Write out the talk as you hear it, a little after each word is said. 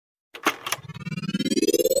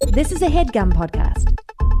This is a HeadGum podcast.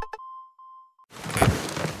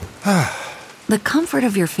 The comfort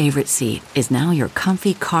of your favorite seat is now your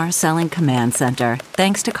comfy car selling command center,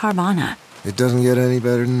 thanks to Carvana. It doesn't get any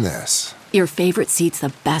better than this. Your favorite seat's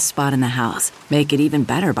the best spot in the house. Make it even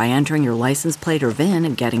better by entering your license plate or VIN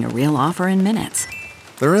and getting a real offer in minutes.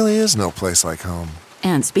 There really is no place like home.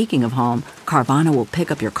 And speaking of home, Carvana will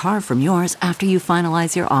pick up your car from yours after you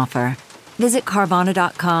finalize your offer. Visit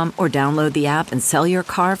Carvana.com or download the app and sell your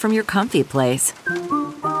car from your comfy place.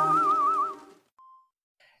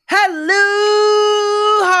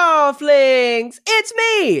 Hello, Halflings! It's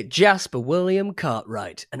me, Jasper William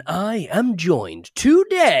Cartwright, and I am joined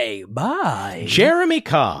today by... Jeremy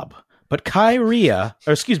Cobb, but Kira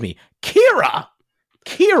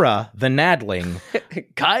the Nadling.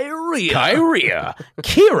 Kyria.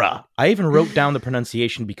 Kira. I even wrote down the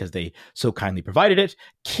pronunciation because they so kindly provided it.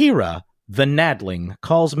 Kira the Nadling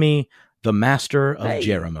calls me the Master of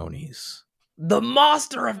Ceremonies. The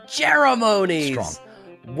Master of Ceremonies! Strong.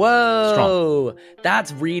 Whoa,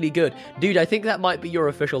 that's really good. Dude, I think that might be your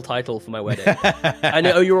official title for my wedding. I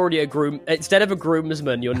know you're already a groom. Instead of a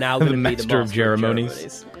groomsman, you're now going to be the Master of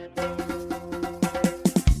Ceremonies.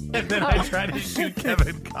 And then I try to shoot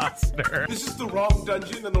Kevin Costner. This is the wrong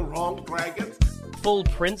dungeon and the wrong dragons. Full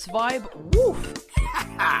Prince vibe? Woof.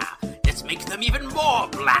 Let's make them even more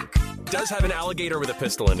black. Does have an alligator with a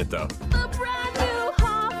pistol in it, though. A brand new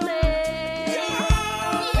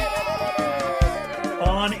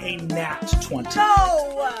On a nat 20.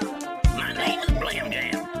 No! My name is Blam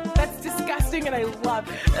Jam. That's disgusting and I love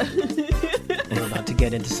it. We're about to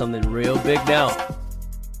get into something real big now.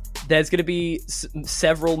 There's going to be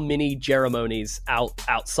several mini ceremonies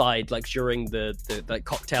outside, like during the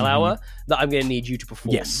cocktail hour, that I'm going to need you to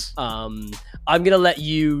perform. Yes. I'm going to let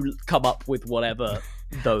you come up with whatever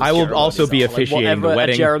those I will also be officiating the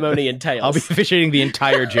wedding. A ceremony entails. I'll be officiating the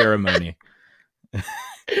entire ceremony.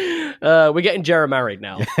 We're getting married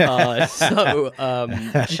now, so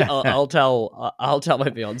I'll tell my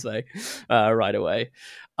fiance right away.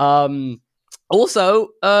 Also,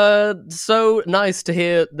 so nice to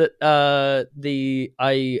hear that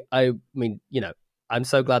I mean, you know, I'm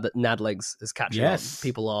so glad that Nadlings is catching on.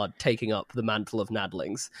 People are taking up the mantle of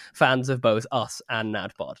Nadlings, fans of both us and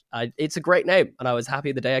Nadpod. It's a great name, and I was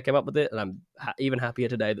happy the day I came up with it, and I'm even happier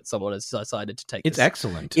today that someone has decided to take it's this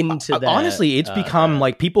excellent. Into their, honestly, it's become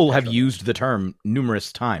like people have used the term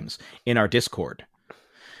numerous times in our Discord.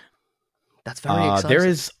 That's very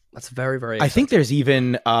exciting. That's very, very exciting. I think there's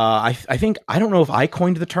even, I think, I don't know if I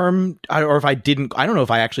coined the term or if I didn't, I don't know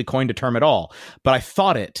if I actually coined a term at all, but I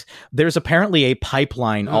thought it. There's apparently a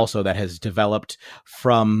pipeline also that has developed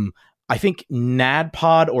from, I think,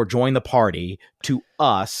 NADPOD or Join the Party to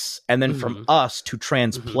us, and then from us to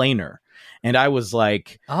Transplaner. And I was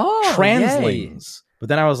like, Translings. Yay. But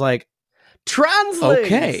then I was like, Translings!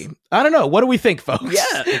 Okay. I don't know. What do we think, folks?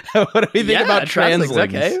 Yeah. What do we think about Translings?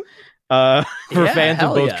 Okay. For fans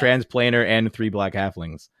of both Transplaner and Three Black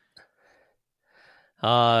Halflings.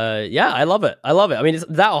 Yeah, I love it. I mean, it's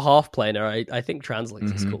that or half planer. I think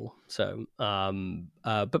Translings is cool. So,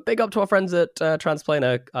 but big up to our friends at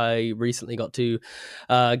Transplaner. I recently got to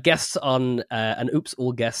guest on an Oops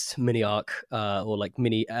All Guests mini arc, or like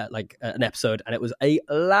mini an episode, and it was a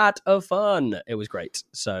lot of fun. It was great.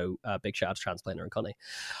 So, big shout out to Transplaner and Connie.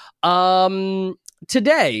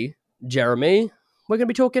 Today, Jeremy, we're going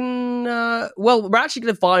to be talking, we're actually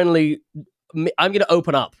going to I'm going to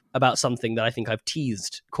open up about something that I think I've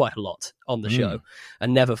teased quite a lot on the show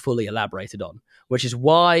and never fully elaborated on, which is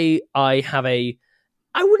why I have I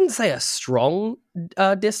wouldn't say a strong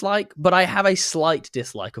dislike, but I have a slight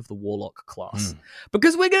dislike of the Warlock class.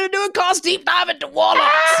 Because we're going to do a class deep dive into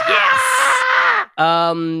Warlocks! Yes!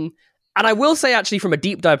 And I will say, actually, from a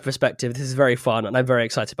deep dive perspective, this is very fun, and I'm very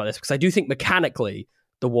excited about this, because I do think mechanically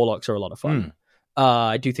the Warlocks are a lot of fun.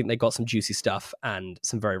 I do think they got some juicy stuff and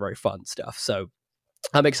some very, very fun stuff. So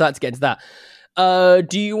I'm excited to get into that.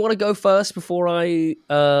 Do you want to go first before I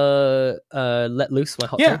let loose my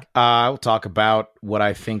hot take? I'll talk about what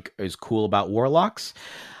I think is cool about Warlocks.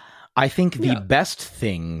 I think the best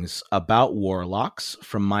things about Warlocks,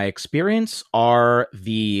 from my experience, are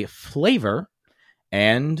the flavor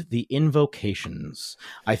and the invocations.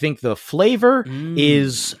 I think the flavor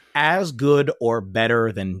is as good or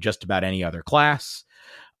better than just about any other class.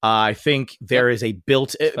 I think there is a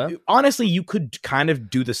built. Honestly, you could kind of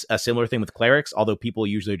do a similar thing with clerics, although people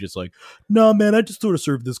usually just like, nah, man, I just sort of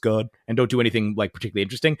serve this god and don't do anything like particularly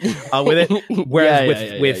interesting with it.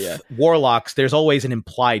 Whereas with warlocks, there's always an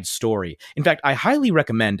implied story. In fact, I highly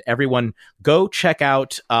recommend everyone go check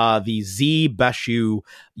out the Z Bashu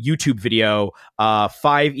YouTube video,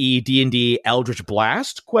 5e D&D Eldritch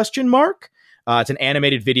Blast ? It's an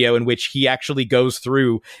animated video in which he actually goes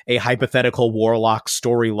through a hypothetical warlock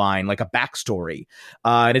storyline, like a backstory.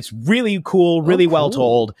 And it's really cool, really well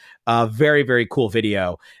told. Very, very cool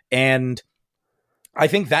video. And I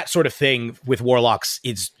think that sort of thing with warlocks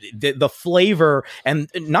is the flavor, and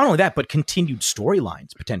not only that, but continued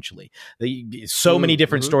storylines potentially. So many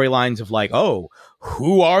different storylines of like, oh,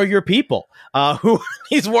 who are your people? Who are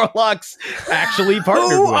these warlocks actually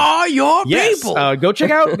partnered with? Who are your people? Go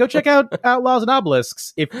check out Outlaws and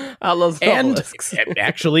Obelisks. Obelisks. And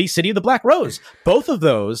actually, City of the Black Rose. Both of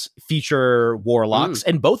those feature warlocks,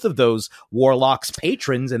 and both of those warlocks'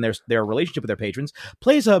 patrons and their relationship with their patrons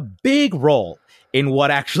plays a big role in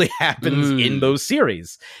what actually happens in those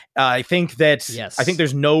series. I think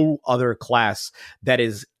there's no other class that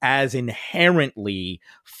is as inherently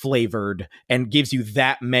flavored and gives you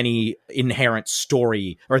that many inherent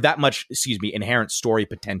story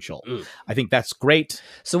potential. I think that's great.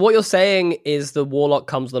 So what you're saying is the warlock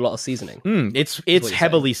comes with a lot of seasoning. It's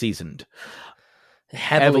heavily seasoned.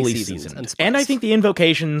 Heavily seasoned. And I think the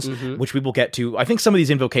invocations, which we will get to, I think some of these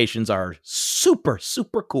invocations are super,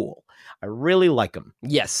 super cool. I really like them.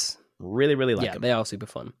 Yes. Really, really like them. Yeah, they are super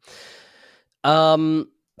fun.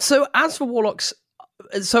 So as for warlocks,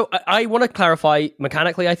 I want to clarify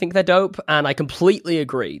mechanically, I think they're dope, and I completely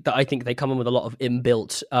agree that I think they come in with a lot of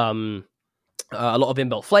inbuilt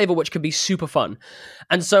flavor, which can be super fun.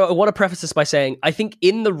 And so I want to preface this by saying, I think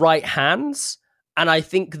in the right hands, and I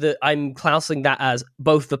think that I'm classing that as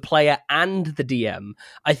both the player and the DM,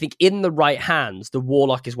 I think in the right hands, the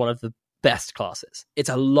warlock is one of the best classes. It's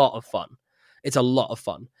a lot of fun.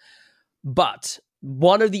 But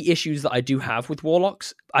one of the issues that I do have with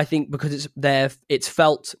warlocks, I think because it's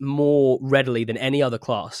felt more readily than any other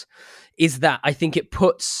class, is that I think it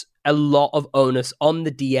puts a lot of onus on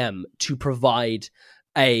the DM to provide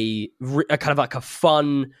a kind of like a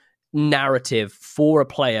fun narrative for a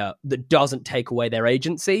player that doesn't take away their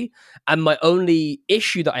agency. And my only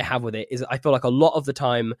issue that I have with it is I feel like a lot of the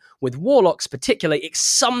time with warlocks particularly, it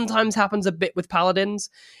sometimes happens a bit with paladins,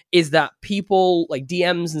 is that people like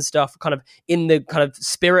DMs and stuff kind of in the kind of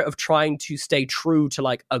spirit of trying to stay true to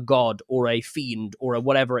like a god or a fiend or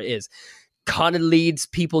whatever it is, kind of leads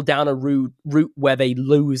people down a route where they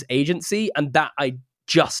lose agency, and that I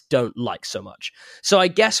just don't like so much. So I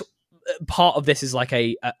guess part of this is like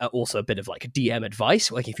also a bit of like a DM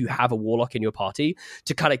advice, like if you have a warlock in your party,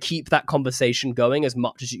 to kind of keep that conversation going as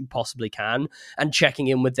much as you possibly can, and checking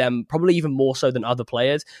in with them probably even more so than other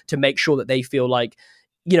players to make sure that they feel like,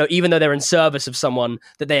 you know, even though they're in service of someone,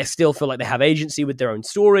 that they still feel like they have agency with their own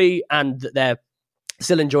story and that they're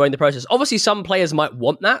still enjoying the process. Obviously, some players might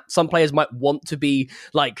want that. Some players might want to be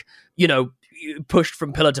like, you know, pushed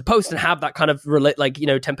from pillar to post and have that kind of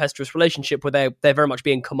tempestuous relationship where they're very much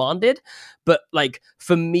being commanded. But like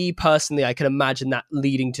for me personally, I can imagine that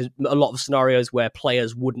leading to a lot of scenarios where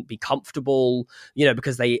players wouldn't be comfortable, you know,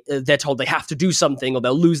 because they're told they have to do something or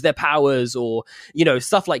they'll lose their powers or, you know,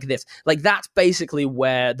 stuff like this. Like that's basically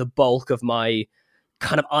where the bulk of my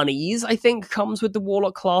kind of unease, I think, comes with the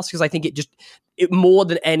warlock class, because I think it more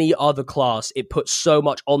than any other class, it puts so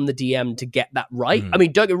much on the DM to get that right. I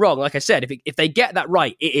mean, don't get me wrong, like I said, if they get that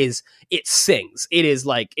right, it sings. It is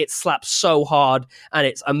like, it slaps so hard and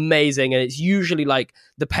it's amazing, and it's usually like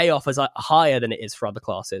the payoff is higher than it is for other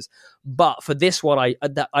classes. But for this one, I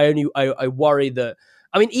worry that,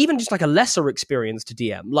 I mean, even just like a lesser experience to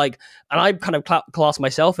DM, like, and I kind of class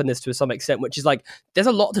myself in this to some extent, which is like, there's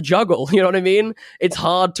a lot to juggle, you know what I mean? It's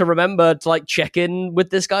hard to remember to like check in with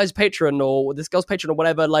this guy's patron or this girl's patron or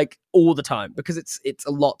whatever, like all the time, because it's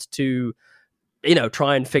a lot to, you know,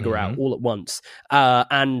 try and figure out all at once,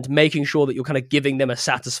 and making sure that you're kind of giving them a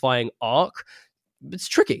satisfying arc. It's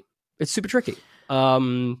tricky. It's super tricky.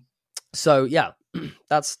 So yeah,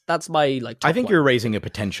 that's my like. I think you're raising a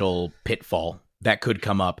potential pitfall that could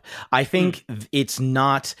come up. I think it's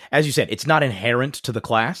not, as you said, it's not inherent to the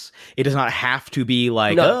class. It does not have to be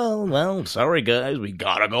like, oh, well, sorry guys, we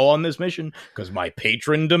gotta go on this mission because my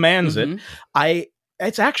patron demands it.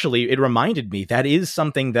 It reminded me that is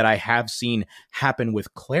something that I have seen happen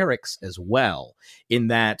with clerics as well, in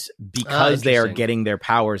that because they are getting their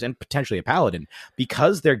powers, and potentially a paladin,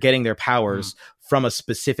 because they're getting their powers from a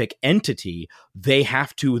specific entity, they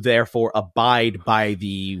have to therefore abide by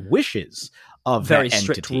the wishes of very that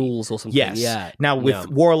strict entity. rules or something. Yes. Yeah. Now with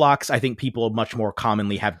warlocks, I think people much more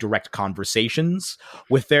commonly have direct conversations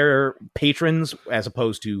with their patrons as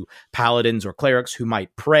opposed to paladins or clerics who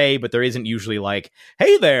might pray, but there isn't usually like,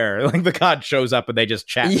 hey there, like the god shows up and they just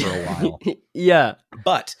chat for a while. Yeah.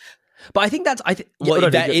 But I think that's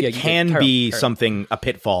it can be something, a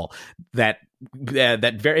pitfall that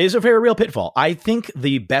is a very real pitfall. I think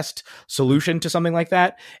the best solution to something like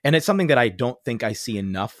that, and it's something that I don't think I see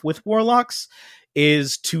enough with warlocks,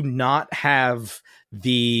 is to not have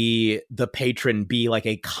the patron be like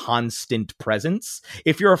a constant presence.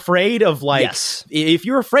 If you're afraid of if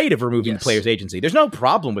you're afraid of removing the player's agency, there's no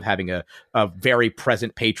problem with having a very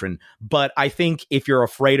present patron. But I think if you're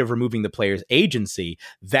afraid of removing the player's agency,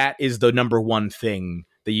 that is the number one thing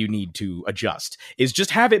that you need to adjust, is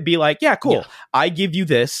just have it be like, yeah, cool. Yeah. I give you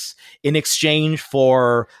this in exchange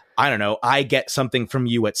for, I don't know, I get something from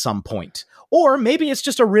you at some point. Or maybe it's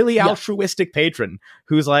just a really altruistic patron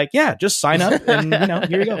who's like, yeah, just sign up and,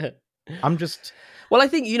 here you go. Well, I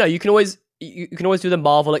think, you can always do the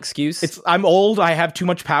Marvel excuse. I'm old, I have too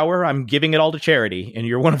much power, I'm giving it all to charity, and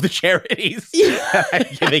you're one of the charities I'm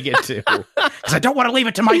giving it to. Because I don't want to leave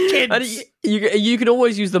it to my kids. And you can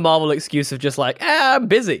always use the Marvel excuse of just like, I'm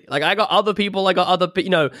busy. Like, I got other people,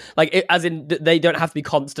 as in they don't have to be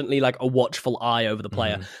constantly like a watchful eye over the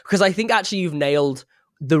player. Because I think actually you've nailed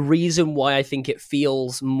the reason why I think it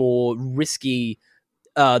feels more risky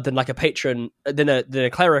than like a patron, than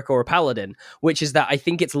a cleric or a paladin, which is that I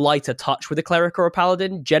think it's lighter touch with a cleric or a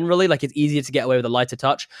paladin. Generally, like, it's easier to get away with a lighter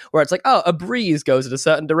touch, where it's like, oh, a breeze goes in a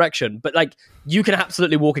certain direction, but like you can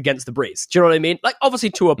absolutely walk against the breeze. Do you know what I mean? Like,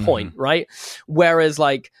 obviously to a point, right? Whereas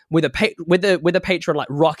like with a patron like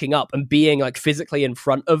rocking up and being like physically in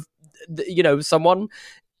front of someone,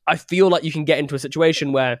 I feel like you can get into a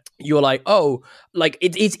situation where you're like, oh, like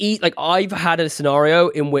like I've had a scenario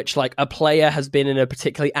in which like a player has been in a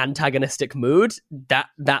particularly antagonistic mood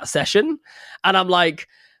that session, and I'm like,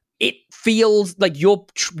 it feels like you're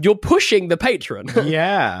pushing the patron.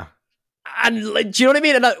 Yeah. And like, do you know what I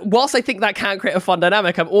mean? And whilst I think that can create a fun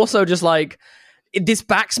dynamic, I'm also just like, this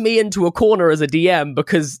backs me into a corner as a DM,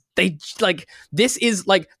 because they like, this is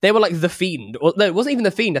like, they were like the Fiend, or no, it wasn't even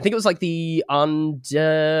the Fiend. I think it was like the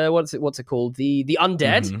what's it called? The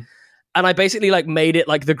Undead. And I basically like made it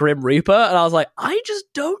like the Grim Reaper, and I was like, I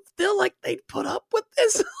just don't feel like they'd put up with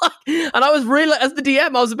this. And I was really, as the DM,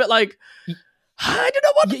 I was a bit like, I don't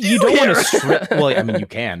know what to do. You don't want to strip. Well, I mean, you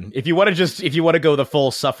can if you want to go the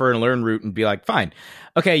full suffer and learn route and be like, fine,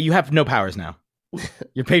 okay, you have no powers now.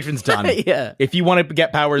 Your patron's done. Yeah. If you want to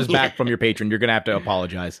get powers back from your patron, you're gonna have to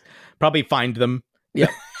apologize. Probably find them. Yeah.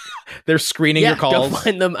 They're screening your calls. Go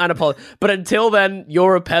find them and apologize. But until then,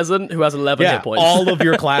 you're a peasant who has 11 hit points. All of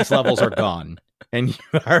your class levels are gone, and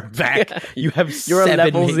you are back. Yeah. You have you're 7. A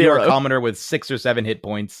level 0. You're a commoner with 6 or 7 hit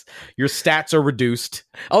points. Your stats are reduced.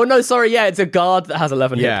 Oh no, sorry. Yeah, it's a guard that has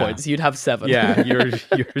 11 hit points. You'd have 7. Yeah, you're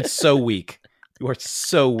so weak. You are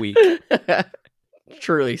so weak.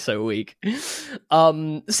 Truly so weak.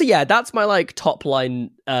 So yeah, that's my like top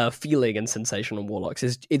line feeling and sensation on Warlocks.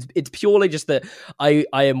 It's purely just that I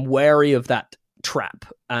am wary of that trap,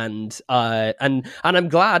 and I'm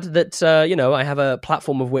glad that I have a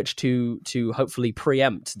platform of which to hopefully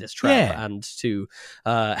preempt this trap and to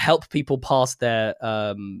help people pass their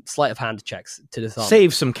sleight of hand checks to disarm.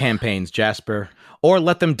 Save some campaigns, Jasper, or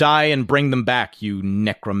let them die and bring them back, you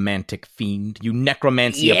necromantic fiend, you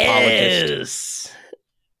necromancy apologist.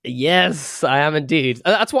 Yes, I am indeed.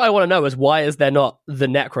 That's what I want to know, is why is there not the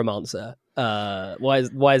necromancer? Why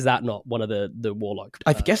is that not one of the warlock?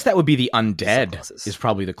 I guess that would be the undead. Is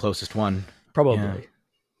probably the closest one. Probably.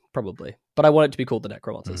 But I want it to be called the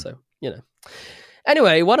necromancer. So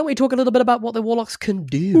Anyway, why don't we talk a little bit about what the warlocks can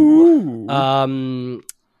do?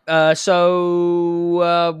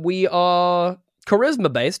 So we are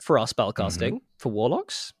charisma based for our spellcasting for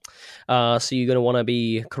warlocks. So you're going to want to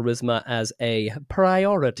be charisma as a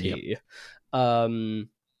priority. Yep.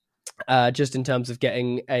 Just in terms of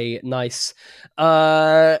getting a nice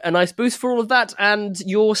boost for all of that. And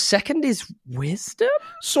your second is wisdom?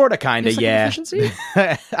 Sort of, kind of, yeah. Proficiency?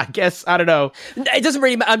 I guess, I don't know. It doesn't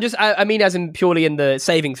really matter. I mean as in purely in the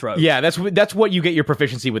saving throw. Yeah, that's what you get your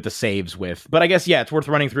proficiency with the saves with. But I guess, it's worth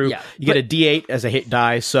running through. Yeah, you get a D8 as a hit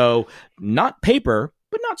die, so not paper,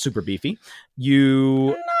 but not super beefy.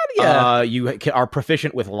 You are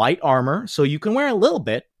proficient with light armor, so you can wear a little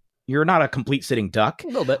bit. You're not a complete sitting duck. A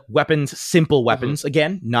little bit. Weapons, simple weapons.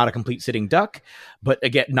 Again, not a complete sitting duck, but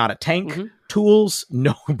again, not a tank. Tools,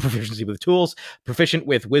 no proficiency with tools. Proficient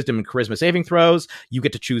with wisdom and charisma saving throws. You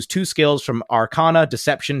get to choose 2 skills from Arcana,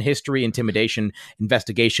 Deception, History, Intimidation,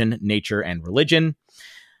 Investigation, Nature, and Religion.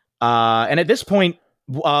 And at this point,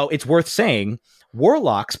 it's worth saying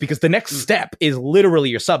Warlocks, because the next step is literally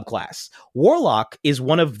your subclass. Warlock is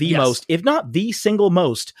one of the most, if not the single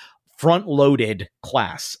most, front-loaded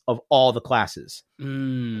class of all the classes.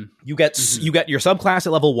 You get your subclass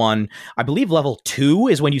at level 1. I believe level 2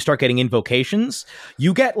 is when you start getting invocations.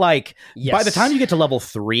 You get by the time you get to level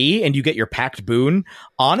 3 and you get your packed boon,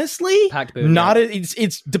 honestly,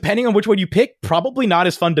 it's depending on which one you pick, probably not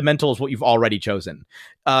as fundamental as what you've already chosen.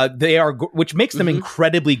 They are, which makes them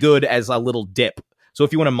incredibly good as a little dip. So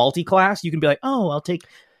if you want a multi-class, you can be like, oh, I'll take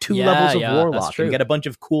 2 levels of Warlock and get a bunch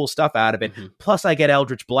of cool stuff out of it. Plus I get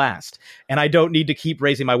Eldritch Blast. And I don't need to keep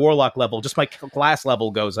raising my Warlock level. Just my class level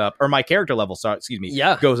goes up, or my character level,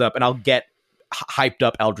 goes up, and I'll get hyped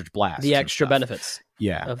up Eldritch Blast. The extra benefits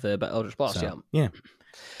of the Eldritch Blast, yeah.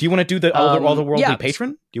 Do you want to do the Otherworldly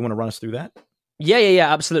Patron? Do you want to run us through that?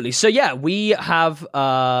 Yeah, absolutely. So we have the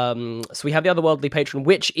Otherworldly Patron,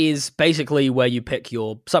 which is basically where you pick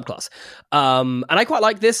your subclass. And I quite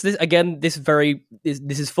like this. This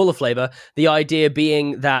is full of flavor. The idea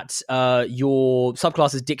being that your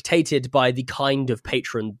subclass is dictated by the kind of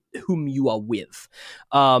patron whom you are with.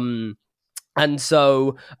 And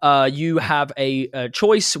so you have a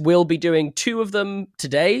choice. We'll be doing 2 of them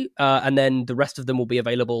today, and then the rest of them will be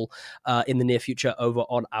available in the near future over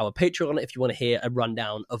on our Patreon if you want to hear a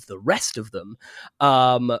rundown of the rest of them.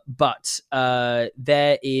 But that's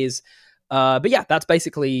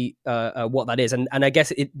basically what that is. And I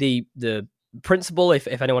guess the principle,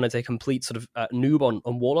 if anyone is a complete sort of noob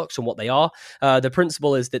on Warlocks and what they are, the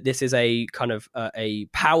principle is that this is a kind of a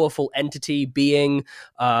powerful entity, being,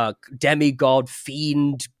 demigod,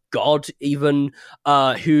 fiend, god even,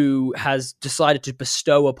 who has decided to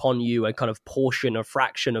bestow upon you a kind of portion, a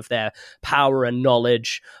fraction of their power and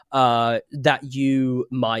knowledge that you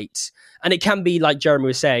might. And it can be, like Jeremy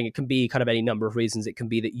was saying, it can be kind of any number of reasons. It can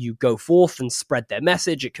be that you go forth and spread their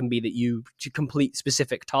message. It can be that you complete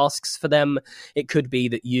specific tasks for them. It could be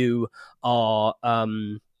that you are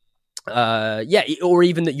or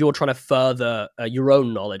even that you're trying to further your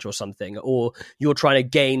own knowledge or something, or you're trying to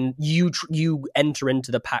gain, you enter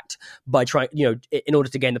into the pact by trying, in order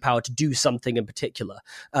to gain the power to do something in particular.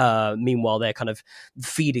 Meanwhile, they're kind of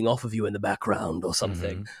feeding off of you in the background or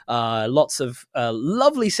something. Lots of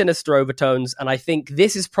lovely sinister overtones, and I think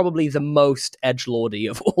this is probably the most edgelordy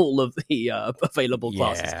of all of the available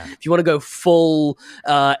classes. If you want to go full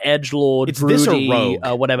edgelord, it's broody, this or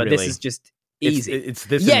rogue, whatever, really. this is just easy. It's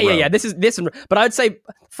this. Yeah. This is, but I'd say,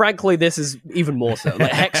 frankly, this is even more so.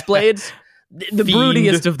 Like Hexblades, the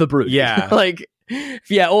broodiest of the brood. Yeah,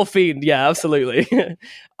 or Fiend. Yeah, absolutely.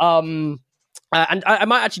 And I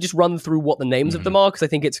might actually just run through what the names of them are, because I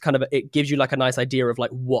think it's kind of, it gives you like a nice idea of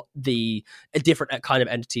like what the different kind of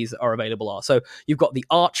entities that are available are. So you've got the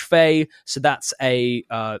Archfey, so that's a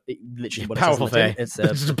literally what powerful it Fey. It's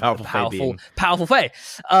a powerful Fey.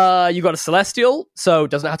 You got a Celestial, so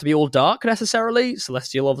it doesn't have to be all dark necessarily.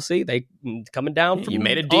 Celestial, obviously, they coming down. From you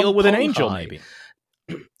made a deal with an angel, maybe.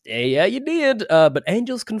 Yeah, you did. But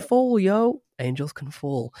angels can fall, yo. Angels can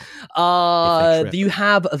fall. You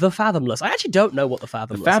have the Fathomless. I actually don't know what the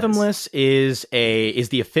Fathomless is. The Fathomless is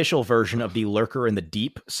the official version of the Lurker in the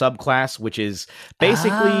Deep subclass, which is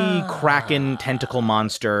basically Kraken, tentacle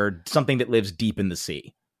monster, something that lives deep in the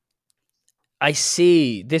sea. I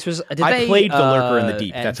see. This was. I played the Lurker in the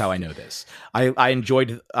Deep. That's how I know this. I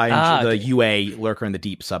enjoyed the UA Lurker in the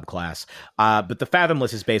Deep subclass. But the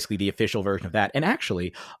Fathomless is basically the official version of that. And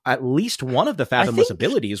actually, at least one of the Fathomless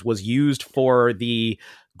abilities was used for the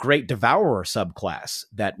Great Devourer subclass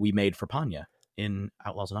that we made for Panya in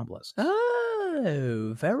Outlaws and Obelisks.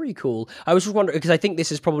 Oh, very cool. I was just wondering, because I think this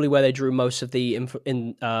is probably where they drew most of the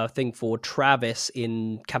thing for Travis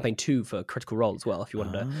in Campaign 2 for Critical Role as well, if you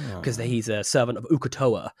wanted to, because he's a servant of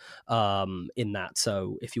Ukatoa in that.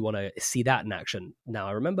 So if you want to see that in action, now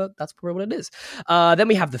I remember that's probably what it is. Then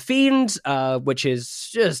we have the Fiend, which is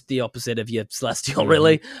just the opposite of your Celestial,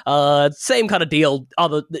 really. Same kind of deal,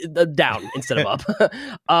 other down instead of up.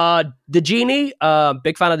 The Genie,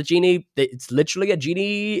 big fan of the Genie. It's literally a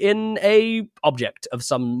genie in a object of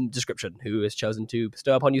some description who has chosen to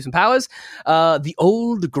bestow upon you some powers. The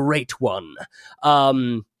Old Great One.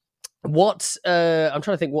 I'm trying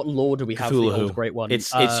to think, what lore do we have Cthulhu. For the Old Great One?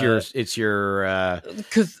 It's your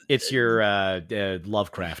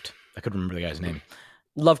Lovecraft. I couldn't remember the guy's name.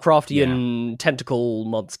 Lovecraftian tentacle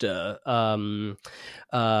monster.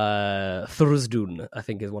 Thruzdun, I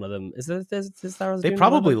think, is one of them. Is Thruzdun? They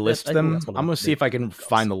probably list them. I'm gonna see if I can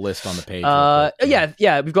find the list on the page.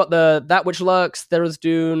 Yeah. We've got that which lurks,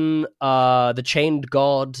 Thruzdun, the chained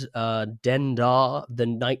god, Dendar, the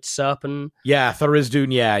night serpent. Yeah,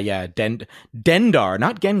 Thruzdun. Yeah. Dendar,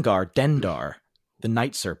 not Gengar. Dendar. The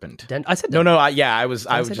night serpent. I said no. I was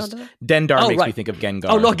just Dendar makes me think of Gengar.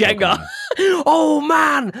 Oh, not Gengar. Oh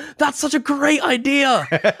man, that's such a great idea.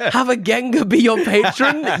 Have a Gengar be your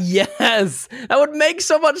patron. Yes, that would make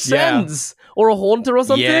so much sense. Or a Haunter or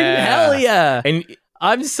something. Hell yeah. And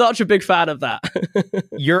I'm such a big fan of that.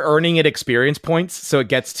 You're earning it experience points, so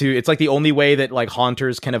it's like the only way that like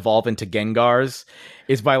Haunters can evolve into Gengars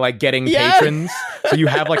is by like getting patrons. So you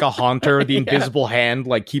have like a Haunter, the invisible hand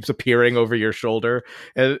like keeps appearing over your shoulder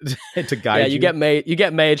to guide you. You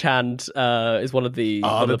get Mage Hand is one of the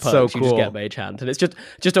perks. So cool. You just get Mage Hand, and it's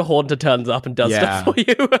just a Haunter turns up and does stuff for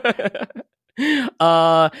you.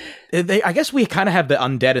 I guess we kind of have the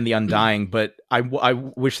undead and the undying, but I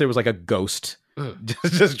wish there was like a ghost.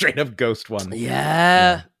 Just straight up ghost one.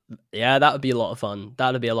 Yeah, that would be a lot of fun.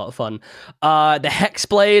 The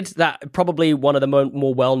Hexblade, that probably one of the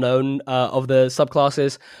more well-known of the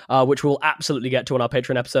subclasses, which we'll absolutely get to on our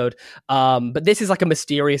Patreon episode. But this is like a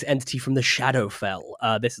mysterious entity from the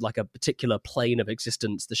Shadowfell. This is like a particular plane of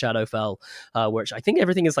existence, the Shadowfell, which I think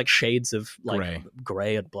everything is like shades of like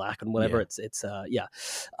gray and black and whatever. And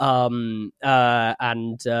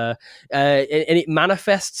it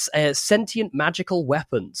manifests sentient magical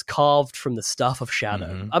weapons carved from the stuff of shadow.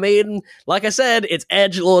 Mm-hmm. I mean, like I said, it's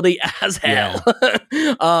edgelordy as hell.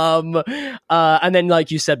 And then, like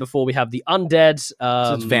you said before, we have the undead.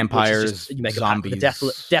 So it's vampires, you make zombies, a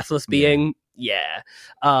deathless being. Yeah.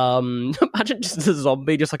 Imagine just a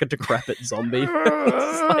zombie, just like a decrepit zombie.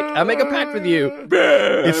 It's like, I make a pact with you.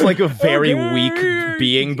 It's like a very weak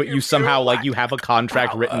being, but you somehow like you have a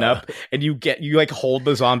contract written up, and you like hold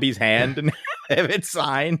the zombie's hand and have it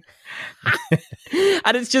sign.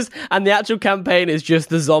 And the actual campaign is just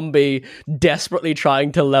the zombie desperately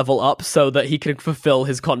trying to level up so that he can fulfill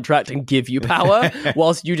his contract and give you power,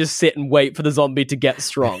 whilst you just sit and wait for the zombie to get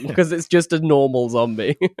strong, because it's just a normal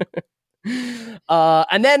zombie.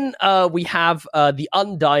 And then we have the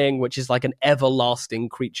Undying, which is like an everlasting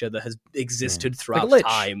creature that has existed throughout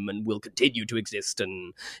time and will continue to exist,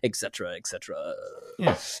 and etc.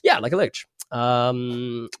 Yeah, like a lich.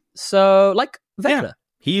 So like Vecna. Yeah.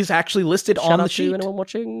 He's actually listed on the sheet. Anyone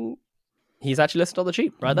watching? He's actually listed on the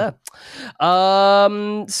sheet right there.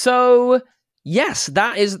 So yes,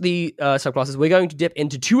 that is the subclasses. We're going to dip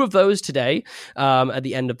into two of those today at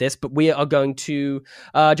the end of this, but we are going to... do you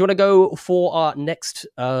want to go for our next...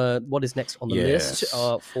 what is next on the list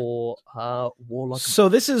for Warlocks? So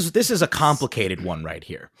this is a complicated one right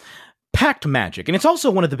here. Pact magic, and it's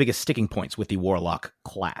also one of the biggest sticking points with the Warlock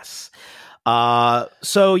class.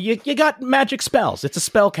 So you got magic spells. It's a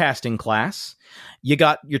spell casting class. You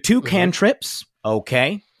got your two cantrips.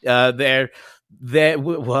 Okay. I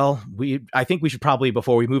think we should probably,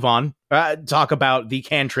 before we move on, talk about the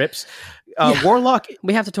cantrips. Warlock.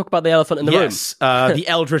 We have to talk about the elephant in the room. Yes. The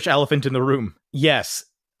eldritch elephant in the room. Yes.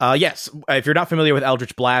 Yes, if you're not familiar with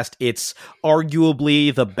Eldritch Blast, it's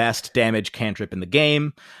arguably the best damage cantrip in the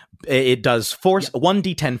game. It does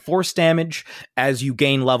 1d10 force damage. As you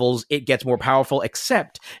gain levels, it gets more powerful,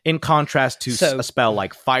 except in contrast to a spell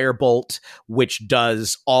like Firebolt, which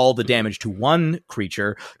does all the damage to one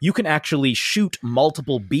creature. You can actually shoot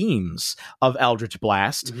multiple beams of Eldritch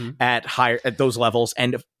Blast at those levels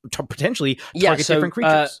and potentially target different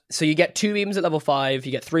creatures. So you get 2 beams at level 5,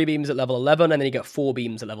 you get 3 beams at level 11, and then you get 4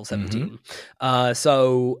 beams at level 17.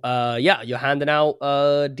 You're handing out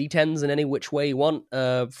d10s in any which way you want,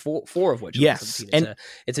 4 of which. Yes, and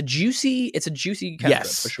it's a juicy cantrip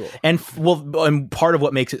for sure. And part of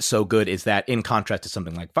what makes it so good is that, in contrast to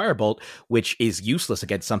something like Firebolt, which is useless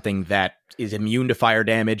against something that is immune to fire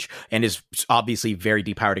damage and is obviously very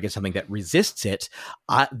depowered against something that resists it,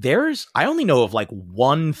 I only know of like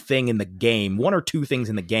one or two things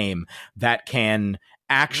in the game that can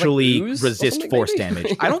actually resist force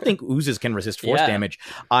damage. I don't think oozes can resist force damage.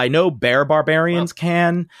 I know bear barbarians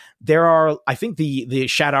can. There are, I think the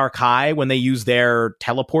Shadar Kai, when they use their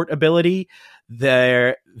teleport ability,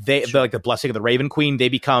 like the Blessing of the Raven Queen, they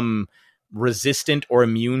become resistant or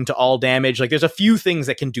immune to all damage. Like there's a few things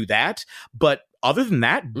that can do that, but other than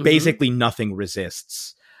that, basically nothing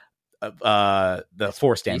resists. the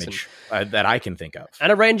force damage that I can think of,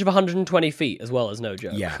 and a range of 120 feet as well, as no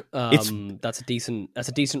joke. Yeah, that's a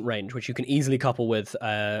decent range, which you can easily couple with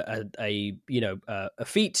a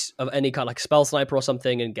feat of any kind, like spell sniper or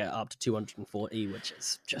something, and get up to 240, which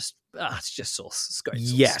is just it's just sauce. It's great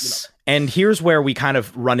sauce. Yes, and here's where we kind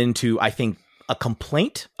of run into, I think, a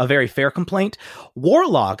complaint, a very fair complaint.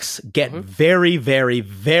 Warlocks get very, very,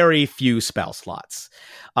 very few spell slots.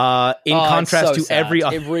 In contrast to every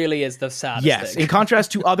other, it really is the saddest thing. In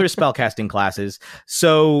contrast to other spellcasting classes,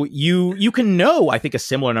 so you can know, I think, a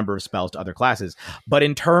similar number of spells to other classes, but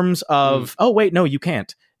in terms of oh wait, no, you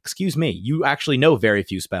can't. Excuse me, you actually know very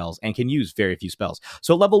few spells and can use very few spells.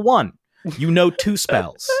 So level 1, you know 2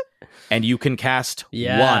 spells, and you can cast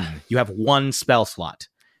 1. You have 1 spell slot.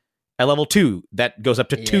 At level 2, that goes up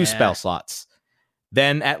to 2 spell slots.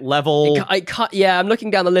 Then at level... I'm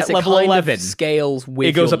looking down the list. At level 11, scales with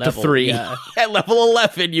it goes your up level. to 3. Yeah. At level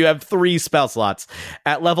 11, you have 3 spell slots.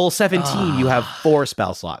 At level 17, you have 4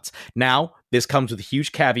 spell slots. Now, this comes with a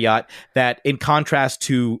huge caveat that in contrast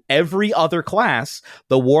to every other class,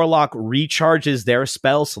 the Warlock recharges their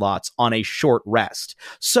spell slots on a short rest.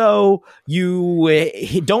 So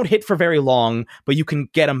you don't hit for very long, but you can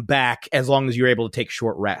get them back as long as you're able to take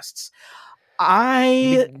short rests.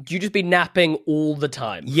 You just be napping all the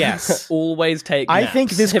time. Yes. Always take naps. I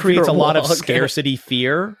think this creates a lot of scarcity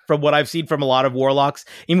fear from what I've seen from a lot of Warlocks.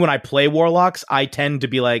 Even when I play Warlocks, I tend to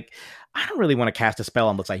be like, I don't really want to cast a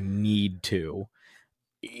spell unless I need to.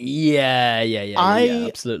 Yeah,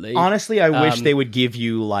 absolutely. Honestly, I wish they would give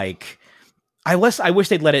you like... I wish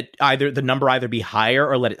they'd let it the number either be higher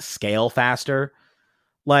or let it scale faster.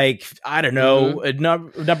 Like, I don't know, a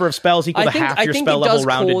number of spells equal to half your spell level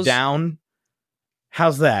rounded down.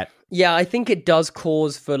 How's that? Yeah, I think it does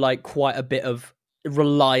cause for like quite a bit of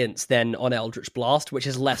reliance then on Eldritch Blast, which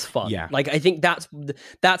is less fun. Yeah. Like I think that's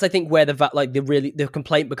I think where the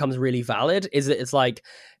complaint becomes really valid, is that it's like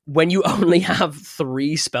when you only have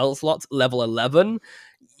 3 spell slots level 11,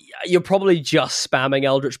 you're probably just spamming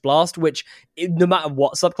Eldritch Blast, which no matter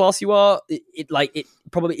what subclass you are, it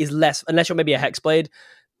probably is less, unless you're maybe a Hexblade.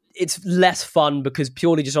 It's less fun because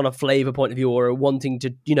purely just on a flavor point of view, or wanting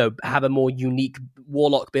to, have a more unique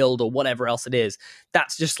Warlock build or whatever else it is,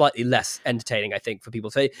 that's just slightly less entertaining, I think, for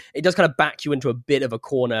people. So it does kind of back you into a bit of a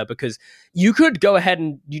corner, because you could go ahead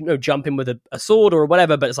and, jump in with a sword or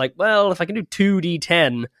whatever, but it's like, well, if I can do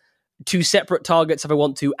 2d10, 2 separate targets if I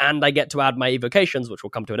want to, and I get to add my evocations, which we'll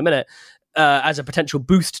come to in a minute, as a potential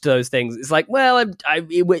boost to those things, it's like, well,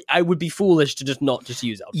 I would be foolish to just not just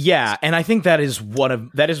use it. Yeah, and I think that is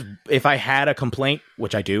if I had a complaint,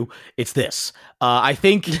 which I do, it's this. I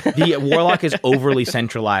think the Warlock is overly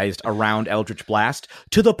centralized around Eldritch Blast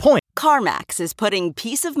to the point. CarMax is putting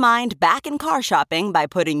peace of mind back in car shopping by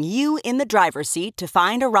putting you in the driver's seat to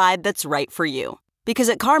find a ride that's right for you. Because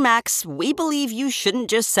at CarMax, we believe you shouldn't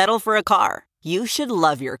just settle for a car. You should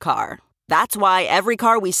love your car. That's why every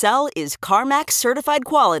car we sell is CarMax certified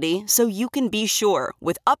quality, so you can be sure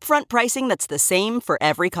with upfront pricing that's the same for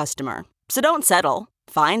every customer. So don't settle.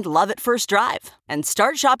 Find love at first drive and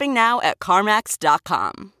start shopping now at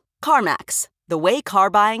CarMax.com. CarMax, the way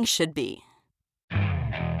car buying should be.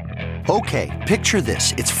 Okay, picture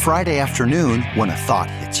this. It's Friday afternoon when a thought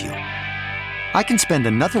hits you. I can spend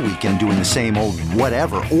another weekend doing the same old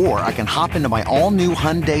whatever, or I can hop into my all-new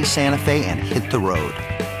Hyundai Santa Fe and hit the road.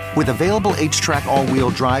 With available H-Track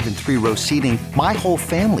all-wheel drive and 3-row seating, my whole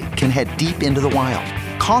family can head deep into the wild.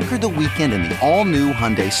 Conquer the weekend in the all-new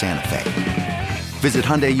Hyundai Santa Fe. Visit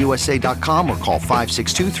HyundaiUSA.com or call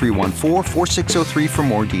 562-314-4603 for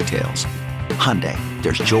more details. Hyundai,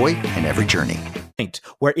 there's joy in every journey.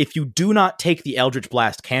 Where if you do not take the Eldritch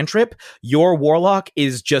Blast cantrip, your Warlock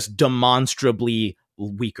is just demonstrably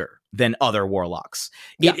weaker than other Warlocks.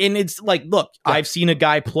 Yeah. And it's like, look, I've seen a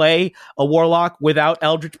guy play a Warlock without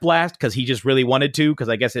Eldritch Blast because he just really wanted to, because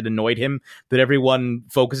I guess it annoyed him that everyone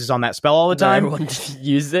focuses on that spell all the time. Everyone just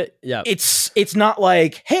use it. Yeah. It's not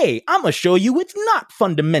like, hey, I'm going to show you it's not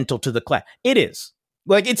fundamental to the class. It is.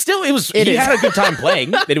 Like, he had a good time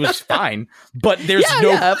playing. It was fine. But there's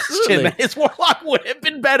no question that his Warlock would have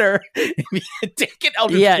been better if he had taken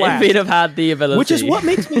Eldritch Blast. Yeah, if he'd have had the ability. Which is what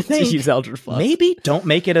makes me think, to use Eldritch Blast. Maybe don't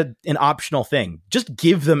make it an optional thing. Just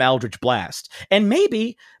give them Eldritch Blast. And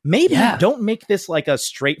maybe don't make this like a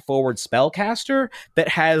straightforward spellcaster that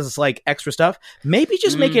has like extra stuff. Maybe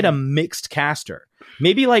just make it a mixed caster.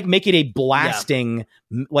 Maybe like make it a blasting,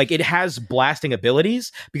 like it has blasting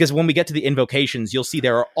abilities, because when we get to the invocations, you'll see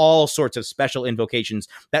there are all sorts of special invocations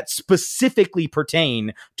that specifically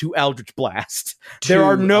pertain to Eldritch Blast. There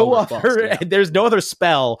are no other, there's no other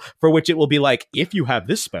spell for which it will be like, if you have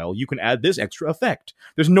this spell, you can add this extra effect.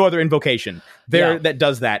 There's no other invocation there that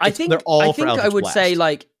does that. I think they're all for I Eldritch would Blast. say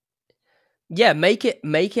like, yeah, make it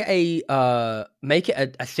a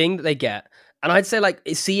thing that they get. And I'd say, like,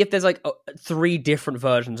 see if there's, like, 3 different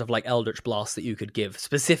versions of, like, Eldritch Blast that you could give,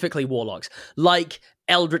 specifically Warlocks. Like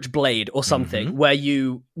Eldritch Blade or something, where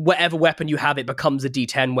whatever weapon you have, it becomes a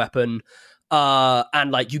D10 weapon,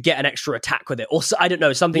 and, like, you get an extra attack with it. Or, I don't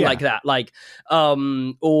know, something like that. Like,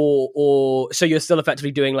 or so you're still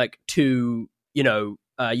effectively doing, like, 2, you know,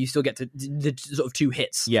 you still get to the sort of 2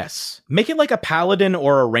 hits. Yes. Make it like a paladin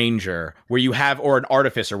or a ranger where you have, or an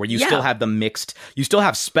artificer where you still have them mixed. You still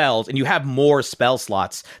have spells and you have more spell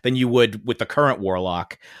slots than you would with the current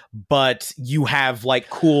warlock, but you have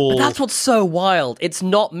like cool. But that's what's so wild. It's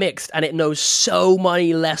not mixed and it knows so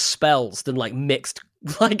many less spells than like mixed.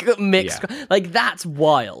 Like that's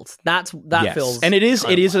wild. That feels, and it is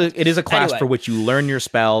a class for which you learn your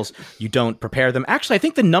spells. You don't prepare them. Actually, I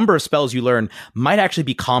think the number of spells you learn might actually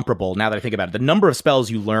be comparable. Now that I think about it, the number of spells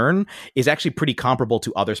you learn is actually pretty comparable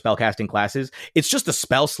to other spellcasting classes. It's just the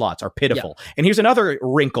spell slots are pitiful. Yeah. And here's another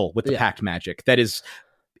wrinkle with the pact magic that is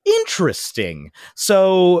interesting.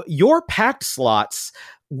 So your pact slots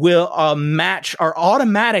will are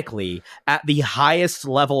automatically at the highest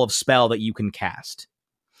level of spell that you can cast.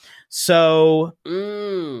 So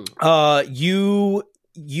you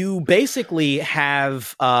basically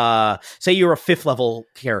have say you're a 5th level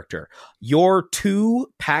character. Your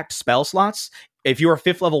 2 packed spell slots, if you're a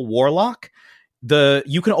 5th level warlock,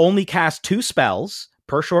 you can only cast 2 spells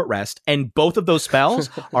per short rest, and both of those spells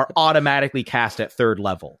are automatically cast at 3rd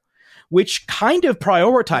level, which kind of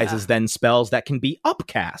prioritizes then spells that can be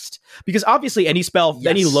upcast. Because obviously any spell,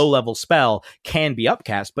 any low-level spell can be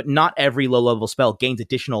upcast, but not every low-level spell gains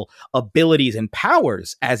additional abilities and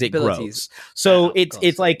powers as it grows. So it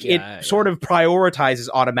sort of prioritizes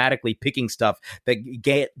automatically picking stuff that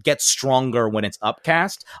gets stronger when it's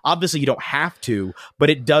upcast. Obviously you don't have to, but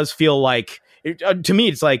it does feel like, to me,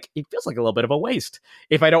 it's like, it feels like a little bit of a waste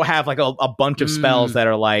if I don't have like a bunch of spells that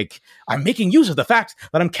are like, I'm making use of the fact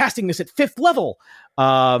that I'm casting this at 5th level.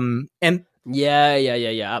 And absolutely.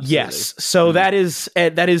 Yes. So that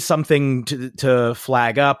is something to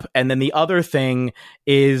flag up. And then the other thing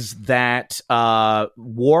is that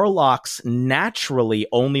warlocks naturally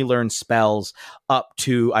only learn spells up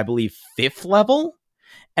to, I believe, 5th level.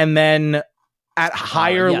 And then at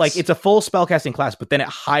higher, like it's a full spellcasting class, but then at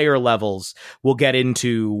higher levels, we'll get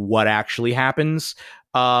into what actually happens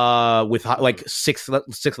with like 6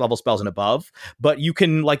 level spells and above. But you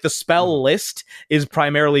can, like, the spell list is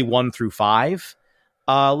primarily 1 through 5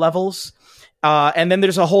 levels. And then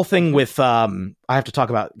there's a whole thing with, I have to talk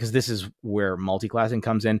about, because this is where multi-classing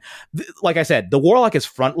comes in. Like I said, the Warlock is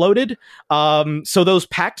front-loaded. So those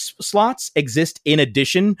packed slots exist in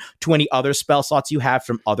addition to any other spell slots you have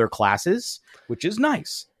from other classes, which is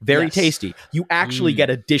nice. Very tasty. You actually get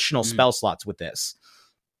additional spell slots with this.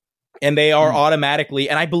 And they are automatically,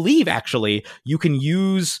 and I believe actually you can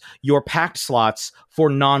use your packed slots for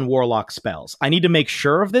non-warlock spells. I need to make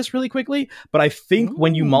sure of this really quickly, but I think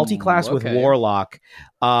when you multi-class with warlock,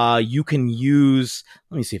 you can use,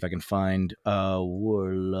 let me see if I can find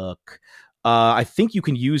warlock. I think you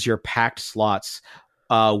can use your packed slots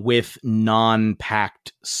with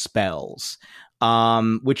non-packed spells.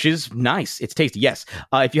 Which is nice. It's tasty. Yes.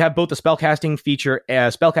 If you have both the spellcasting feature,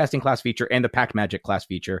 spellcasting class feature, and the pact magic class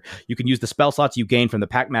feature, you can use the spell slots you gain from the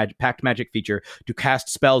pact magic feature to cast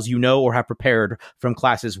spells you know or have prepared from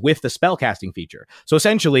classes with the spellcasting feature. So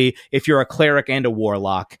essentially, if you're a cleric and a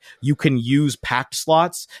warlock, you can use pact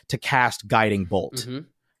slots to cast Guiding Bolt.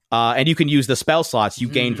 And you can use the spell slots you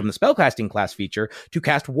gain from the spellcasting class feature to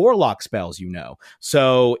cast warlock spells, you know.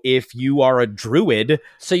 So if you are a druid,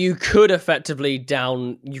 so you could effectively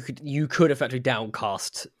downcast.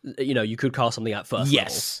 You know, you could cast something at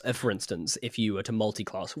 1st level, for instance, if you were to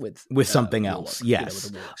multi-class with something warlock, else. Yes,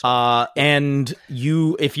 you know, with a and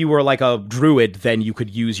if you were like a druid, then you could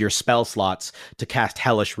use your spell slots to cast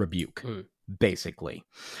Hellish Rebuke. Basically.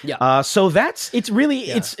 So it's really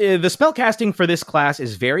the spellcasting for this class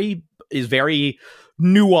is very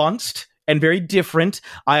nuanced and very different.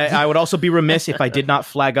 I would also be remiss if I did not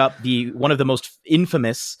flag up one of the most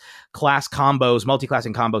infamous class combos,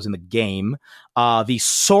 multi-classing combos in the game, the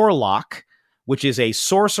Sorlock, which is a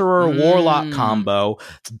sorcerer warlock combo.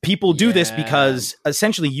 People do this because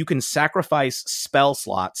essentially you can sacrifice spell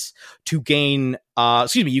slots to gain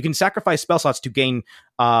you can sacrifice spell slots to gain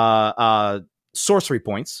sorcery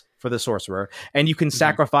points for the sorcerer, and you can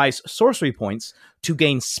sacrifice sorcery points to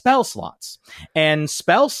gain spell slots. And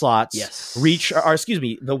spell slots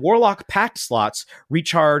the warlock pact slots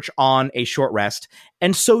recharge on a short rest,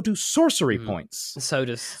 and so do sorcery points. So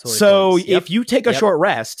does sorcery points. If you take a short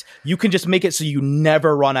rest, you can just make it so you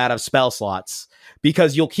never run out of spell slots,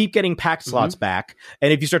 because you'll keep getting pact slots back,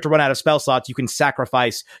 and if you start to run out of spell slots, you can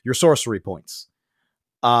sacrifice your sorcery points.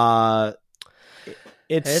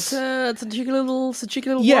 It's a cheeky little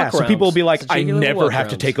yeah. So people will be like, I never have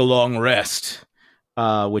to workaround. take a long rest,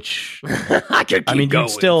 which I could keep you going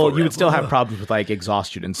would still have problems with like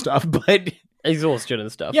exhaustion and stuff, but exhaustion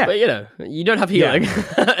and stuff. Yeah. But you don't have healing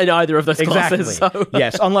in either of those classes. So.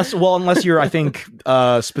 Yes, unless you're, I think,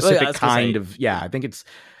 specific kind of I think it's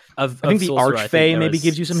I think the Archfey maybe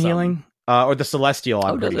gives you some healing, or the Celestial.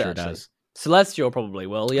 I'm pretty sure does. Celestial probably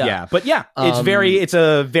will, yeah. But it's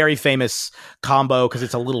a very famous combo because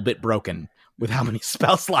it's a little bit broken with how many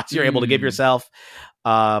spell slots you're able to give yourself.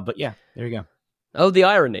 But yeah, there you go. Oh, the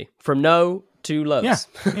irony from no to lows.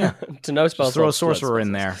 Yeah. To no spell slots. Throw a sorcerer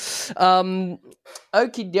in there. Okie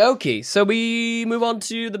dokie. So we move on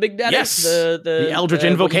to the big daddies. Yes, the Eldritch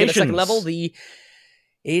Invocations. Second level.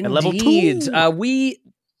 Indeed. Level 2.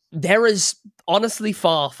 There is honestly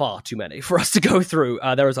far too many for us to go through.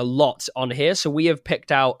 There is a lot on here, so we have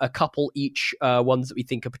picked out a couple each, ones that we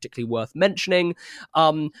think are particularly worth mentioning.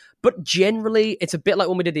 But generally, it's a bit like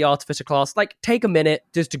when we did the Artificer class. Like, take a minute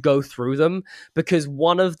just to go through them, because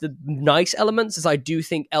one of the nice elements is I do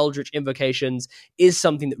think Eldritch Invocations is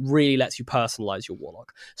something that really lets you personalize your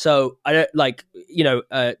Warlock. So, I don't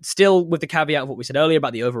still with the caveat of what we said earlier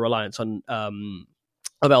about the over-reliance on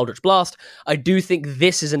of Eldritch Blast, I do think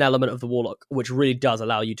this is an element of the Warlock which really does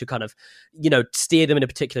allow you to kind of, steer them in a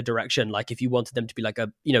particular direction. Like if you wanted them to be like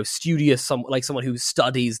a, studious, someone who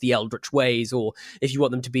studies the Eldritch ways, or if you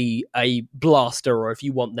want them to be a blaster, or if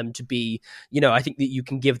you want them to be, I think that you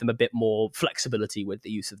can give them a bit more flexibility with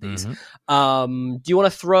the use of these. Do you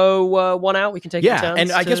want to throw one out? We can take a chance.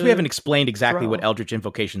 And I guess we haven't explained exactly what Eldritch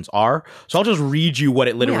Invocations are, so I'll just read you what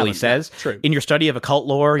it literally says. True. In your study of occult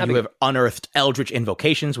lore, you have unearthed Eldritch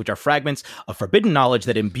Invocations, which are fragments of forbidden knowledge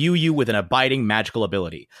that imbue you with an abiding magical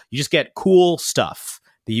ability. You just get cool stuff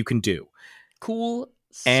that you can do. Cool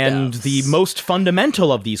stuff. And the most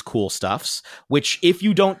fundamental of these cool stuffs, which if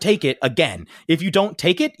you don't take it,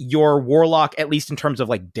 your Warlock, at least in terms of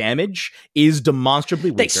like damage, is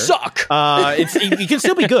demonstrably weaker. They suck! You can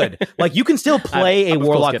still be good. Like, you can still play a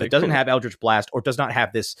Warlock that doesn't have Eldritch Blast or does not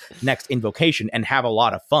have this next invocation and have a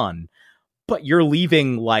lot of fun. But you're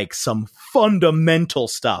leaving like some fundamental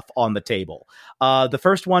stuff on the table. The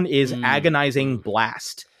first one is Agonizing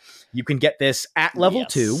Blast. You can get this at level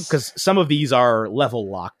 2, because some of these are level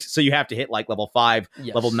locked. So you have to hit like level 5,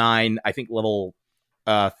 level 9, I think level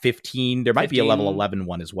 15. There might be a level 11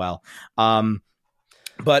 one as well.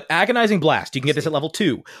 But Agonizing Blast, you can get this at level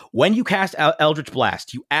 2. When you cast Eldritch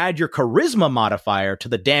Blast, you add your Charisma modifier to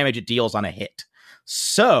the damage it deals on a hit.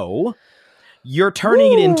 So you're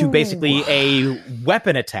turning it into basically a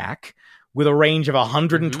weapon attack with a range of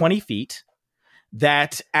 120 feet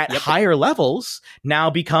that at higher levels now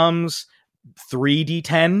becomes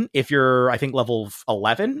 3d10 if you're, I think, level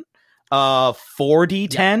 11,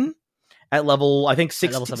 4d10 at level, I think,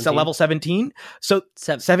 level 17. So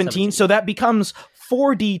 17. So that becomes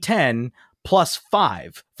 4d10 plus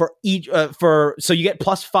 5 for each so you get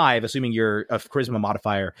plus 5, assuming your charisma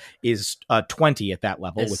modifier is 20 at that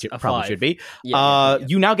level, which it probably should be.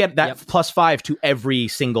 You now get that plus 5 to every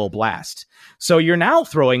single blast, so you're now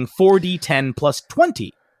throwing 4d10 plus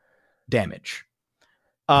 20 damage,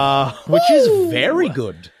 which is very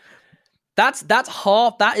good. That's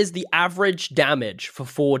half. That is the average damage for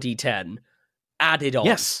 4d10 added on.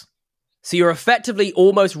 Yes, so you're effectively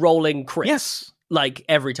almost rolling crits. Yes. Like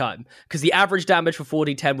every time, because the average damage for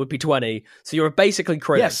 4d10 would be 20, so you're basically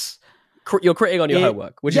critting. Yes, you're critting on your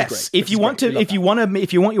homework, which is great. If you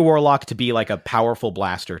want your Warlock to be like a powerful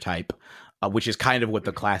blaster type, which is kind of what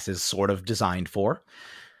the class is sort of designed for,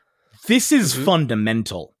 this is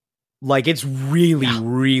fundamental. Like, it's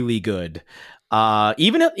really good.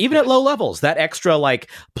 Even at low levels, that extra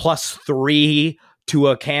like plus 3 to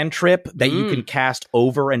a cantrip that you can cast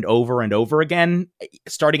over and over and over again,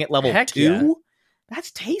 starting at level 2.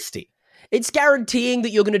 That's tasty. It's guaranteeing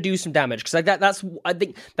that you're going to do some damage, because I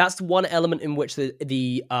think that's one element in which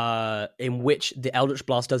the Eldritch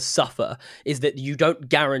Blast does suffer, is that you don't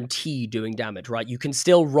guarantee doing damage, right? You can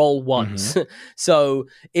still roll once, so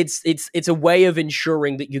it's a way of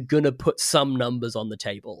ensuring that you're going to put some numbers on the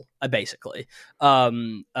table, basically,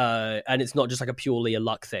 and it's not just like a purely a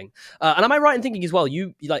luck thing. And am I right in thinking as well?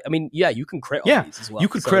 You can crit on these as well. You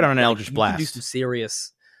could crit on an Eldritch Blast. You can do some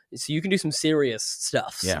serious. So you can do some serious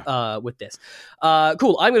stuff with this.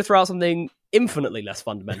 Cool. I'm going to throw out something infinitely less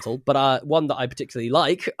fundamental, but one that I particularly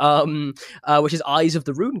like, which is Eyes of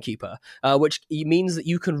the Runekeeper, which means that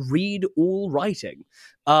you can read all writing.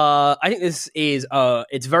 I think this is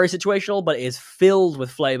it's very situational, but it is filled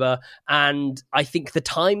with flavor, and I think the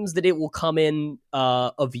times that it will come in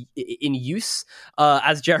use,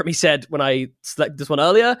 as Jeremy said when I selected this one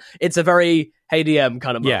earlier, it's a very Hey DM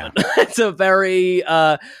kind of moment. It's a very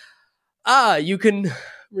you can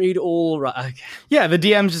read all right. Okay. Yeah, the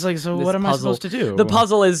DM's just like, so this what am I supposed to do? The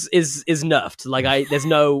puzzle is nerfed. Like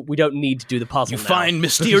we don't need to do the puzzle. You find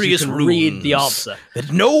mysterious runes. Read the answer that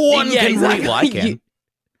no one can read. Well, I can.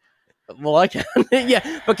 Well, I can.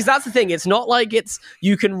 Yeah, because that's the thing. It's not like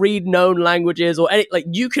you can read known languages or any, like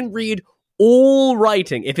you can read all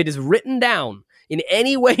writing if it is written down in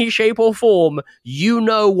any way, shape, or form. You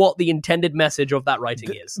know what the intended message of that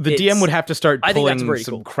writing is. The DM would have to start pulling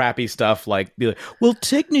some crappy stuff, like be like, well,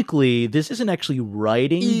 technically, this isn't actually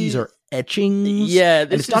writing; these are etchings. Yeah,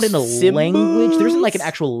 and it's not in a language. There isn't like an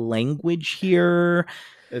actual language here.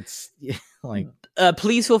 It's like.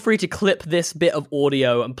 Please feel free to clip this bit of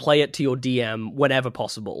audio and play it to your DM whenever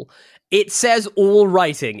possible. It says all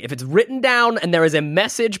writing. If it's written down and there is a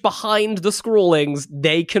message behind the scrawlings,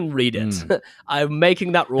 they can read it. I'm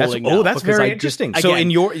making that ruling. That's very interesting. So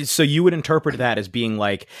you would interpret that as being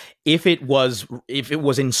like, if it was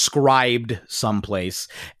inscribed someplace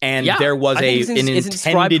and there was an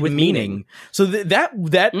intended meaning. So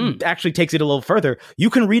that actually takes it a little further.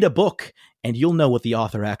 You can read a book and you'll know what the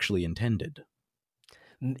author actually intended.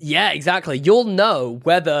 Yeah, exactly. You'll know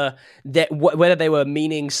whether they were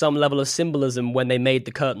meaning some level of symbolism when they made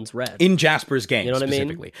the curtains red. In Jasper's game, you know what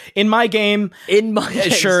specifically. I mean? In my game,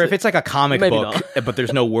 sure, if it's like a comic book, but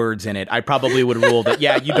there's no words in it, I probably would rule that,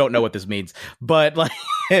 you don't know what this means. But like,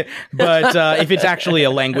 if it's actually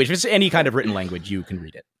a language, if it's any kind of written language, you can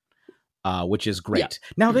read it. Which is great.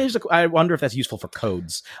 Yeah. Now, I wonder if that's useful for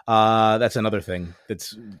codes. That's another thing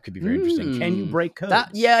could be very interesting. Can you break codes?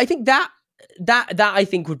 I think that I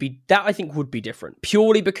think would be different,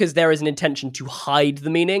 purely because there is an intention to hide the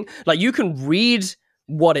meaning. Like, you can read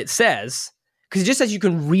what it says, because it just says you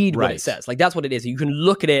can read what it says. Like, that's what it is. You can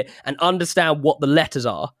look at it and understand what the letters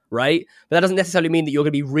are, right? But that doesn't necessarily mean that you're going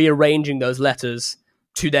to be rearranging those letters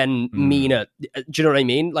to then mean do you know what I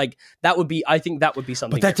mean? Like, I think that would be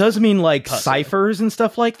something. But that does mean like ciphers and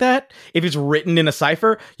stuff like that. If it's written in a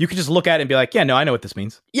cipher, you can just look at it and be like, yeah, no, I know what this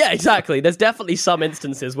means. Yeah, exactly. There's definitely some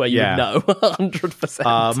instances where you know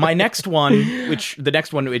 100%. My next one,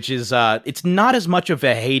 which is it's not as much of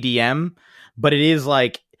a hey DM, but it is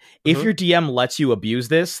like, if your DM lets you abuse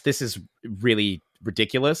this is really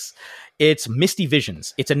ridiculous. It's Misty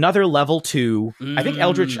Visions. It's another level 2. I think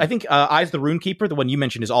Eyes the Runekeeper, the one you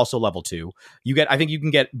mentioned, is also level 2. I think you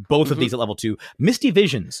can get both of these at level 2. Misty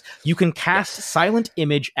Visions. You can cast Silent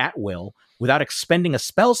Image at will without expending a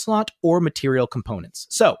spell slot or material components.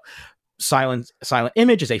 So, Silent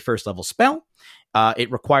Image is a first level spell.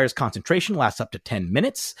 It requires concentration, lasts up to 10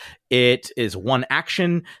 minutes. It is one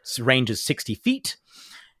action, range is 60 feet.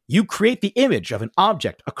 You create the image of an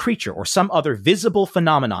object, a creature, or some other visible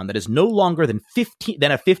phenomenon that is no longer than a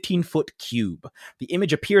 15-foot cube. The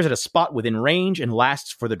image appears at a spot within range and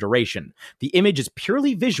lasts for the duration. The image is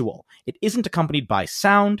purely visual. It isn't accompanied by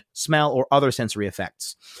sound, smell, or other sensory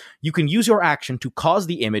effects. You can use your action to cause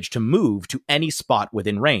the image to move to any spot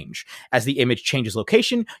within range. As the image changes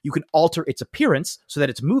location, you can alter its appearance so that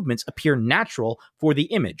its movements appear natural for the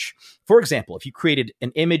image. For example, if you created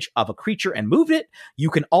an image of a creature and moved it, you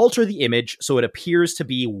can alter the image so it appears to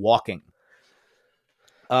be walking.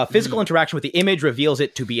 Physical interaction with the image reveals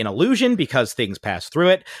it to be an illusion because things pass through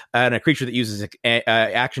it, and a creature that uses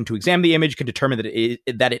action to examine the image can determine that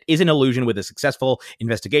it is an illusion with a successful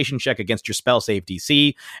investigation check against your spell save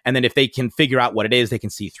DC, and then if they can figure out what it is, they can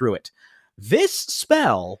see through it. This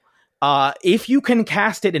spell, if you can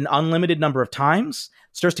cast it an unlimited number of times,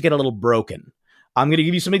 starts to get a little broken. I'm going to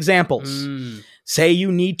give you some examples. Say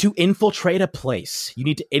you need to infiltrate a place. You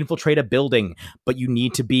need to infiltrate a building, but you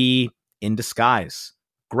need to be in disguise.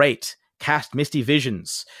 Great. cast Misty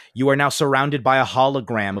Visions. You are now surrounded by a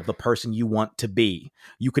hologram of the person you want to be.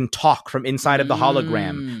 You can talk from inside of the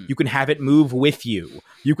hologram. You can have it move with you.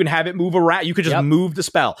 You can have it move around. You can just move the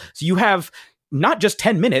spell. So you have not just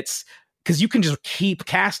 10 minutes, because you can just keep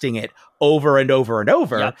casting it over and over and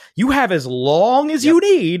over. Yep. You have as long as you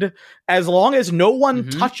need, as long as no one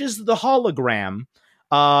touches the hologram,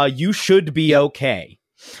 you should be okay.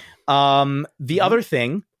 The other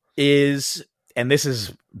thing is, and this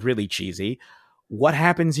is really cheesy, what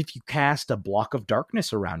happens if you cast a block of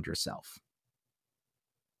darkness around yourself?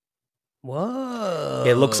 Whoa.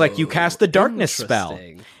 It looks like you cast the darkness spell.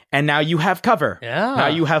 And now you have cover. Yeah. Now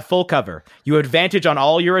you have full cover. You have advantage on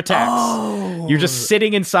all your attacks. Oh. You're just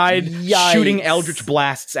sitting inside, shooting eldritch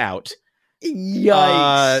blasts out.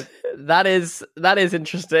 Yikes. That is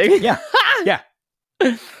interesting. Yeah. Yeah.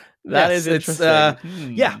 That is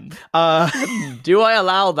interesting. Yeah. Do I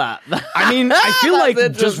allow that? I mean, I feel like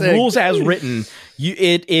just rules as written,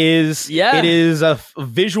 it is a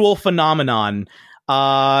visual phenomenon.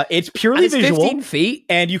 It's purely visual. 15 feet,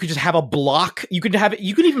 and you could just have a block. You could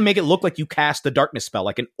even make it look like you cast the darkness spell,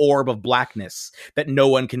 like an orb of blackness that no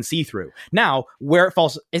one can see through. Now, where it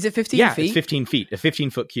falls, is it 15 feet? Yeah, it's 15 feet, a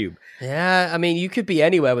 15-foot cube. Yeah, I mean, you could be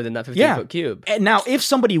anywhere within that 15-foot cube. And now, if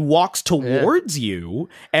somebody walks towards you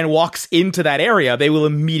and walks into that area, they will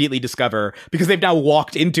immediately discover, because they've now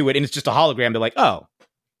walked into it and it's just a hologram. They're like, oh.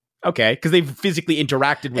 Okay, because they've physically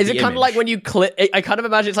interacted with the image. Is it kind of like when you clip... I kind of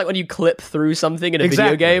imagine it's like when you clip through something in a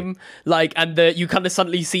video game, like, and you kind of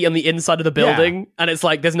suddenly see on the inside of the building, and it's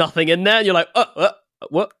like there's nothing in there, and you're like,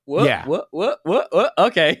 what?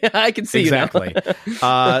 Okay, I can see exactly.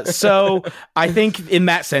 So I think in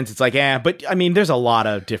that sense, it's like, but I mean, there's a lot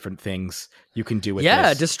of different things you can do with this.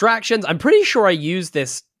 Yeah, distractions. I'm pretty sure I used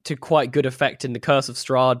this to quite good effect in the Curse of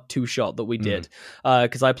Strahd 2-shot that we did,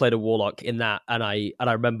 because I played a Warlock in that, and I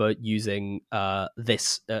remember using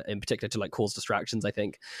this in particular to like cause distractions. I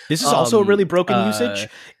think this is also a really broken usage.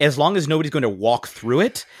 As long as nobody's going to walk through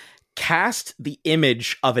it, cast the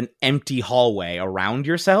image of an empty hallway around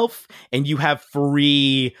yourself, and you have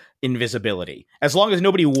free invisibility. As long as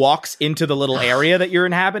nobody walks into the little area that you're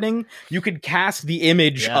inhabiting, you could cast the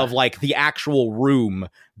image of like the actual room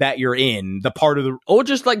that you're in, the part of the, or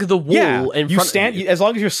just like the wall in front of you. As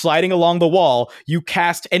long as you're sliding along the wall, you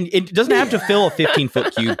cast, and it doesn't have to fill a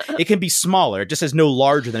 15-foot cube. It can be smaller. It just says no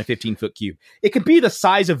larger than a 15-foot cube. It can be the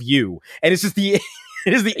size of you, and it's just the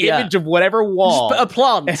it is the image of whatever wall. Just a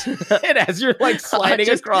plant. And as you're like sliding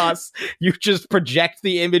across, you just project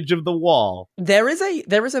the image of the wall. There is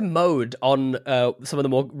a mode on some of the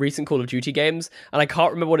more recent Call of Duty games, and I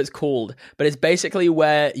can't remember what it's called, but it's basically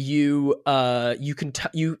where you can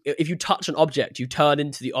if you touch an object, you turn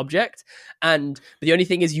into the object, and the only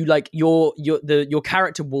thing is you like your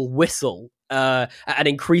character will whistle at an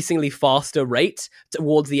increasingly faster rate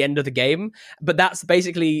towards the end of the game. But that's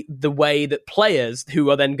basically the way that players who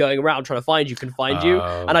are then going around trying to find you can find you.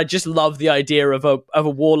 And I just love the idea of a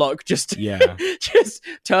warlock just just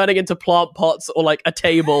turning into plant pots or like a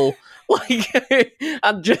table, like,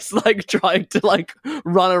 and just like trying to like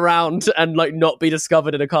run around and like not be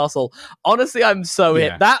discovered in a castle. Honestly, I'm so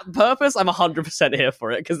hit that purpose. I'm 100% here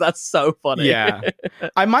for it because that's so funny. Yeah,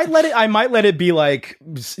 I might let it be like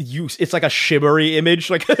it's like a shimmery image,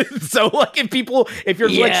 like so like if you're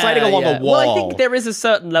like sliding along a wall. Well, I think there is a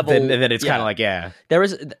certain level. Then it's kind of like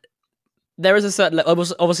there is a certain level.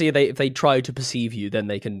 Obviously, if they try to perceive you, then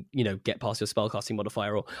they can, get past your spellcasting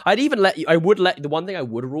modifier. Or the one thing I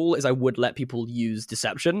would rule is I would let people use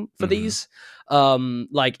deception for these.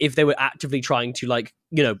 Like if they were actively trying to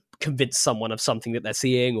convince someone of something that they're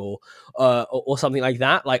seeing or something like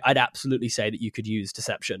that. Like I'd absolutely say that you could use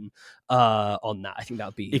deception on that. I think that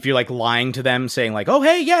would be, if you're like lying to them, saying like, "Oh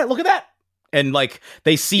hey, yeah, look at that." And like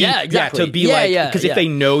they see, exactly. To be because if they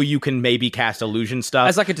know you can maybe cast illusion stuff,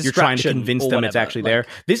 as like a you're trying to convince them it's actually there.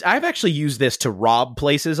 I've actually used this to rob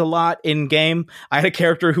places a lot in game. I had a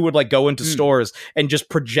character who would like go into stores and just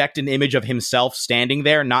project an image of himself standing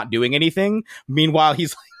there, not doing anything. Meanwhile,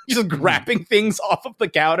 he's just grabbing things off of the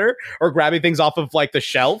counter or grabbing things off of like the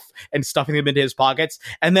shelf and stuffing them into his pockets.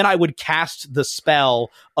 And then I would cast the spell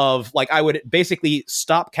of like, I would basically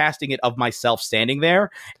stop casting it of myself standing there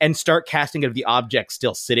and start casting it of the object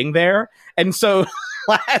still sitting there. And so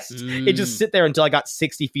it just sit there until I got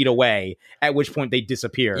 60 feet away, at which point they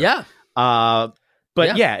disappear. Yeah. But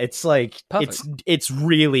it's like, it's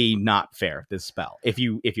really not fair, this spell, if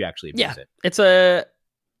you actually abuse it. It's a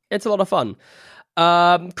lot of fun.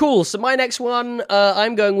 Cool. So my next one,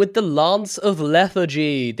 I'm going with the Lance of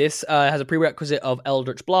Lethargy. This has a prerequisite of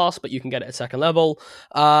Eldritch Blast, but you can get it at 2nd level.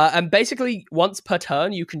 And basically, once per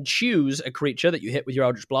turn, you can choose a creature that you hit with your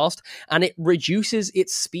Eldritch Blast, and it reduces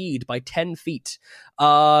its speed by 10 feet.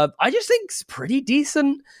 I just think it's pretty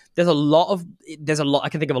decent. There's a lot. I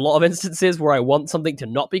can think of a lot of instances where I want something to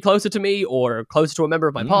not be closer to me or closer to a member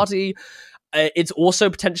of my party. It's also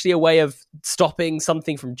potentially a way of stopping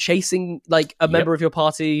something from chasing like a member of your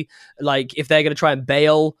party. Like if they're going to try and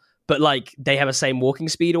bail, but like they have the same walking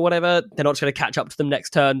speed or whatever, they're not going to catch up to them next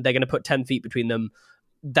turn. They're going to put 10 feet between them.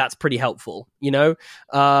 That's pretty helpful, you know?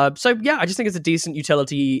 So yeah, I just think it's a decent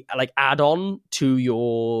utility, like add-on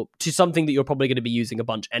to something that you're probably going to be using a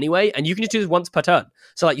bunch anyway. And you can just do this once per turn.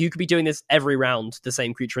 So like you could be doing this every round, the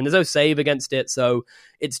same creature, and there's no save against it. So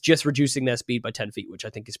it's just reducing their speed by 10 feet, which I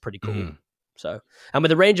think is pretty cool. So, and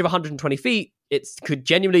with a range of 120 feet, it could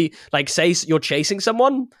genuinely, like, say you're chasing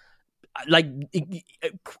someone, like,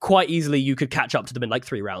 quite easily you could catch up to them in, like,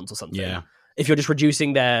 3 rounds or something. Yeah. If you're just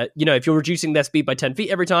reducing their speed by 10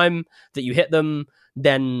 feet every time that you hit them,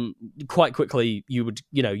 then quite quickly you'd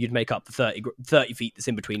make up the 30 feet that's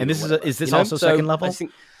in between. And this is this also second level?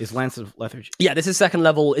 Is Lance of Lethargy? Yeah, this is 2nd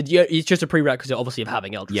level. It's just a prerequisite, obviously, of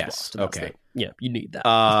having Eldritch Blast. Yes, okay. You need that.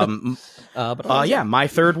 My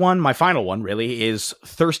third one, my final one, really, is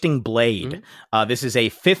Thirsting Blade. This is a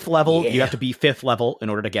 5th level. You have to be 5th level in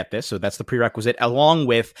order to get this, so that's the prerequisite, along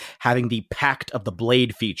with having the Pact of the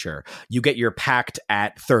Blade feature. You get your Pact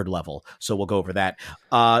at 3rd level, so we'll go over that.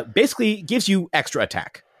 Basically, gives you extra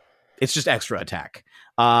attack. It's just extra attack.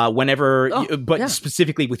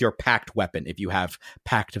 Specifically with your Pact weapon, if you have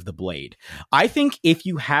Pact of the Blade. I think if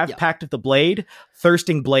you have Pact of the Blade,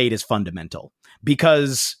 Thirsting Blade is fundamental,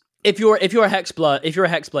 because if you're a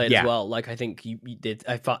Hexblade as well, like I think you did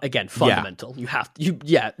again fundamental. You have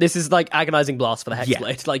to, this is like Agonizing Blast for the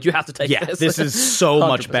Hexblade. Like you have to take this. This is so 100%.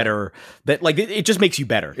 Much better. That like it just makes you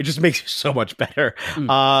better. It just makes you so much better.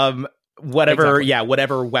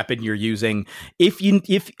 Whatever weapon you're using.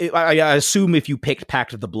 I assume if you picked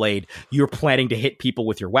Pact of the Blade, you're planning to hit people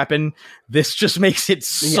with your weapon. This just makes it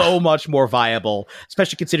so much more viable,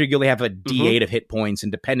 especially considering you only have a D8 of hit points,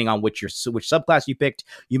 and depending on which subclass you picked,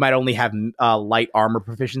 you might only have light armor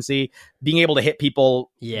proficiency. Being able to hit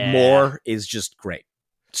people more is just great.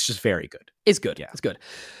 It's just very good. It's good. Yeah. It's good.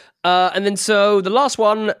 And then so the last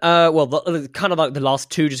one, kind of like the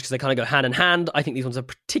last two, just because they kind of go hand in hand. I think these ones are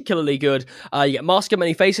particularly good. You get Mask of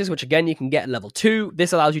Many Faces, which again you can get at level 2.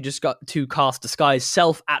 This allows you just to cast Disguise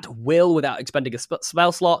Self at will without expending a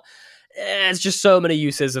spell slot. It's just so many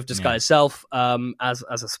uses of Disguise Self as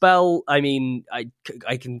a spell. I mean, I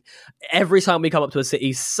can every time we come up to a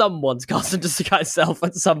city, someone's casting Disguise Self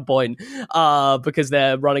at some point because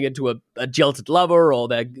they're running into a jilted lover, or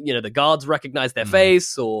the guards recognize their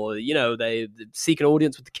face, or they seek an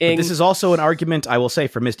audience with the king. But this is also an argument, I will say,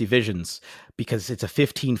 for Misty Visions, because it's a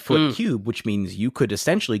 15-foot cube, which means you could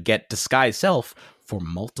essentially get Disguise Self for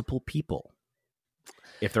multiple people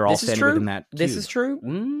if they're all standing within that cube. This is true.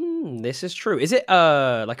 This is true. Is it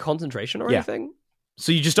like concentration or anything?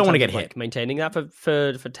 So you just don't want to get hit. Maintaining that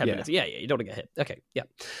for 10 minutes. Yeah, you don't want to get hit. Okay, yeah.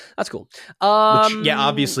 That's cool.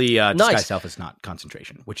 Obviously Disguise Self is not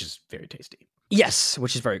concentration, which is very tasty. Yes,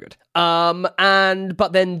 which is very good.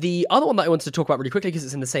 But then the other one that I wanted to talk about really quickly, because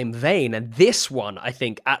it's in the same vein, and this one, I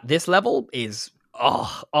think, at this level is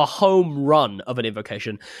a home run of an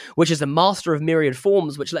invocation, which is the Master of Myriad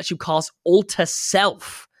Forms, which lets you cast Alter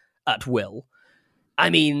Self at will. I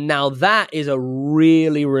mean, now that is a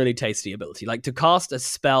really, really tasty ability. Like, to cast a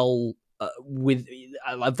spell with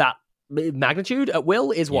that magnitude at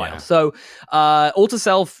will is wild. So, Alter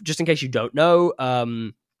Self, just in case you don't know,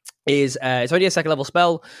 is it's only a 2nd level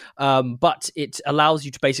spell, but it allows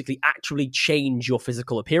you to basically actually change your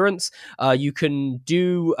physical appearance. You can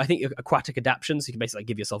do, I think, aquatic adaptations. So you can basically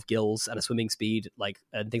give yourself gills and a swimming speed,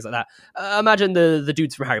 and things like that. Imagine the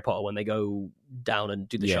dudes from Harry Potter when they go down and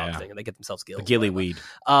do the shark thing and they get themselves gills. The gillyweed.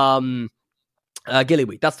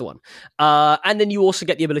 Gillyweed, that's the one. And then you also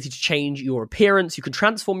get the ability to change your appearance. You can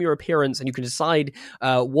transform your appearance, and you can decide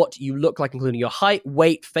what you look like, including your height,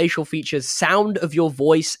 weight, facial features, sound of your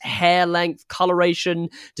voice, hair length, coloration,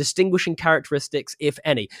 distinguishing characteristics, if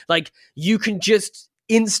any. Like, you can just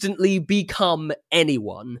instantly become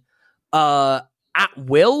anyone at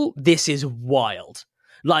will. This is wild.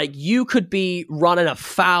 Like, you could be running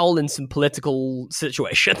afoul in some political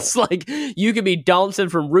situations. Like, you could be dancing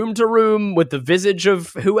from room to room with the visage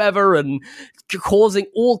of whoever and causing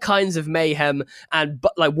all kinds of mayhem, and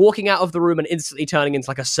like walking out of the room and instantly turning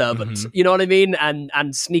into like a servant. You know what I mean?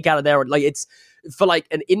 And sneak out of there. Like, it's for like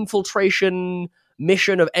an infiltration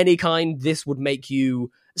mission of any kind, this would make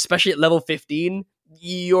you, especially at level 15,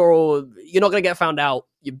 you're not going to get found out.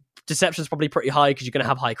 Your deception's probably pretty high because you're going to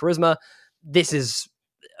have high charisma. This is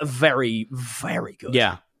very, very good.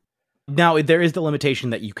 Yeah. Now, there is the limitation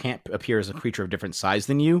that you can't appear as a creature of different size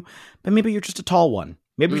than you, but maybe you're just a tall one.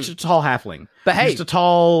 Maybe you're just a tall halfling. But hey, just a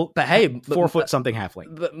tall, 4 foot something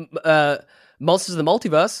halfling. But Monsters of the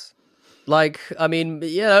Multiverse, like, I mean,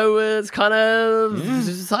 it's kind of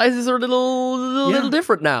sizes are a little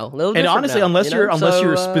different now. And honestly, unless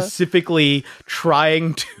you're specifically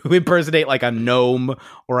trying to impersonate like a gnome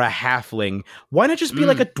or a halfling, why not just be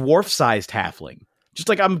like a dwarf-sized halfling? Just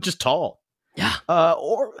like, I'm just tall. Yeah.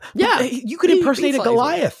 You could impersonate a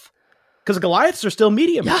Goliath, because Goliaths are still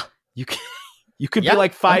medium. Yeah. You could be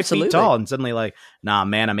like 5 feet tall and suddenly like, nah,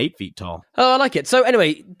 man, I'm 8 feet tall. Oh, I like it. So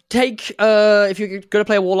anyway, if you're going to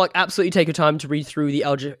play a Warlock, absolutely take your time to read through the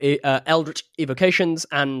Eldritch evocations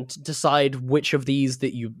and decide which of these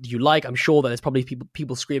that you like. I'm sure that there's probably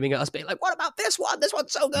people screaming at us being like, what about this one? This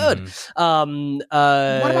one's so good.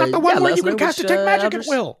 What about the one where you can cast Detect Magic at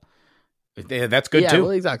will? Yeah, that's good too.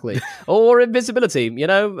 Well, exactly. Or invisibility,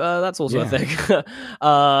 that's also a thing.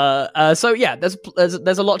 So yeah, there's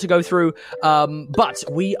a lot to go through. But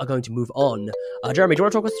we are going to move on. Jeremy, do you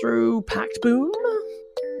want to talk us through Pact Boon?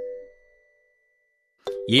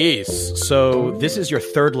 Yes. So this is your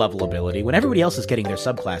 3rd level ability. When everybody else is getting their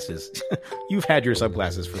subclasses, you've had your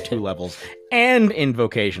subclasses for 2 levels and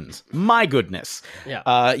invocations. My goodness.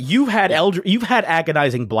 Yeah. You've had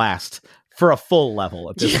Agonizing Blast for a full level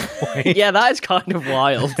at this point. Yeah, that is kind of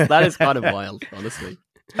wild. That is kind of wild, honestly.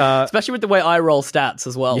 Especially with the way I roll stats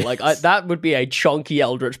as well. Yes. Like that would be a chunky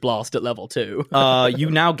Eldritch Blast at level 2. You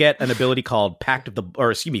now get an ability called Pact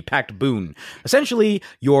Boon. Essentially,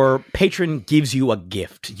 your patron gives you a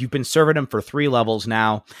gift. You've been serving him for 3 levels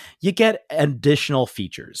now. You get additional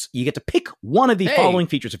features. You get to pick one of the following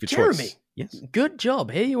features of your choice. Yes. Good job.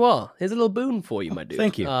 Here you are. Here's a little boon for you, my dude.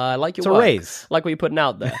 Thank you. I like your work. It's a raise. I like what you're putting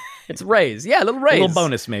out there. It's a raise. Yeah, a little raise. A little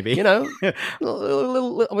bonus, maybe. I'm going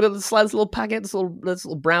to slide this little packet, this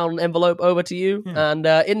little brown envelope over to you, and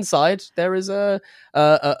inside there is a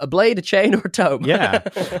blade, a chain, or a tome. Yeah.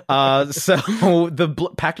 So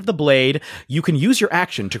the Pact of the Blade, you can use your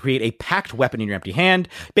action to create a packed weapon in your empty hand.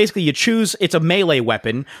 Basically, you choose, it's a melee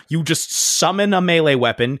weapon. You just summon a melee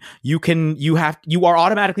weapon. You are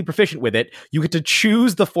automatically proficient with it. You get to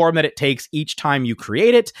choose the form that it takes each time you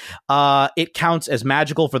create it. It counts as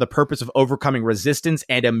magical for the purpose of overcoming resistance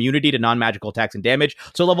and immunity to non-magical attacks and damage.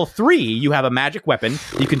 So level 3, you have a magic weapon.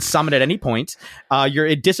 You can summon at any point.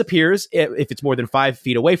 It disappears if it's more than 5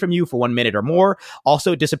 feet away from you for 1 minute or more.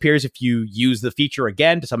 Also, it disappears if you use the feature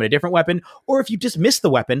again to summon a different weapon, or if you dismiss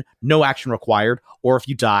the weapon, no action required, or if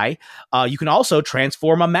you die. You can also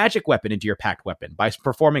transform a magic weapon into your packed weapon by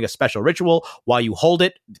performing a special ritual while you hold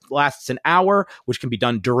it. It lasts an hour, which can be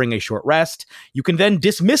done during a short rest. You can then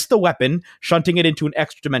dismiss the weapon, shunting it into an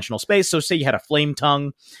extra dimensional space. So say you had a flame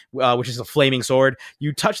tongue, which is a flaming sword.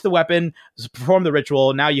 You touch the weapon, perform the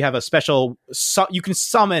ritual. Now you have a special, you can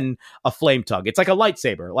summon a flame tongue. It's like a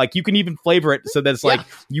lightsaber. Like you can even flavor it so that it's like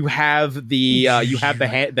you have the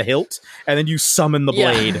hilt, and then you summon the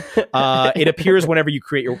blade. It appears whenever you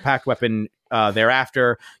create your packed weapon.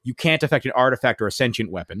 Thereafter, you can't affect an artifact or a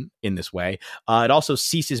sentient weapon in this way. It also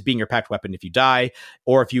ceases being your packed weapon if you die,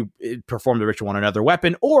 or if you perform the ritual on another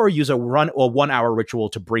weapon, or use a 1 hour ritual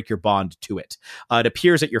to break your bond to it. It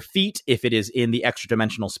appears at your feet if it is in the extra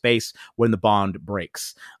dimensional space when the bond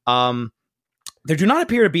breaks. There do not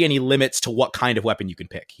appear to be any limits to what kind of weapon you can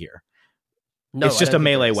pick here. No, it's just a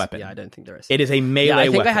melee weapon. Yeah, I don't think there is. It is a melee weapon.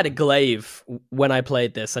 I think I had a glaive when I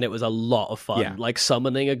played this, and it was a lot of fun, like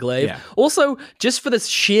summoning a glaive. Yeah. Also, just for the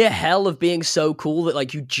sheer hell of being so cool that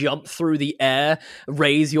like you jump through the air,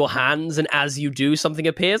 raise your hands, and as you do, something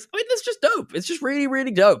appears. I mean, that's just dope. It's just really,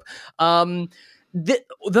 really dope.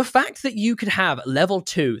 The fact that you could have level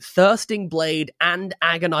 2 Thirsting Blade and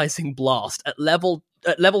Agonizing Blast at level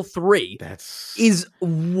 3 is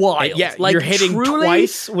wild. Yeah, like, you're hitting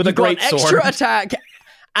twice with a great sword. Extra attack,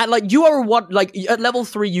 and like you are at level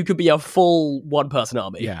 3 you could be a full 1-person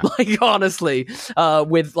army. Yeah. Like honestly,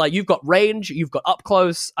 with like you've got range, you've got up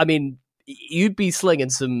close. I mean, you'd be slinging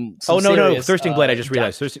some serious, Thirsting Blade. I just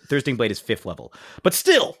realized Thirsting Blade is 5th level, but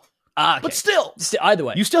still. Okay. But still, either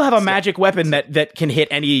way, you still have a magic weapon that can hit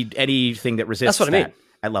anything that resists. That's what I mean.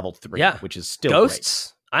 At level 3, which is still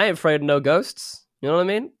ghosts. Great. I ain't afraid of no ghosts. You know what I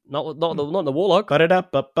mean? Not the Warlock.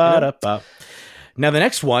 Now the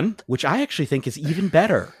next one, which I actually think is even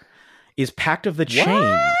better, is Pact of the Chain.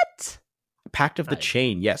 What? Pact of the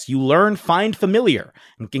Chain. Yes, you learn Find Familiar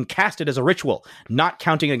and can cast it as a ritual, not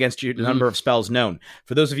counting against your number of spells known.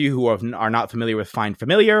 For those of you who are not familiar with Find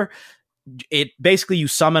Familiar, it basically you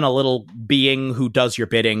summon a little being who does your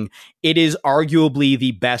bidding. It is arguably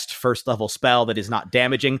the best first level spell that is not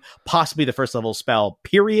damaging, possibly the first level spell,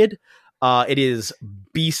 period. It is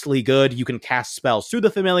beastly good. You can cast spells through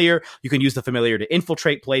the familiar. You can use the familiar to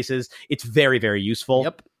infiltrate places. It's very, very useful.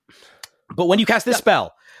 Yep. But when you cast this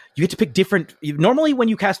spell, you get to pick different. Normally, when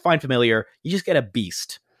you cast Find Familiar, you just get a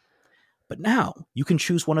beast. But now you can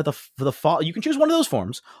choose one of you can choose one of those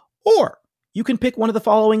forms, or you can pick one of the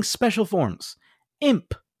following special forms: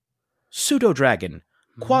 Imp, Pseudo-Dragon,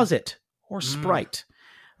 Quasit, or Sprite.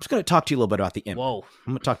 I'm just going to talk to you a little bit about the Imp. Whoa.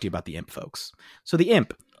 I'm going to talk to you about the Imp, folks. So the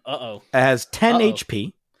Imp has 10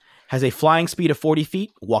 HP, has a flying speed of 40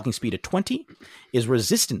 feet, walking speed of 20, is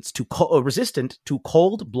resistant to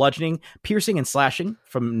cold, bludgeoning, piercing, and slashing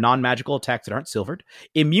from non-magical attacks that aren't silvered,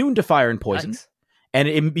 immune to fire and poison, and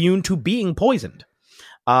immune to being poisoned.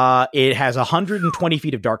 It has 120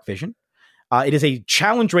 feet of dark vision. It is a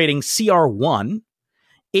challenge rating CR1.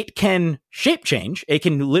 It can shape change. It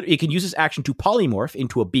can use its action to polymorph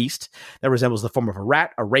into a beast that resembles the form of a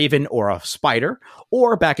rat, a raven, or a spider,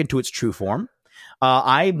 or back into its true form.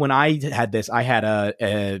 When I had this, I had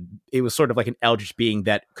it was sort of like an eldritch being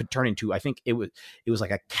that could turn into, I think it was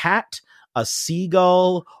like a cat, a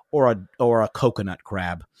seagull, or a coconut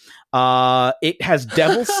crab. It has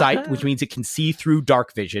Devil's Sight, which means it can see through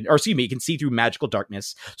dark vision, or excuse me, it can see through magical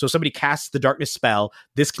darkness. So if somebody casts the darkness spell,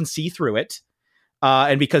 this can see through it.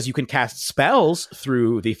 And because you can cast spells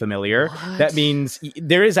through the familiar, that means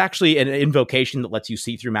there is actually an invocation that lets you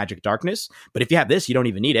see through magic darkness. But if you have this, you don't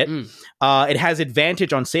even need it. It has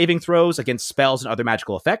advantage on saving throws against spells and other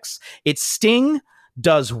magical effects. Its sting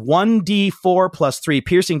does 1d4 plus 3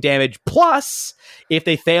 piercing damage, plus, if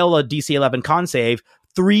they fail a DC 11 con save,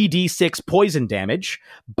 3d6 poison damage.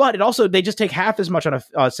 But they just take half as much on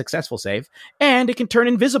a successful save, and it can turn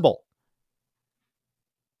invisible.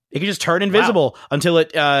 It can just turn invisible until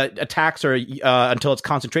it attacks or until its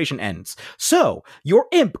concentration ends. So your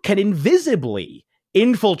imp can invisibly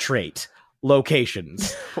infiltrate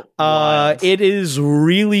locations. It is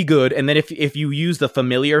really good. And then if you use the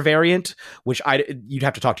familiar variant, which you'd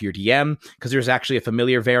have to talk to your DM, because there's actually a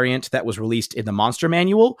familiar variant that was released in the monster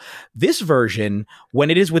manual. This version,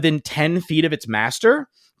 when it is within 10 feet of its master,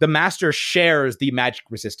 the master shares the magic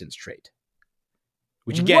resistance trait,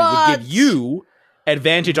 which again would give you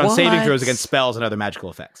advantage on saving throws against spells and other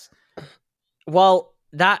magical effects. Well,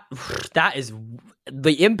 that is,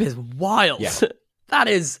 the imp is wild. Yeah. That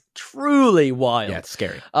is truly wild. Yeah, it's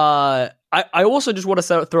scary. I also just want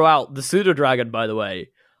to throw out the Pseudo-Dragon, by the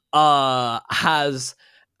way, has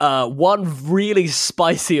one really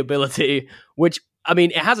spicy ability, which, I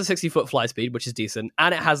mean, it has a 60-foot fly speed, which is decent,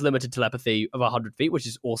 and it has limited telepathy of 100 feet, which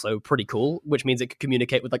is also pretty cool, which means it can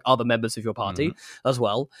communicate with like other members of your party as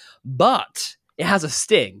well. But it has a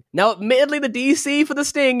sting. Now, admittedly, the DC for the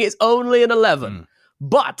sting is only an 11.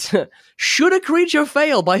 But should a creature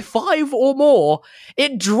fail by 5 or more,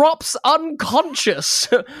 it drops unconscious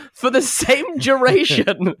for the same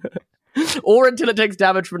duration. Or until it takes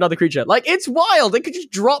damage from another creature. Like, it's wild. It could just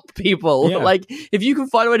drop people. Yeah. Like, if you can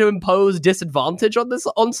find a way to impose disadvantage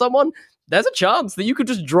on someone, there's a chance that you could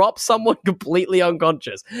just drop someone completely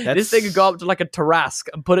unconscious. This thing could go up to like a Tarrasque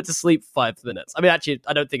and put it to sleep 5 minutes. I mean, actually,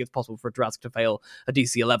 I don't think it's possible for a Tarrasque to fail a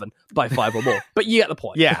DC 11 by 5 or more. But you get the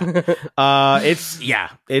point. Yeah.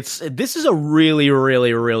 This is a really,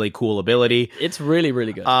 really, really cool ability. It's really,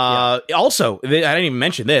 really good. Also, I didn't even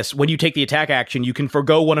mention this. When you take the attack action, you can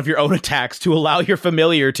forgo one of your own attacks to allow your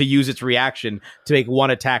familiar to use its reaction to make one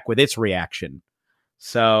attack with its reaction.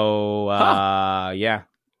 So, yeah.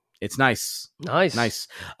 It's nice. Nice.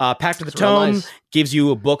 Pact of the Tome gives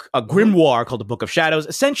you a grimoire called the Book of Shadows.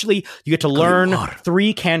 Essentially, you get to learn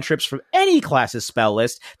 3 cantrips from any class's spell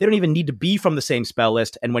list. They don't even need to be from the same spell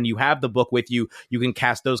list. And when you have the book with you, you can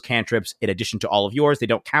cast those cantrips in addition to all of yours. They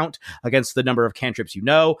don't count against the number of cantrips you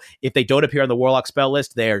know. If they don't appear on the Warlock spell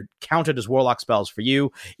list, they're counted as Warlock spells for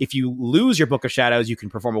you. If you lose your Book of Shadows, you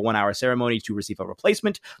can perform a 1-hour ceremony to receive a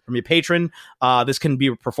replacement from your patron. This can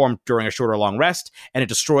be performed during a short or long rest, and it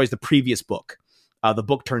destroys the previous book. The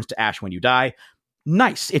book turns to ash when you die.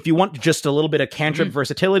 Nice. If you want just a little bit of cantrip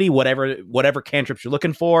versatility, whatever cantrips you're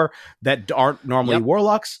looking for that aren't normally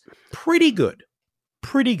Warlocks, pretty good.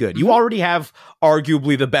 You already have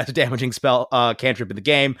arguably the best damaging spell cantrip in the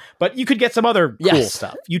game, but you could get some other cool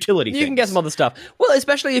stuff, utility things. You can get some other stuff. Well,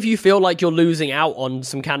 especially if you feel like you're losing out on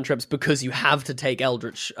some cantrips because you have to take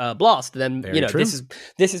Eldritch Blast, then this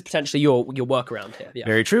is potentially your workaround here. Yeah.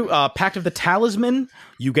 Very true. Pact of the Talisman.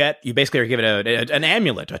 you basically are given an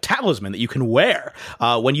amulet, a talisman that you can wear.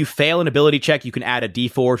 When you fail an ability check, you can add a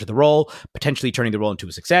D4 to the roll, potentially turning the roll into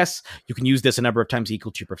a success. You can use this a number of times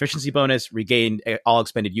equal to your proficiency bonus, regain all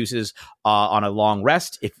expended uses on a long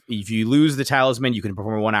rest. If you lose the talisman, you can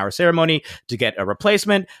perform a 1-hour ceremony to get a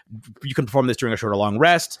replacement. You can perform this during a short or long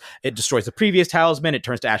rest. It destroys the previous talisman. It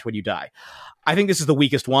turns to ash when you die. I think this is the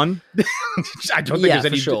weakest one. I don't think there's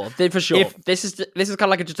any... For sure. This is kind of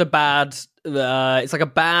like just a bad... it's like a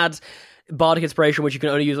bad bardic inspiration, which you can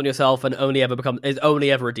only use on yourself and is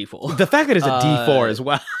only ever a D4. The fact that it's a D4 as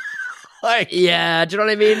well. Yeah, do you know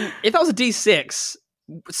what I mean? If that was a D6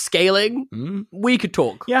 scaling, we could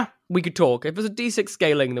talk. Yeah. We could talk. If it was a D6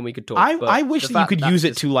 scaling, then we could talk. I wish that you could use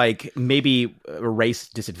it to like maybe erase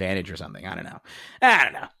disadvantage or something. I don't know.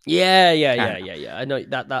 Yeah. I know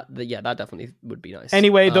that definitely would be nice.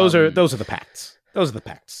 Anyway, those are the pacts. Those are the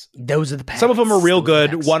pacts. Some of them are real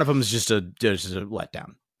good. One of them is just a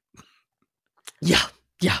letdown. Yeah.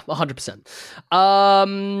 Yeah, 100%.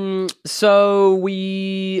 So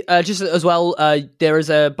we just as well. There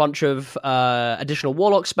is a bunch of additional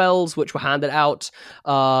warlock spells which were handed out.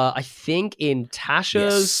 I think in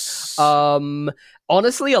Tasha's. Yes.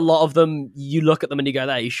 Honestly, a lot of them, you look at them and you go,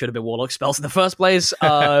 "That should have been warlock spells in the first place."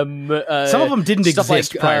 Some of them didn't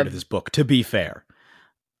exist prior to this book. To be fair.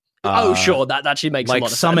 Sure, that actually makes like a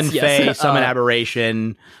lot of summon sense. Fae, summon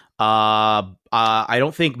aberration. I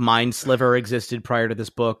don't think Mind Sliver existed prior to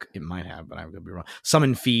this book. It might have, but I could be wrong.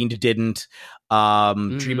 Summon Fiend didn't.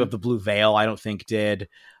 Dream of the Blue Veil, I don't think did.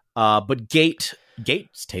 But Gate's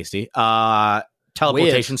tasty.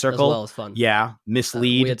 Teleportation Circle as well is fun. Yeah,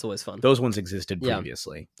 Mislead. Weird's always fun. Those ones existed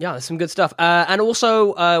previously. Yeah, there's some good stuff. And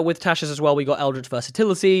also with Tasha's as well, we got Eldritch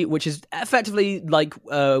Versatility, which is effectively like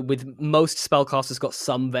with most spellcasters got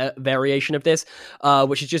some variation of this,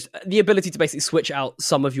 which is just the ability to basically switch out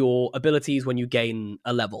some of your abilities when you gain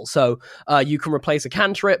a level. So you can replace a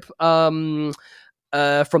cantrip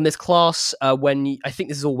from this class when I think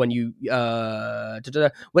this is all when you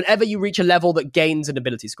whenever you reach a level that gains an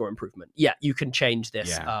ability score improvement. Yeah, you can change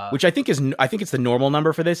this. Which I think it's the normal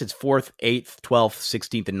number for this. It's 4th, 8th, 12th,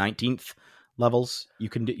 16th, and 19th levels you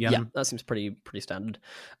can do. Yeah, that seems pretty standard.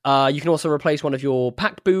 You can also replace one of your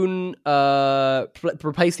pact boon,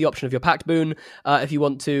 replace the option of your pact boon if you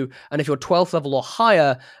want to, and if you're 12th level or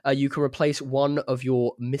higher, you can replace one of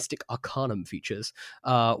your Mystic Arcanum features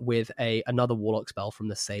with another Warlock spell from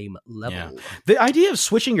the same level. Yeah. The idea of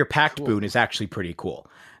switching your pact boon is actually pretty cool.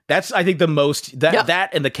 That's, I think, the most that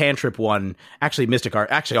and the cantrip one. Actually, Mystic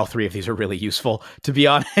Art. Actually, all three of these are really useful, to be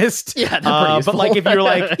honest. Yeah, they're pretty useful. But like, if you're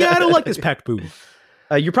like, I don't like this pact boon,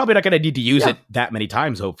 you're probably not going to need to use it that many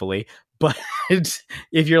times, hopefully. But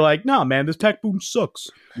if you're like, nah, man, this pact boon sucks,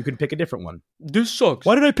 you can pick a different one. This sucks.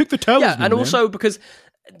 Why did I pick the talisman? Yeah, and also because.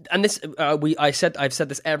 And this, I've said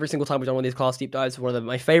this every single time we've done one of these class deep dives. One of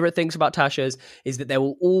my favorite things about Tasha's is that there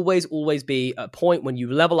will always be a point when you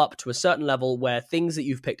level up to a certain level where things that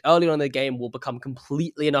you've picked early on in the game will become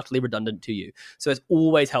completely and utterly redundant to you. So it's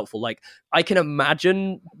always helpful. Like, I can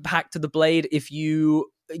imagine Pact to the Blade, if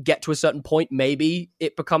you get to a certain point, maybe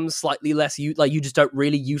it becomes slightly less like you just don't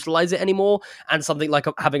really utilize it anymore, and something like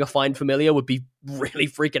having a Find Familiar would be really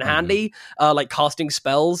freaking handy. Like casting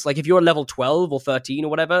spells, like if you're level 12 or 13 or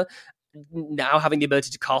whatever, now having the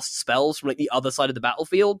ability to cast spells from like the other side of the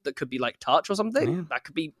battlefield that could be like touch or something, that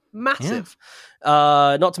could be massive.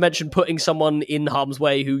 Not to mention putting someone in harm's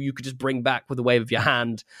way who you could just bring back with a wave of your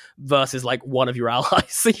hand versus like one of your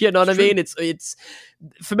allies. You know what I mean? It's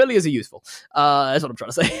familiars are useful. That's what I'm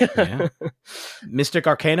trying to say. Mystic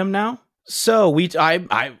Arcanum now. So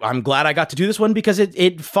I'm glad I got to do this one because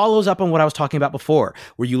it follows up on what I was talking about before,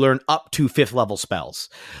 where you learn up to 5th level spells.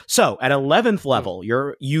 So at 11th level,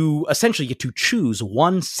 you essentially get to choose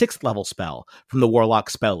one 6th level spell from the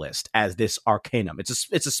Warlock spell list as this Arcanum. It's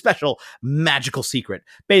a special magical secret.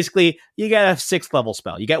 Basically, you get a 6th level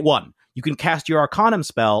spell. You get one. You can cast your Arcanum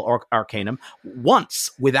spell or Arcanum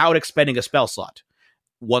once without expending a spell slot,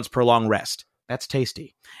 once per long rest. That's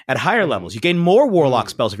tasty. At higher levels, you gain more Warlock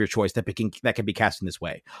spells of your choice that can be cast in this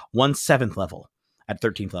way. One 7th level at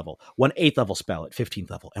 13th level, one 8th level spell at 15th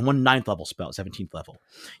level, and one 9th level spell at 17th level.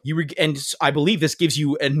 And I believe this gives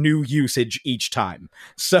you a new usage each time.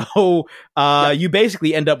 So you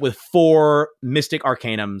basically end up with 4 Mystic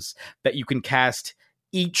Arcanums that you can cast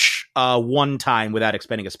each one time without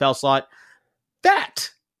expending a spell slot.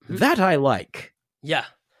 That I like.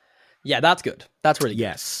 Yeah, that's good. That's really good.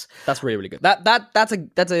 Yes. That's really, really good. That's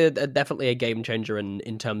definitely a game changer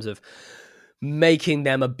in terms of making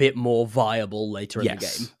them a bit more viable later in the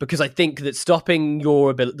game. Because I think that stopping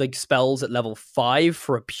your spells at level 5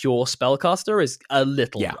 for a pure spellcaster is a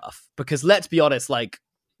little rough. Because let's be honest, like,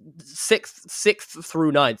 sixth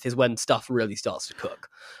through ninth is when stuff really starts to cook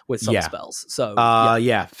with some spells. So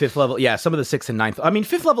fifth level. Yeah, some of the sixth and ninth. I mean,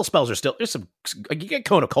 fifth level spells are still there's some. You get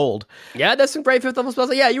Cone of Cold. Yeah, there's some great fifth level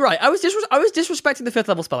spells. Yeah, you're right. I was disrespecting the fifth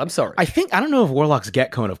level spell. I'm sorry. I don't know if Warlocks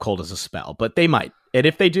get Cone of Cold as a spell, but they might. And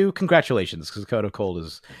if they do, congratulations, because Cone of Cold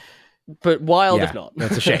is. But wild if not.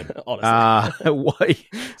 That's a shame. Honestly,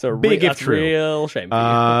 it's a big if true. Real shame. For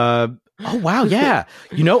you. Oh wow, yeah.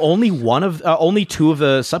 Only two of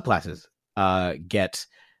the subclasses get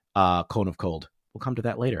Cone of Cold. We'll come to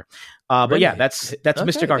that later. But yeah, that's okay,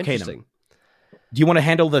 Mystic Arcanum. Do you want to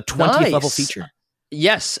handle the 20th level feature?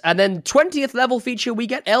 Yes, and then 20th level feature, we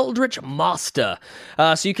get Eldritch Master.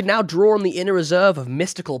 So you can now draw on the inner reserve of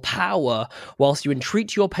mystical power whilst you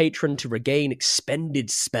entreat your patron to regain expended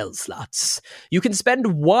spell slots. You can spend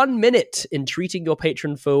 1 minute entreating your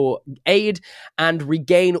patron for aid and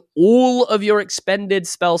regain all of your expended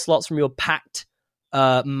spell slots from your packed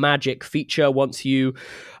magic feature. Once you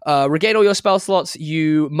regain all your spell slots,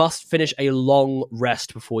 you must finish a long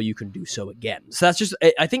rest before you can do so again. So that's just,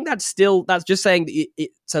 I think that's just saying that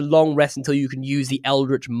it's a long rest until you can use the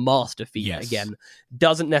Eldritch Master feat again.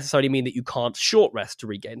 Doesn't necessarily mean that you can't short rest to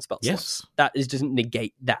regain spell slots. That doesn't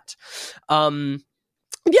negate that.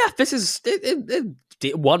 This is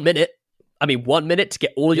 1 minute. I mean, 1 minute to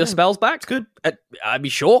get all your spells back. It's good. I'd be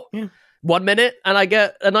sure. Yeah. 1 minute and I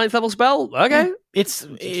get a 9th level spell. Okay. Is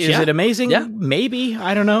it amazing? Yeah. Maybe.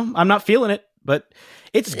 I don't know. I'm not feeling it, but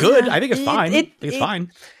it's good. I think it's fine. I think it's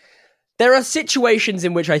fine. There are situations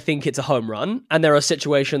in which I think it's a home run, and there are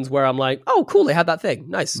situations where I'm like, oh, cool, they had that thing.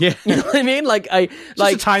 Nice. Yeah. You know what I mean? Like a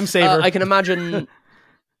time saver. I can imagine.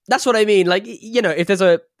 That's what I mean. Like, if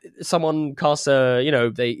there's someone casts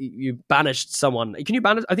you banished someone. Can you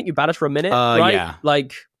banish? I think you banished for a minute, right? Yeah.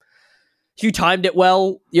 Like, you timed it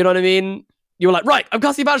well, you know what I mean? You were like, right, I'm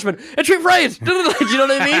casting banishment. Entreat for aid. Do you know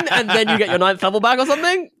what I mean? And then you get your 9th level back or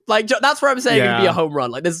something. Like, that's where I'm saying it'd be a home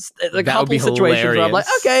run. Like, there's a couple situations where I'm like,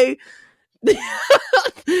 okay.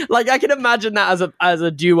 Like, I can imagine that as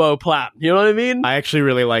a duo plan. You know what I mean? I actually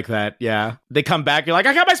really like that. Yeah, they come back. You're like,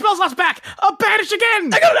 I got my spell slots back. I'll banish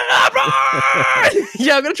again.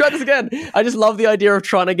 Yeah, I'm gonna try this again. I just love the idea of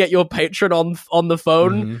trying to get your patron on the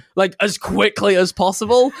phone like as quickly as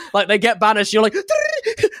possible. Like, they get banished. You're like,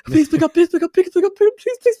 please pick up, please, please.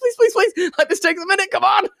 Like, this takes a minute. Come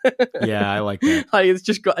on. Yeah, I like that.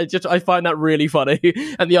 Like, I find that really funny,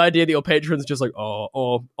 and the idea that your patron's just like,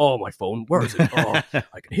 oh, my phone. Where is it? Oh,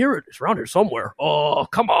 I can hear it. It's around here somewhere. Oh,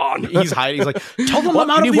 come on. He's hiding. He's like, tell them I'm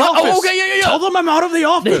out of the office. Oh, okay, yeah. Tell them I'm out of the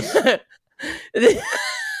office.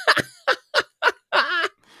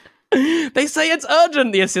 They say it's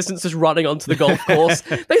urgent. The assistant's just running onto the golf course.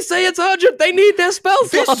 They say it's urgent. They need their spell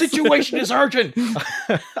slots. This situation is urgent.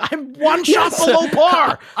 I'm one shot below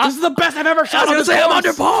par. This is the best I've ever shot. I was going to say I'm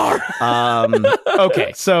under par.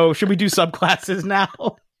 Okay, so should we do subclasses now?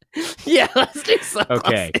 Yeah, let's do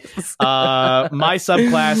subclasses. Okay. My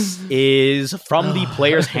subclass is from the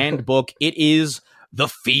player's handbook. It is the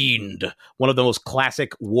Fiend, one of the most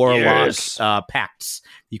classic Warlock pacts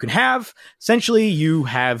you can have. Essentially, you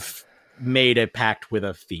have made a pact with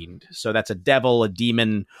a fiend. So that's a devil, a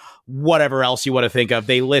demon, whatever else you want to think of.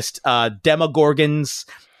 They list Demogorgons,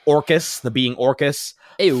 Orcus, the being Orcus,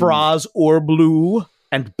 Fraz Orblue,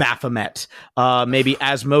 and Baphomet. Maybe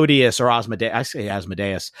Asmodeus or Asmodeus. I say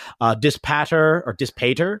Asmodeus. Dispater or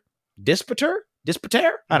Dispater? Dispater?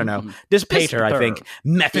 I don't know. Dispater, I think.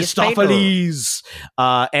 Mephistopheles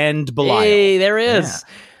and Belial. Hey, there is. Yeah.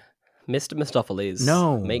 Mr. Mephistopheles.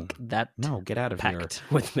 No. Make that get out of pact here.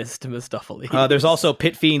 with Mr. Mephistopheles. There's also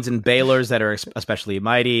Pit Fiends and Balers that are especially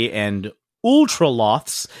mighty, and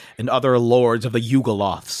Ultraloths and other lords of the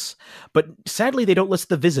Yugoloths. But sadly, they don't list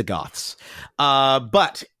the Visigoths.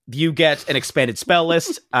 But you get an expanded spell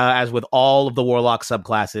list, as with all of the Warlock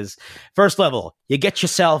subclasses. First level, you get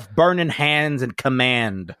yourself Burning Hands and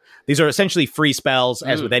Command. These are essentially free spells,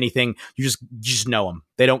 as with anything. You just know them.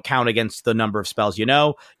 They don't count against the number of spells you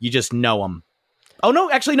know. You just know them. Oh,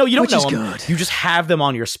 no, actually, no, you don't know them. Good. You just have them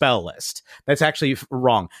on your spell list. That's actually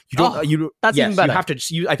wrong. You don't. That's even better. You have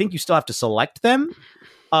to. I think you still have to select them,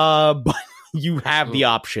 but you have the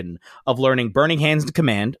option of learning Burning Hands and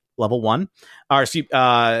Command, level 1, or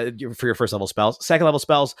for your first level spells. Second level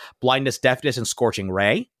spells, Blindness, Deafness, and Scorching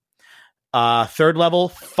Ray. Third level,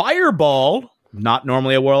 Fireball, not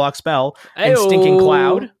normally a Warlock spell, and Stinking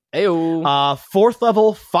Cloud. Fourth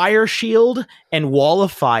level, Fire Shield and Wall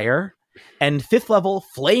of Fire. And fifth level,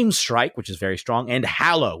 Flame Strike, which is very strong, and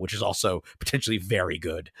Hallow, which is also potentially very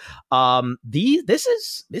good. This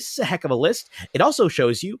is a heck of a list. It also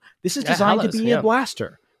shows you this is designed to be a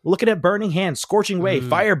blaster. Looking at Burning Hand, Scorching Ray,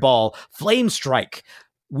 Fireball, Flame Strike.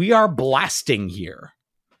 we are blasting here.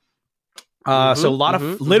 So a lot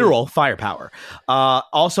of literal firepower.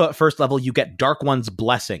 Also at first level, you get Dark One's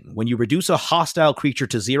Blessing. When you reduce a hostile creature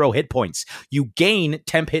to 0 hit points, you gain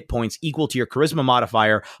temp hit points equal to your charisma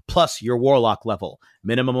modifier plus your warlock level,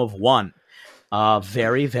 minimum of 1.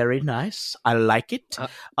 Very, very nice. I like it.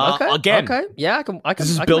 Again, yeah, I can. This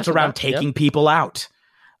is built around taking people out.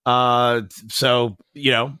 So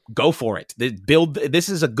go for it. This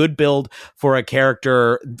is a good build for a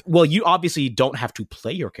character. Well, you obviously don't have to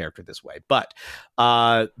play your character this way, but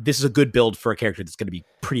this is a good build for a character that's going to be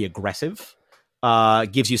pretty aggressive.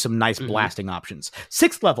 Gives you some nice blasting options.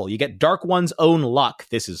 6th level, you get Dark One's Own Luck.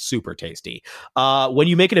 This is super tasty. When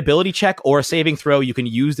you make an ability check or a saving throw, you can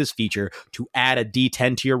use this feature to add a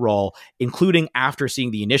d10 to your roll, including after seeing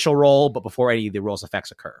the initial roll, but before any of the roll's effects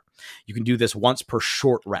occur. You can do this once per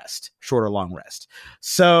short or long rest.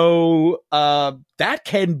 So that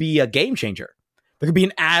can be a game changer. That could be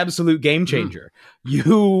an absolute game changer.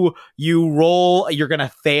 You roll, you're going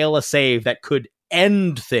to fail a save that could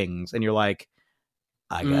end things, and you're like,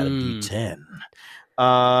 I got a D10.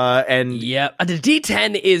 And the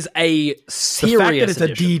D10 is a serious the fact that it's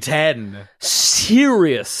addition. a D10.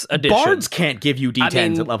 Serious addition. Bards can't give you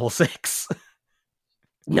D10s at level 6.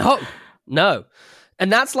 No.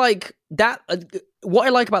 And that's like that. What I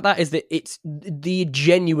like about that is that it's the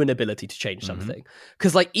genuine ability to change something.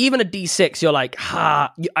 Because like even a D6, you're like,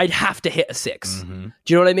 I'd have to hit a 6. Do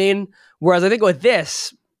you know what I mean? Whereas I think with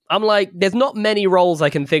this, I'm like, there's not many rolls I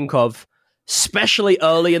can think of, especially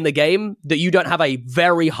early in the game, that you don't have a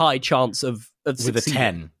very high chance of with a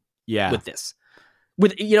 10. Yeah. With this.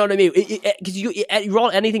 You know what I mean? Because you roll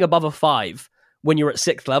anything above a 5 when you're at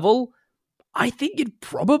 6th level, I think you'd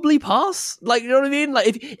probably pass. Like, you know what I mean?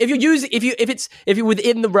 Like if you're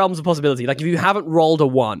within the realms of possibility, like if you haven't rolled a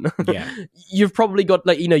 1, you've probably got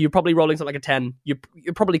you're probably rolling something like a 10. You're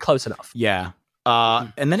probably close enough. Yeah.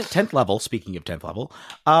 And then at 10th level, speaking of 10th level,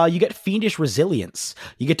 you get Fiendish Resilience.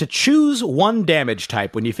 You get to choose one damage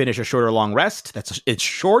type when you finish a short or long rest. It's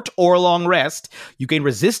short or long rest. You gain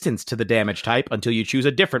resistance to the damage type until you choose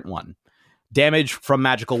a different one. Damage from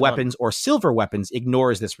magical weapons or silver weapons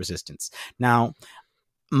ignores this resistance. Now,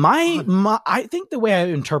 I think the way I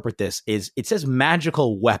interpret this is it says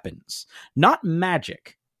magical weapons, not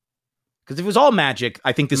magic. Because if it was all magic,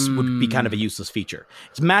 I think this would be kind of a useless feature.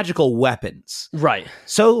 It's magical weapons. Right.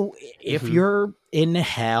 So if you're in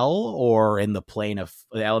hell or in the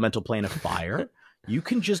elemental plane of fire, you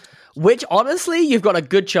can just... Which, honestly, you've got a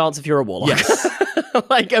good chance if you're a warlock. Yes.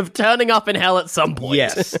 Like, of turning up in hell at some point.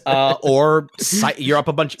 Yes. Or you're up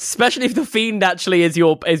a bunch... Especially if the fiend actually is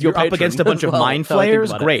your You're patron up against a bunch of mind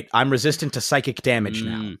flayers? Great. It. I'm resistant to psychic damage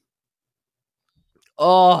now.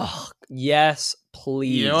 Oh, yes,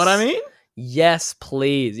 please. You know what I mean? Yes,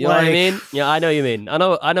 please. You know what I mean? Yeah, I know what you mean. I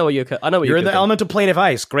know what you're You're in the elemental plane of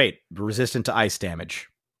ice. Great. Resistant to ice damage.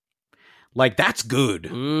 Like, that's good.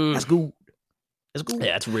 That's good.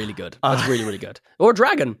 Yeah, it's really good. That's really, really good. Or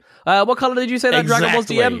dragon. What color did you say that dragon was,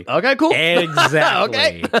 DM? Okay, cool.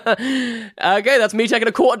 Exactly. Okay, that's me taking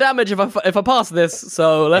a quarter damage if I pass this.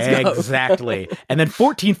 So let's go. Exactly. And then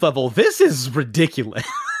 14th level. This is ridiculous.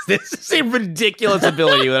 This is a ridiculous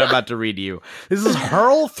ability that I'm about to read to you. This is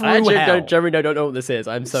Hurl Through Hell. Jeremy, don't know what this is.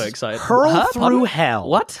 I'm so excited. Hurl Through Hell.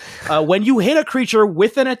 What? When you hit a creature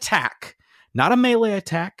with an attack, not a melee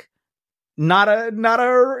attack, not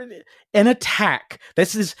an attack.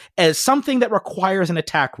 This is as something that requires an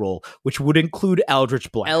attack roll, which would include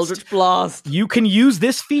Eldritch Blast. Eldritch Blast. You can use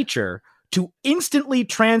this feature to instantly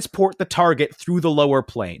transport the target through the lower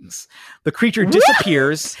planes. The creature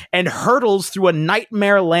disappears and hurtles through a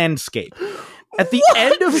nightmare landscape. At the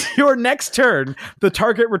end of your next turn, the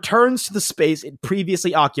target returns to the space it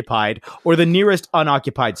previously occupied or the nearest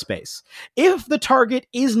unoccupied space. If the target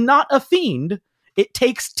is not a fiend, it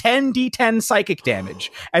takes 10d10 psychic damage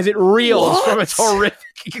as it reels from its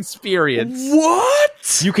horrific experience.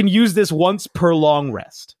 What? You can use this once per long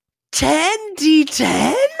rest.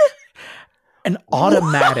 10d10? An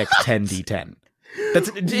automatic 10d10.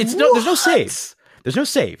 There's no save. There's no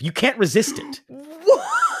save. You can't resist it. What?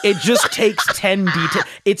 It just takes 10d10.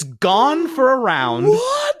 It's gone for a round.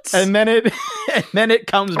 What? And then it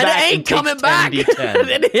comes back. It ain't coming back.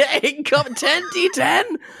 It ain't coming 10d10.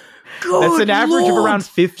 Good That's an average Lord. of around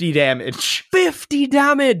 50 damage. 50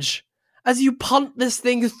 damage as you punt this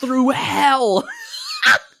thing through hell.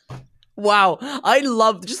 Wow, I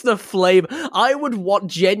love just the flame. I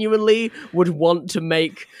genuinely would want to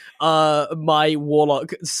make my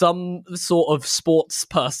warlock some sort of sports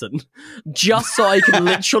person, just so I can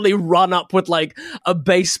literally run up with like a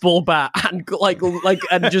baseball bat and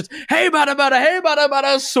and just hey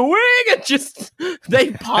bada, swing, and just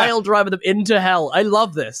they pile drive them into hell. I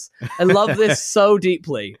love this so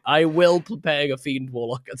deeply. I will be playing a fiend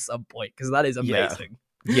warlock at some point because that is amazing.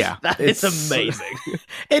 Yeah, that is amazing.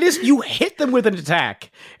 It is. You hit them with an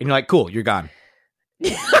attack, and you're like, "Cool, you're gone."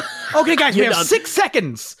 Okay, guys, we have 6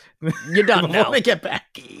 seconds. You're done now. When they get back,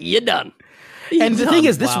 you're done. And the thing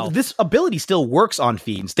is, this ability still works on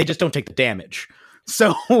fiends. They just don't take the damage.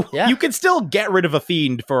 So you can still get rid of a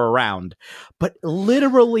fiend for a round, but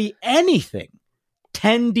literally anything,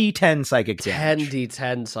 10d10 psychic damage.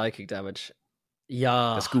 10d10 psychic damage.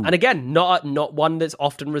 Yeah, that's cool. And again, not one that's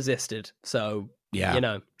often resisted. So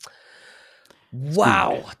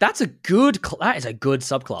wow, that is a good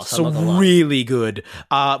subclass. So really good.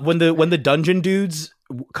 When the dungeon dudes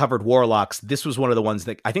covered Warlocks, this was one of the ones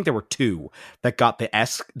that I think there were 2 that got the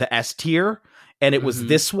S tier, and it was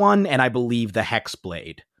this one, and I believe the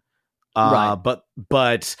Hexblade. Right.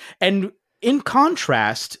 But and in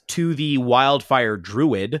contrast to the Wildfire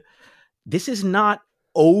Druid, this is not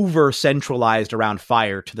over centralized around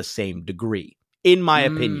fire to the same degree, in my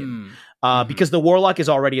opinion. Because the Warlock is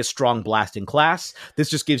already a strong blasting class. This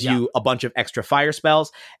just gives you a bunch of extra fire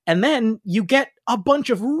spells. And then you get a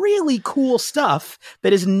bunch of really cool stuff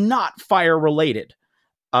that is not fire related.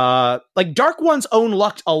 Like Dark One's own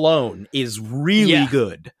luck alone is really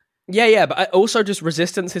good. Yeah, but also just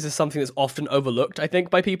resistances is something that's often overlooked, I think,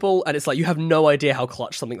 by people, and it's like you have no idea how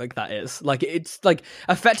clutch something like that is. Like it's like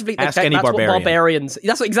effectively ask any barbarian. What barbarians.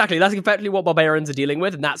 That's effectively what barbarians are dealing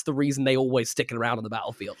with, and that's the reason they always stick around on the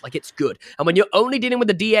battlefield. Like it's good, and when you're only dealing with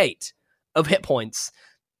the D8 of hit points,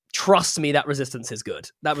 trust me, that resistance is good.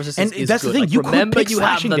 That resistance is that's good. The thing. Like, you remember, could pick you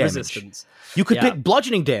have slashing the damage. resistance. You could pick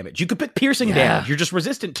bludgeoning damage. You could pick piercing damage. You're just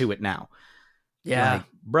resistant to it now. Yeah. Like,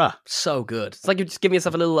 bruh. So good. It's like you're just giving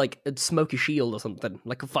yourself a little, like, a smoky shield or something.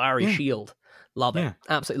 Like a fiery shield. Love it.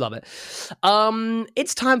 Absolutely love it.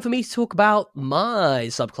 It's time for me to talk about my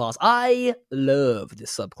subclass. I love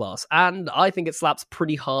this subclass, and I think it slaps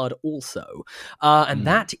pretty hard also. And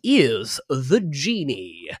that is the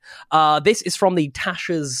Genie. This is from the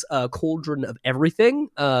Tasha's Cauldron of Everything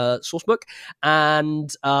sourcebook,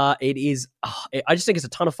 and it is. I just think it's a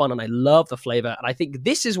ton of fun, and I love the flavor. And I think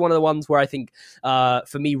this is one of the ones where I think,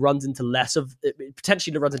 for me,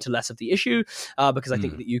 potentially runs into less of the issue, because I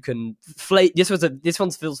think that you can This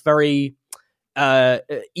one feels very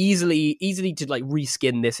easily to like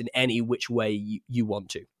reskin this in any which way you want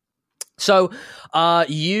to. So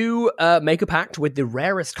you make a pact with the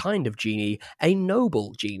rarest kind of genie, a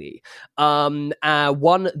noble genie, one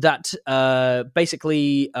that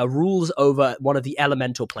basically rules over one of the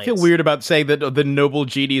elemental planes. I feel weird about saying that the noble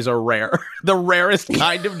genies are rare. The rarest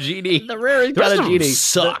kind of genie. The rarest kind of genie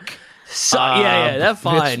suck. Yeah, they're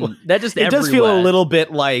fine. They're just it everywhere. Does feel a little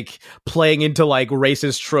bit like playing into like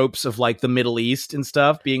racist tropes of like the Middle East and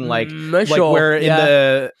stuff, being like where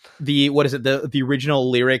in the what is it, the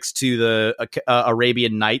original lyrics to the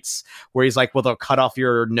Arabian Nights, where he's like, well, they'll cut off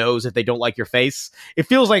your nose if they don't like your face. It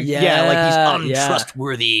feels like like these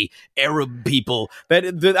untrustworthy Arab people.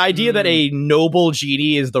 That the idea that a noble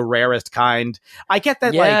genie is the rarest kind. I get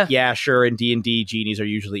that sure, in D&D genies are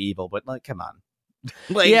usually evil, but like, come on.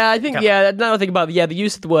 I think now I think about it, the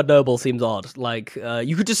use of the word noble seems odd. Like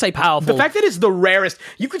you could just say powerful. The fact that it's the rarest,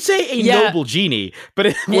 you could say a noble genie,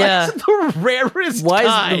 but why is it the rarest? Why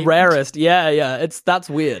is it the rarest?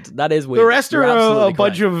 That's weird. That is weird. The rest are a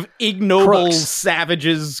bunch of ignoble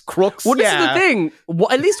savages, crooks. Well, this is the thing.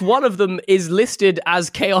 At least one of them is listed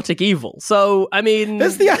as chaotic evil. So I mean,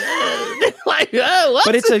 that's the.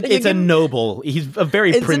 But it's a noble. He's a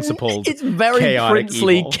very principled. It's very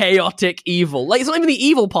princely, evil. Chaotic evil. Like it's not even the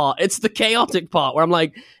evil part; it's the chaotic part. Where I'm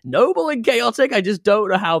like, noble and chaotic. I just don't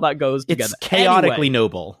know how that goes together. It's chaotically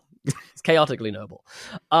noble. It's chaotically noble.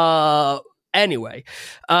 Anyway,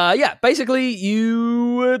 basically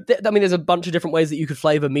there's a bunch of different ways that you could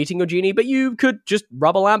flavor meeting your genie, but you could just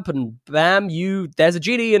rub a lamp and bam, there's a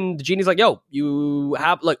genie, and the genie's like, yo, you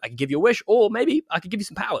have, look, I can give you a wish, or maybe I could give you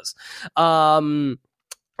some powers.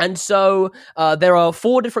 And so there are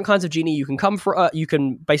 4 different kinds of genie you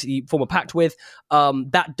can basically form a pact with.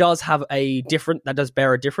 That does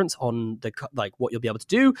bear a difference on what you'll be able to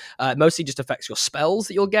do. It mostly just affects your spells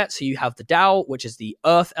that you'll get. So you have the Dao, which is the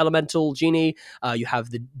Earth Elemental genie. You have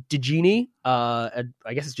the Genie. I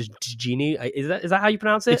guess it's just genie. Is that how you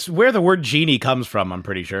pronounce it? It's where the word genie comes from. I'm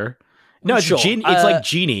pretty sure. No, it's genie. It's like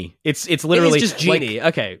genie. It's literally just genie.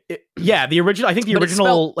 Like, okay. The original. I think the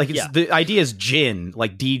original the idea is Jin,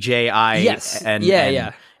 like DJI. Yes. And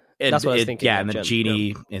That's what I was thinking. Yeah, and then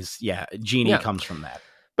genie comes from that.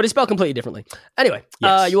 But it's spelled completely differently. Anyway,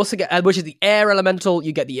 you also get, which is the air elemental,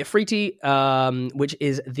 you get the Ifriti, which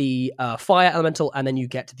is the fire elemental, and then you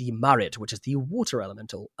get the Marid, which is the water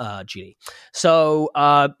elemental genie. So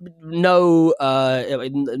no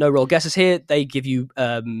real guesses here. They give you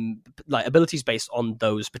like abilities based on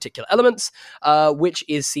those particular elements, which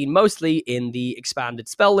is seen mostly in the expanded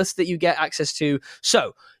spell list that you get access to.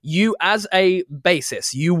 So you, as a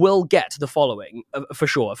basis, you will get the following for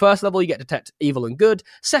sure. First level, you get Detect Evil and Good.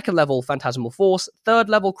 Second level, Phantasmal Force. Third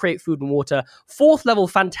level, Create Food and Water. Fourth level,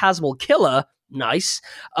 Phantasmal Killer. Nice.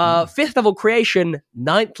 Fifth level, Creation.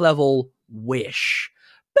 Ninth level, Wish.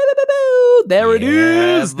 There it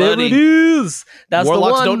is. Buddy. There it is. That's Warlocks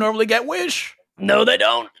the one. don't normally get Wish. No, they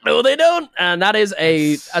don't. No, they don't. And that is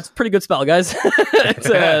that's a pretty good spell, guys. it's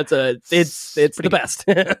the best.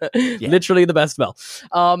 Literally the best spell.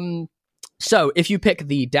 So if you pick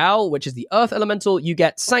the Dow, which is the Earth Elemental, you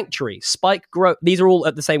get Sanctuary, Spike, Growth. These are all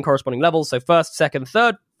at the same corresponding levels. So first, second,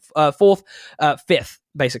 third, fourth, fifth,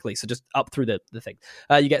 basically. So just up through the thing.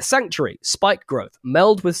 You get Sanctuary, Spike Growth,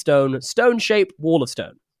 Meld with Stone, Stone Shape, Wall of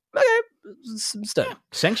Stone. Okay, some stone. Yeah,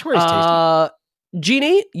 Sanctuary's tasty.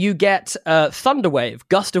 Genie, you get Thunderwave,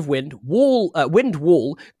 Gust of Wind, Wind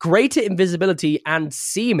Wall, Greater Invisibility, and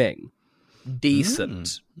Seeming.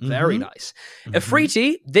 Decent. Very nice.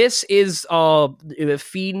 Ifriti, this is our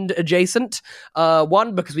Fiend adjacent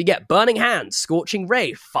one, because we get Burning Hands, Scorching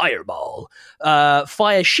Ray, Fireball,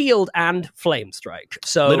 Fire Shield, and Flame Strike.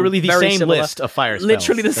 So literally the same similar. list of fire spells.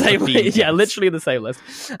 Literally the same list. Yeah, literally the same list.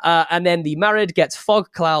 And then the Marid gets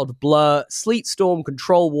Fog Cloud, Blur, Sleet Storm,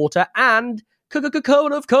 Control Water, and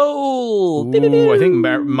Cone of Cold. Ooh, I think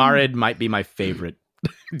Marid might be my favorite.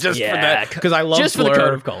 Just for that, because I love just Blur. For the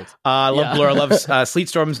Cone of Cold. I love Blur. I love Sleet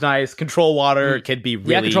Storm's nice. Control Water can be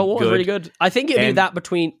really Control Water's good. really good. I think it'd be that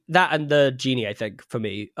between that and the Genie, I think, for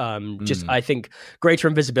me. I think Greater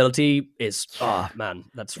Invisibility is,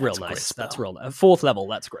 that's real nice. That's real nice. Fourth level,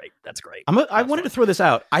 that's great. That's great. I wanted to throw this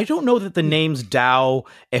out. I don't know that the names Dow,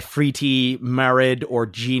 Ifriti, Marid, or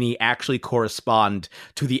Genie actually correspond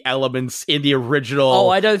to the elements in the original. Oh,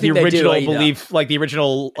 I don't think the they do original belief, like the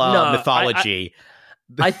original mythology.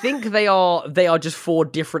 I think they are just four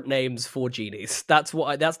different names for genies. That's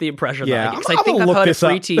the impression that I get. I'm I think I've heard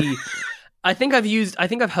Ifriti. I think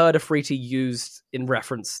I've heard Ifriti used in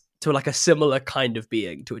reference to like a similar kind of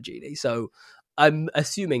being to a genie. So I'm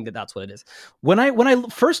assuming that that's what it is. When I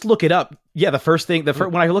first look it up, the first thing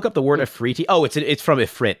when I look up the word Ifriti, it's from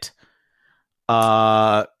Ifrit,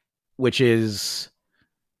 which is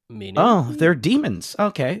meaning. They're demons.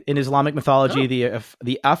 Okay, in Islamic mythology, the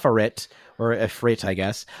Afarit, or Ifrit, I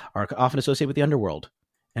guess, are often associated with the underworld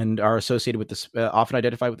and are associated with often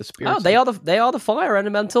identified with the spirits. Oh, they are the fire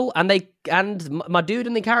elemental, and my dude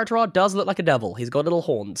in the character art does look like a devil. He's got little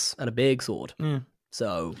horns and a big sword.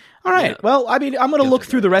 So, all right. Well, I mean, I'm going to look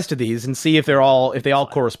through the rest of these and see if they all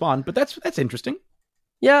correspond. But that's interesting.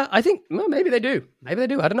 Yeah, I think maybe they do. Maybe they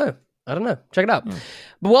do. I don't know. Check it out.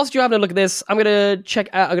 But whilst you're having a look at this, I'm going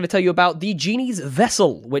to tell you about the Genie's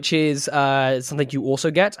Vessel, which is something you also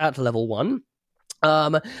get at level 1.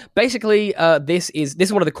 Basically, this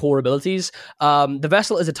is one of the core abilities. The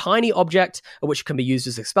vessel is a tiny object which can be used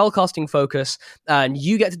as a spellcasting focus, and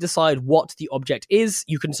you get to decide what the object is.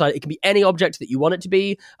 You can decide it can be any object that you want it to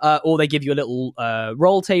be, or they give you a little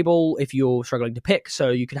roll table if you're struggling to pick. So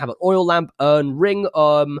you can have an oil lamp, urn, ring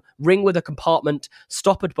with a compartment,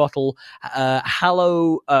 stoppered bottle,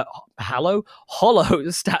 hollow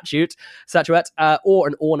statuette, or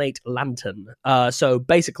an ornate lantern. So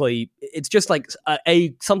basically, it's just like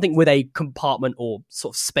something with a compartment or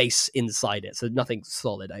sort of space inside it. So nothing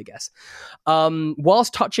solid, I guess.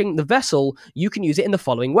 Whilst touching the vessel, you can use it in the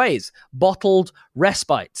following ways: bottled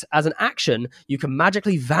respite. As an action, you can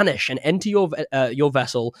magically vanish and enter your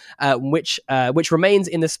vessel, which remains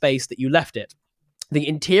in the space that you left it. The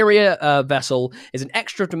interior vessel is an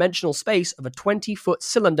extra-dimensional space of a 20-foot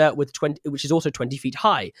cylinder which is also 20 feet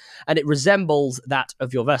high, and it resembles that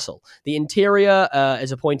of your vessel. The interior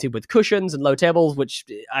is appointed with cushions and low tables, which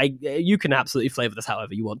you can absolutely flavor this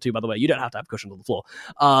however you want to, by the way. You don't have to have cushions on the floor.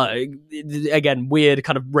 Again, weird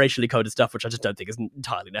kind of racially coded stuff, which I just don't think is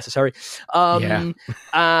entirely necessary. And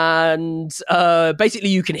basically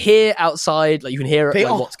you can hear outside, like you can hear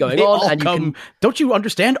what's going on. And don't you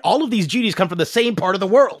understand? All of these genies come from the same part of the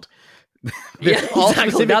world. Yeah,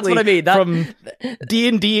 exactly. That's what I mean. From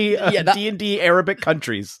D&D, D&D Arabic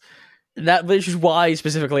countries. Which is why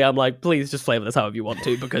specifically I'm like, please just flavor this however you want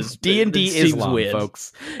to, because D&D Islam, weird.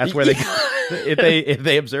 Folks. That's where if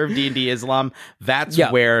they observe D&D Islam, that's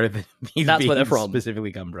where these beings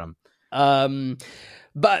specifically come from.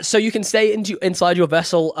 But so you can stay inside your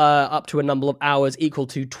vessel up to a number of hours equal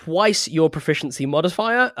to twice your proficiency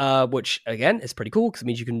modifier, which again is pretty cool because it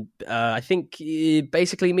means you can. I think it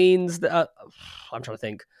basically means that I'm trying to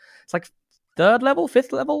think. It's like third level,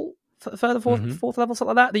 fifth level, fourth level, something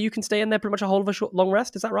like that. That you can stay in there pretty much a whole of a long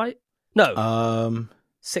rest. Is that right? No.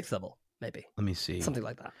 Sixth level, maybe. Let me see. Something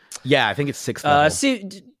like that. Yeah, I think it's sixth level.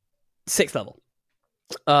 Sixth level.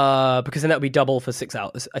 Because then that would be double for 6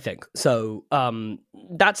 hours, I think. So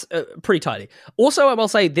that's pretty tidy. Also, I will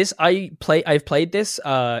say this: I've played this,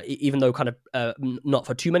 even though kind of not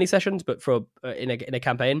for too many sessions, but for in a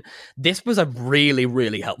campaign. This was a really,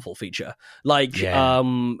 really helpful feature. Like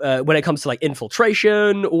when it comes to like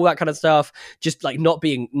infiltration, all that kind of stuff, just like not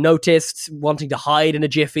being noticed, wanting to hide in a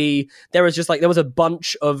jiffy. There was a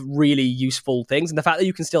bunch of really useful things, and the fact that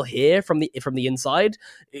you can still hear from the inside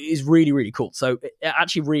is really, really cool. So it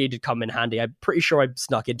actually really did come in handy. I'm pretty sure I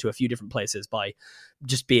snuck into a few different places by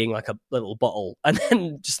just being like a little bottle and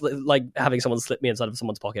then just like having someone slip me inside of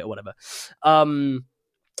someone's pocket or whatever.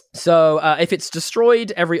 So if it's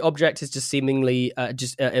destroyed, every object is just seemingly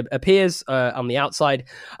appears on the outside.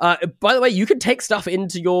 By the way, you can take stuff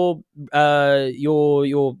into you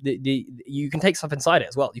can take stuff inside it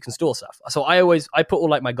as well. You can store stuff. So I put all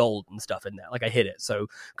like my gold and stuff in there. Like I hid it. So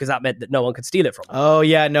because that meant that no one could steal it from me. Oh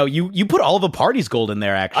yeah, no, you put all the party's gold in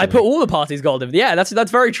there. Actually, I put all the party's gold in. Yeah,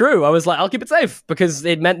 that's very true. I was like, I'll keep it safe because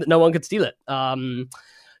it meant that no one could steal it.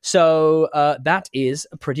 So that is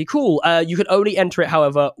pretty cool. You can only enter it,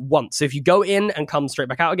 however, once. So if you go in and come straight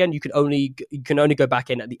back out again, you can only go back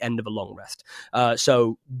in at the end of a long rest.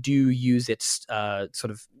 So do use it. Sort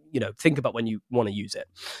of, think about when you want to use it.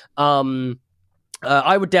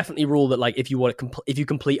 I would definitely rule that, like, if you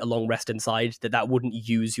complete a long rest inside, that wouldn't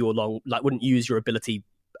use your ability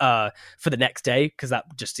for the next day, because that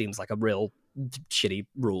just seems like a real shitty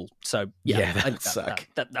rule. So that would suck.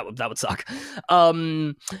 That would suck.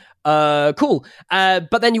 Cool.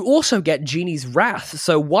 But then you also get Genie's Wrath.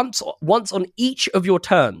 So once on each of your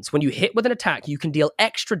turns, when you hit with an attack, you can deal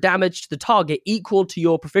extra damage to the target equal to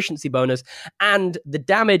your proficiency bonus, and the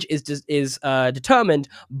damage is determined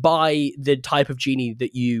by the type of genie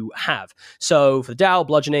that you have. So for the Dao,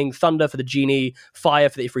 bludgeoning; thunder for the genie; fire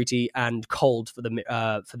for the Ifriti; and cold for the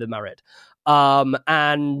Marid.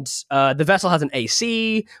 And the vessel has an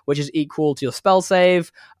AC, which is equal to your spell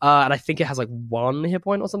save, and I think it has like 1 hit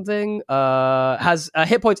point or something. Has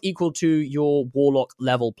hit points equal to your Warlock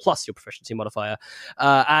level plus your proficiency modifier.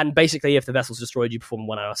 And basically, if the vessel's destroyed, you perform a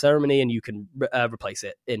 1 hour ceremony, and you can replace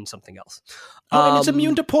it in something else. And it's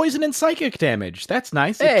immune to poison and psychic damage. That's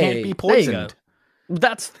nice. It can't be poisoned.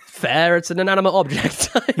 That's fair. It's an inanimate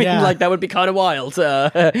object. I mean, like, that would be kind of wild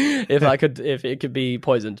if it could be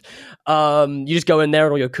poisoned. You just go in there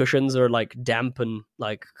and all your cushions are like damp and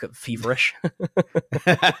like feverish.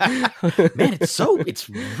 Man, it's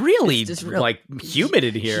really like humid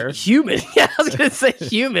in here. Humid. Yeah, I was gonna say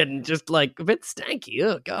humid, just like a bit stanky.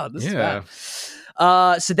 Oh god, this is bad.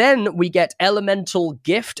 So then we get Elemental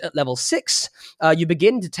Gift at level 6. You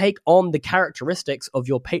begin to take on the characteristics of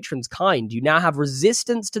your patron's kind. You now have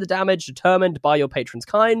resistance to the damage determined by your patron's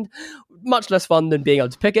kind. Much less fun than being able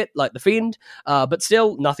to pick it, like the Fiend, but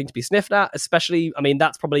still nothing to be sniffed at. Especially, I mean,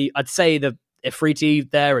 that's probably, I'd say the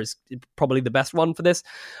Ifriti there is probably the best one for this.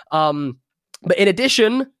 But in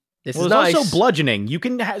addition, this is nice. Also bludgeoning. You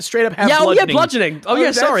can straight up have bludgeoning. Yeah, bludgeoning.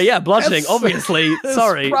 Bludgeoning. Obviously,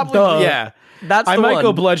 sorry. Probably, yeah. That's I the might one.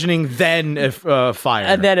 go bludgeoning, then fire.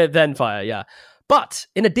 And then fire, yeah. But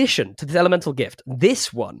in addition to this elemental gift,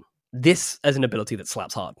 this as an ability that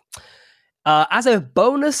slaps hard. As a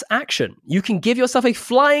bonus action, you can give yourself a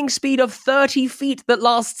flying speed of 30 feet that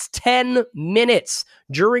lasts 10 minutes,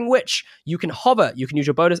 during which you can hover. You can use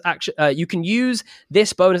your bonus action. You can use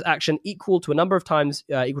this bonus action equal to a number of times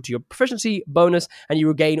equal to your proficiency bonus, and you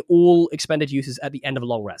regain all expended uses at the end of a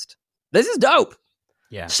long rest. This is dope.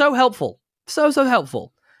 Yeah. So helpful. So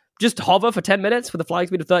helpful. Just hover for 10 minutes with a flying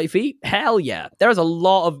speed of 30 feet. Hell yeah. There is a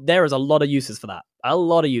lot of uses for that. A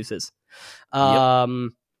lot of uses.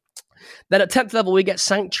 Then at 10th level, we get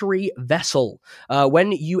Sanctuary Vessel.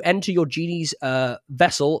 When you enter your genie's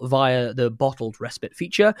vessel via the bottled respite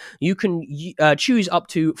feature, you can choose up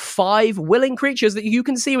to 5 willing creatures that you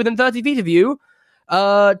can see within 30 feet of you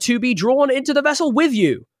to be drawn into the vessel with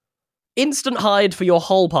you. Instant hide for your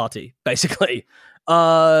whole party, basically.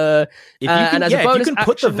 If you can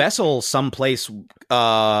put the vessel someplace,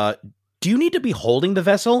 do you need to be holding the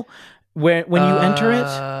vessel when you enter it?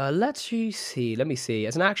 Let me see.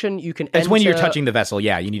 As an action, you can As when you're touching the vessel,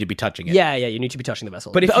 you need to be touching it. Yeah, you need to be touching the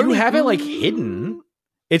vessel. But if you have it like hidden,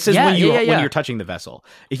 it says when you're touching the vessel.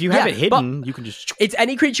 If you have it hidden, you can just... It's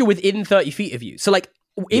any creature within 30 feet of you. So like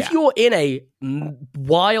if you're in a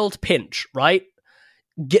wild pinch, right?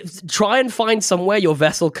 Try and find somewhere your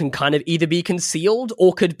vessel can kind of either be concealed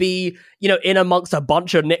or could be, in amongst a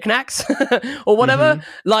bunch of knickknacks or whatever.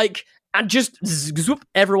 Like, and just zoop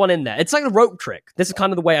everyone in there. It's like a rope trick. This is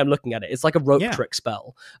kind of the way I'm looking at it. It's like a rope trick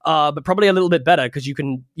spell, but probably a little bit better because you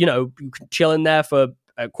can chill in there for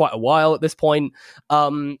quite a while at this point.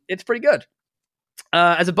 It's pretty good.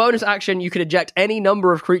 As a bonus action, you can eject any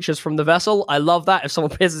number of creatures from the vessel. I love that. If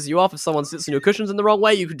someone pisses you off, if someone sits on your cushions in the wrong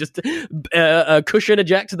way, you can just cushion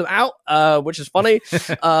eject them out, which is funny.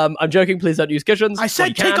 I'm joking. Please don't use cushions. I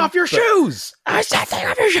said take off your shoes. I said take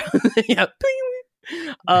off your shoes. Yeah.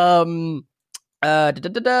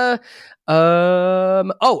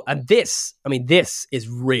 And this is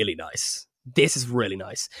really nice. This is really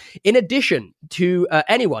nice. In addition to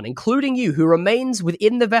anyone, including you, who remains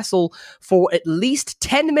within the vessel for at least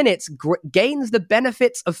 10 minutes gains the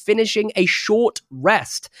benefits of finishing a short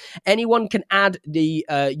rest. Anyone can add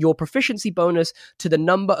your proficiency bonus to the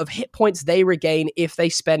number of hit points they regain if they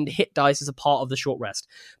spend hit dice as a part of the short rest.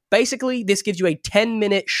 Basically, this gives you a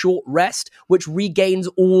 10-minute short rest, which regains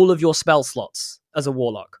all of your spell slots as a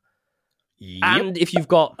warlock. Yep. And if you've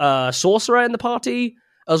got a sorcerer in the party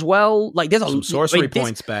as well, like there's some sorcery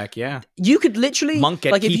points back. Yeah, you could literally monk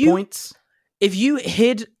at like key points. If you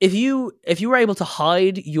were able to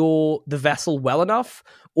hide the vessel well enough,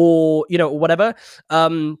 or whatever,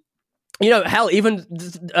 hell, even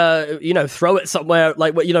throw it somewhere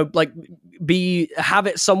have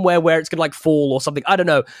it somewhere where it's gonna like fall or something. I don't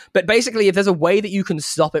know, but basically, if there's a way that you can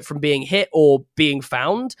stop it from being hit or being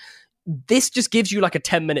found, this just gives you like a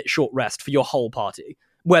 10-minute short rest for your whole party,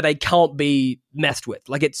 where they can't be messed with.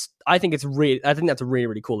 Like I think that's a really,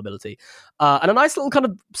 really cool ability. And a nice little kind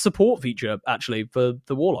of support feature, actually, for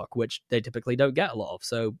the Warlock, which they typically don't get a lot of.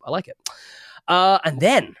 So I like it. And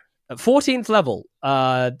then at 14th level,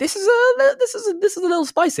 this is a little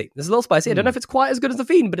spicy. This is a little spicy. I don't know if it's quite as good as the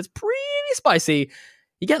Fiend, but it's pretty spicy.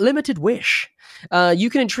 You get limited wish. You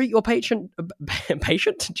can entreat your patron.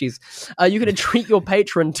 Jeez. You can entreat your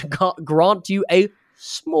patron to grant you a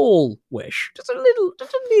small wish, just a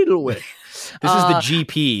little wish. This is the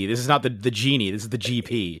GP. This is not the genie. This is the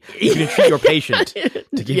GP. You can treat your patient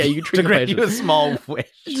to give you to grant you a small wish.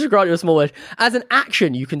 To grant you a small wish. As an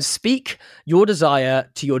action, you can speak your desire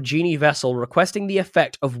to your genie vessel, requesting the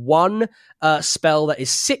effect of one spell that is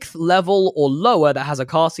 6th level or lower that has a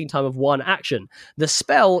casting time of 1 action. The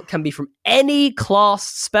spell can be from any class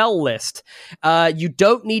spell list. You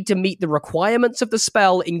don't need to meet the requirements of the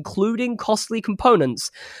spell, including costly components.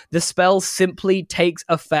 The spell simply takes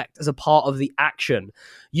effect as a part of the action.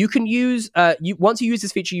 You can use once you use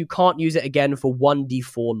this feature, you can't use it again for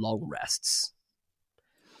 1d4 long rests.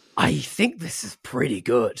 I think this is pretty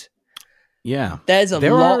good. Yeah, there's a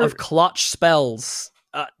lot of clutch spells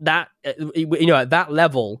at that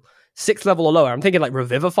level, 6th level or lower. I'm thinking like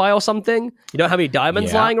Revivify or something. You don't have any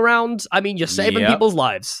diamonds lying around. I mean, you're saving people's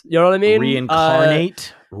lives. You know what I mean?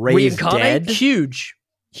 Reincarnate, raise dead. Huge.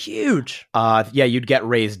 Yeah, you'd get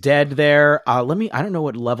raised dead there. I don't know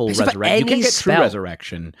what level resurrection. You can get true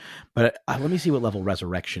resurrection, but let me see what level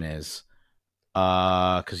resurrection is.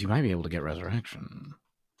 Because you might be able to get resurrection.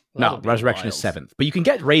 No, resurrection is 7th, but you can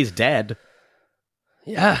get raised dead.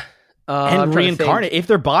 Yeah. And reincarnate. If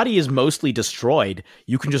their body is mostly destroyed,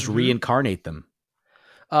 you can just reincarnate them.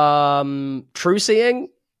 True seeing.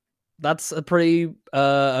 That's a pretty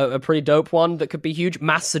dope one that could be huge.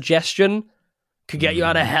 Mass suggestion could get you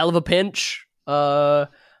out of hell of a pinch. Polymorph.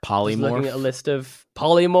 Looking at a list of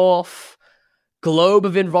polymorph. Globe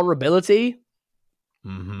of invulnerability.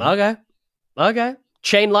 Okay.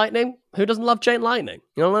 Chain lightning. Who doesn't love chain lightning?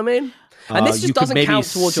 You know what I mean? And this just doesn't count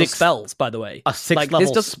towards your spells, by the way. A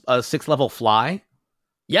 6th level fly.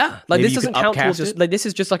 Yeah, like maybe this doesn't count towards just, like this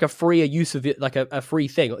is just like a free use of it, like a free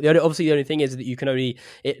thing. Obviously, the only thing is that you can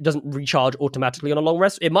it doesn't recharge automatically on a long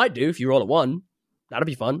rest. It might do if you roll at 1. That'd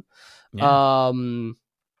be fun. Yeah.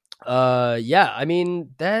 I mean,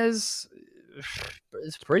 it's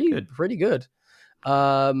pretty good.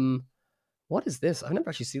 What is this? I've never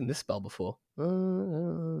actually seen this spell before.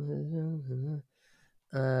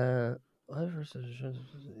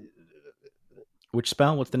 Which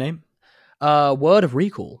spell? What's the name? Word of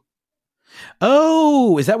Recall.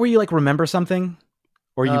 Oh, is that where you like remember something?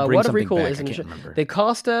 Or you bring Word something of Recall back? is I can't remember. The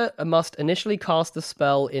caster must initially cast the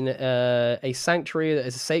spell in a sanctuary that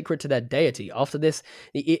is sacred to their deity. After this,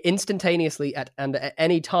 instantaneously at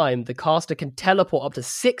any time, the caster can teleport up to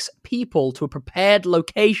 6 people to a prepared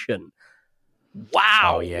location.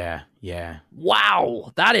 Wow. Oh, yeah.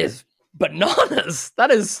 Wow. That is bananas. That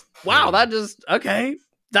is, wow, that just, okay.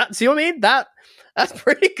 See what I mean? That's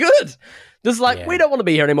pretty good. Just like, we don't want to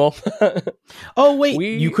be here anymore. Oh, wait,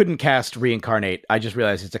 you couldn't cast Reincarnate. I just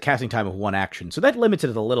realized it's a casting time of 1 action. So that limited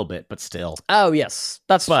it a little bit, but still. Oh, yes.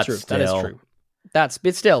 That's true. Still. That is true.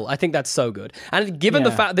 But still, I think that's so good. And given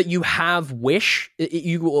the fact that you have Wish,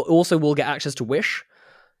 you also will get access to Wish.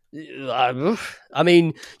 I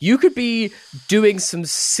mean, you could be doing some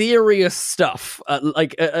serious stuff.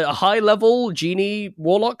 Like a high level Genie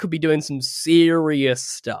Warlock could be doing some serious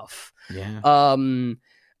stuff. Yeah.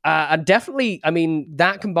 And definitely, I mean,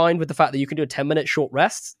 that combined with the fact that you can do a 10-minute short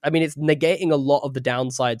rest, I mean, it's negating a lot of the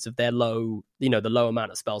downsides of their low, the low amount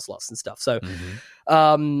of spell slots and stuff. So,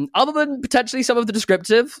 other than potentially some of the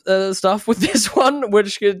descriptive stuff with this one,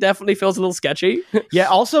 which definitely feels a little sketchy. Yeah.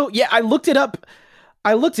 Also, I looked it up.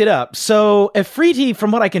 So Efreeti, from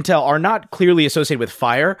what I can tell, are not clearly associated with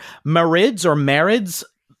fire. Marids,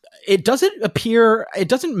 it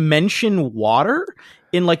doesn't mention water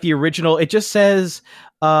in like the original. It just says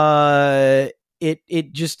they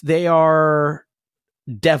are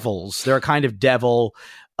devils. They're a kind of devil.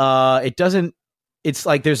 It's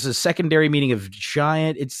like there's a secondary meaning of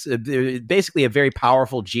giant. It's basically a very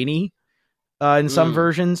powerful genie in some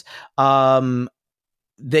versions. Some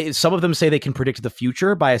of them say they can predict the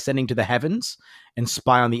future by ascending to the heavens and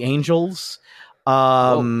spy on the angels.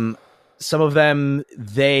 Some of them,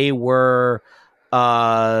 they were,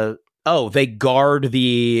 they guard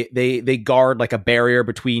they guard like a barrier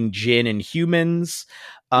between jinn and humans.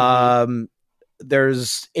 It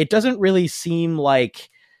doesn't really seem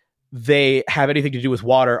like they have anything to do with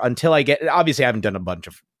water until obviously I haven't done a bunch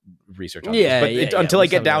of research on this, but until I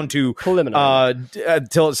get down to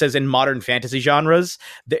until it says in modern fantasy genres,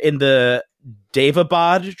 in the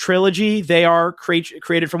Davabad trilogy they are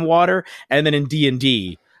created from water, and then in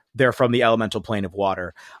D&D they're from the elemental plane of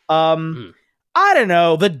water. I don't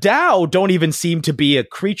know, the Dao don't even seem to be a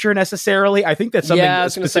creature necessarily. I think that's something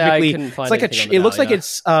specifically it's like it looks like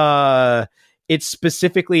it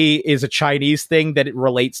specifically is a Chinese thing that it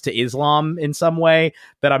relates to Islam in some way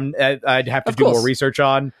that I'd have to do more research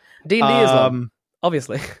on. D&D Islam,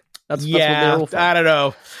 obviously. That's what they're all for. I don't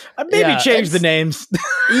know. Maybe change the names.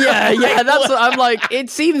 That's what I'm like.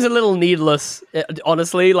 It seems a little needless,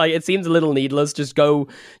 honestly. Like, it seems a little needless. Just go,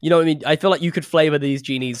 you know what I mean? I feel like you could flavor these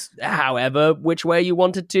genies however, which way you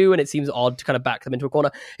wanted to, and it seems odd to kind of back them into a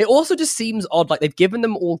corner. It also just seems odd. Like, they've given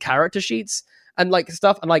them all character sheets and like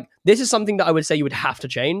stuff, and like this is something that I would say you would have to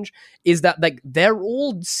change, is that like they're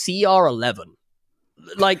all CR 11.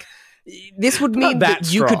 Like, this would mean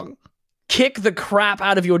that you could kick the crap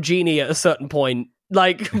out of your genie at a certain point.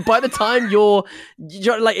 Like, by the time you're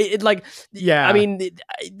like, I mean,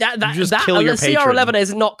 that kill your patron. CR11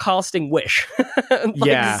 is not casting Wish.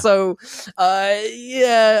 So,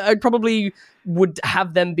 I probably would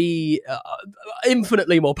have them be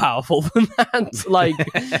infinitely more powerful than that. Like,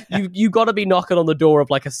 you got to be knocking on the door of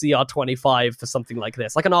like a CR 25 for something like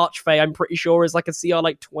this. Like an Archfey, I'm pretty sure is like a CR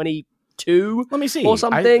like 22. Let me see. Or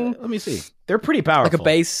something. Let me see. They're pretty powerful. Like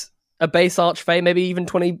a base Archfey, maybe even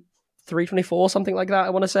 23, 24, something like that, I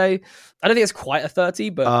want to say. I don't think it's quite a 30,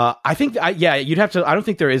 but... I think, you'd have to... I don't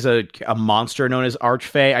think there is a monster known as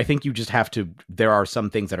Archfey. I think you just have to... There are some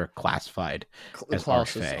things that are classified as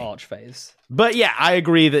Archfeys. But yeah, I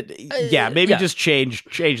agree that... maybe just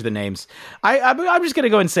change the names. I'm just going to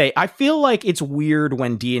go and say, I feel like it's weird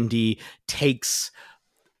when D&D takes...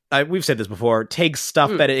 we've said this before, takes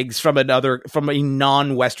stuff that is from a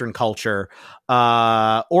non-Western culture,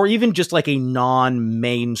 or even just like a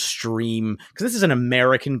non-mainstream, because this is an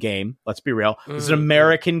American game. Let's be real. This is an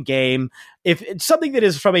American game. If it's something that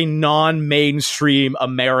is from a non-mainstream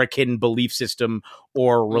American belief system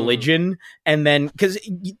or religion, and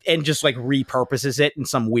just like repurposes it in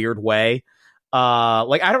some weird way,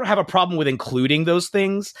 like I don't have a problem with including those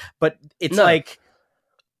things, but it's like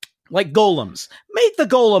golems. Make the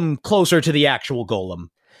golem closer to the actual golem.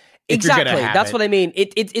 Exactly. That's what I mean.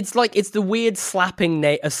 It's like it's the weird slapping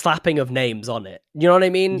of names on it. You know what I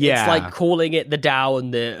mean? Yeah. It's like calling it the Dao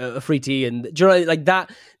and the Afriti, and do you know, like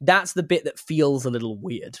that? That's the bit that feels a little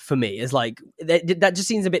weird for me. Is like that just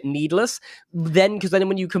seems a bit needless. Because then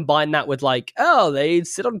when you combine that with like, oh, they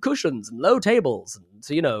sit on cushions and low tables, and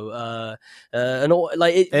so and all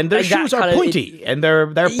like, and their shoes are pointy, and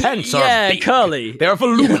their pants are big. Curly. They're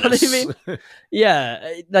voluminous. You know what I mean?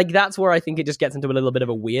 Yeah, like that's where I think it just gets into a little bit of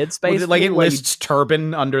a weird space. Like it lists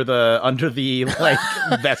turban under the like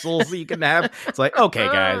vessels that you can have. It's like, okay,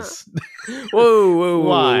 guys. Whoa,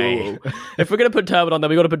 why? If we're gonna put turban on, then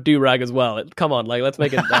we got to put do-rag as well. Come on, like let's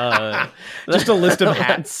make it just a list of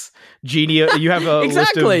hats. Genie, you have a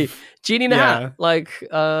exactly list of, genie in a hat. Like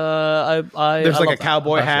there's like a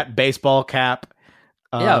cowboy hat, baseball cap.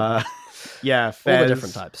 Yeah, yeah, all the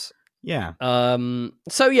different types. Yeah.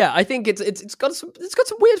 So yeah, I think it's got some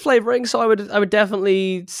weird flavoring. So I would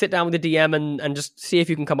definitely sit down with the DM and just see if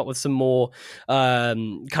you can come up with some more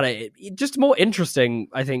kind of just more interesting,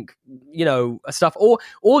 I think, stuff, or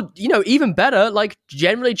even better, like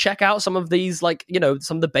generally check out some of these, like,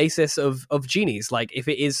 some of the basis of genies. Like if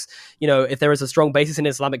it is, if there is a strong basis in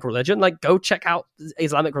Islamic religion, like go check out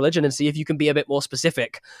Islamic religion and see if you can be a bit more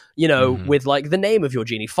specific, with like the name of your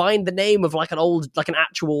genie. Find the name of like an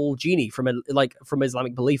actual genie from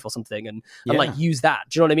Islamic belief or something, and like use that.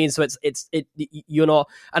 Do you know what I mean? So you're not,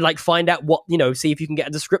 and like find out what, see if you can get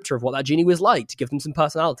a descriptor of what that genie was like to give them some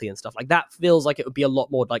personality and stuff like that. Feels like it would be a lot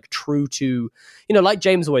more like true to, like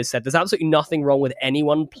James always said, there's absolutely nothing wrong with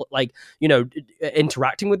anyone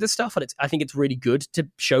interacting with this stuff, and I think it's really good to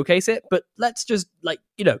showcase it, but let's just like,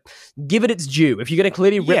 give it its due. If you're going to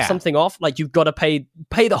clearly rip something off, like you've got to pay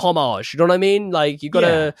the homage. You know what I mean? Like you've got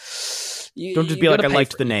to. Don't just be like, I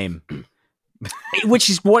liked the name. Which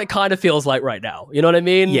is what it kind of feels like right now. You know what I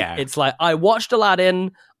mean? Yeah. It's like, I watched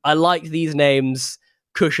Aladdin, I liked these names,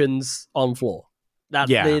 cushions on floor. That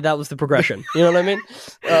was the progression. You know what I mean?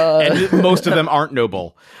 And most of them aren't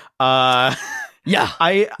noble. Yeah.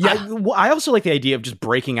 I also like the idea of just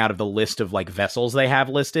breaking out of the list of like vessels they have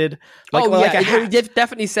listed. It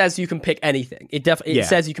definitely says you can pick anything. It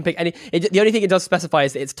says you can pick any. The only thing it does specify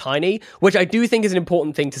is that it's tiny, which I do think is an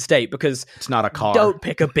important thing to state, because it's not a car. Don't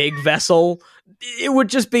pick a big vessel. It would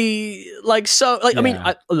just be like so. Like I mean,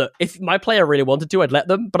 look, if my player really wanted to, I'd let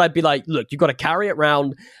them, but I'd be like, look, you've got to carry it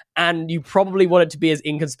around. And you probably want it to be as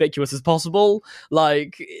inconspicuous as possible.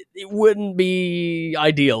 Like, it wouldn't be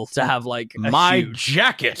ideal to have, like, my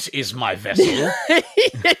jacket is my vessel.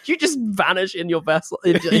 You just vanish in your vessel,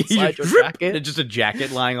 inside your jacket. Just a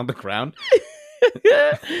jacket lying on the ground.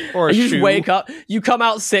 Or you just wake up, you come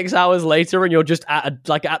out 6 hours later, and you're just at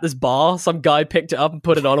this bar. Some guy picked it up and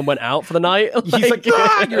put it on and went out for the night. He's like,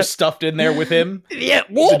 you're stuffed in there with him. Yeah,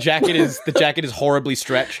 the jacket is horribly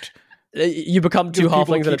stretched. You become two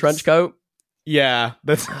halflings in a trench coat. Yeah,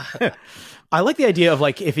 that's. I like the idea of,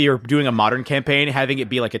 like, if you're doing a modern campaign, having it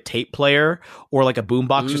be like a tape player or like a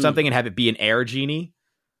boombox or something, and have it be an air genie.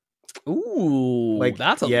 Ooh, like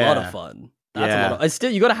that's a lot of fun. That's a lot of.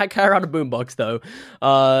 Still, you got to carry around a boombox though.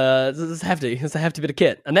 It's hefty. It's a hefty bit of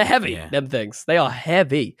kit, and they're heavy. Them things, they are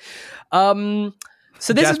heavy.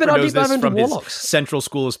 So this has been our deep dive into Warlocks. Central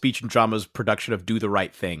School of Speech and Drama's production of Do the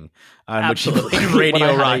Right Thing, which he played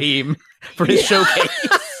Radio Raheem for his showcase.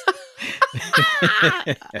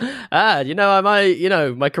 My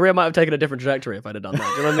career might have taken a different trajectory if I'd have done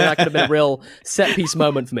that. You know what I mean? That could have been a real set piece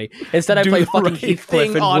moment for me. Instead, I played fucking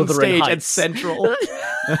Heathcliff in on Wuthering stage Heights. at Central.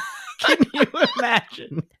 Can you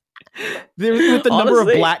imagine? With the number of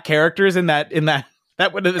black characters in that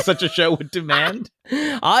would have such a show would demand.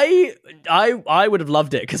 I would have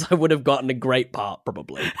loved it, because I would have gotten a great part.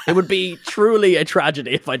 Probably it would be truly a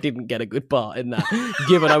tragedy if I didn't get a good part in that,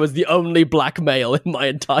 given I was the only black male in my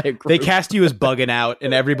entire group. They cast you as bugging out,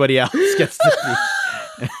 and everybody else gets to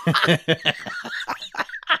be.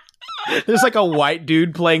 There's like a white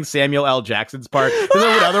dude playing Samuel L. Jackson's part. There's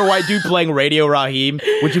another white dude playing Radio Raheem,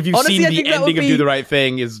 which, if you've seen the ending of Do the Right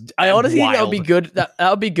Thing, is I honestly wild. think that would be good. That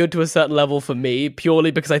would be good to a certain level for me,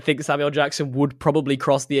 purely because I think Samuel Jackson would probably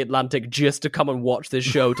cross the Atlantic just to come and watch this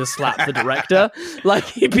show to slap the director. Like,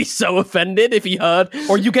 he'd be so offended if he heard.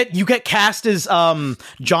 Or you get cast as John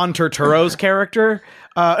Turturro's character.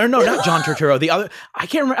 Or no, not John Turturro. The other, I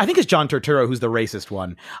can't remember. I think it's John Turturro who's the racist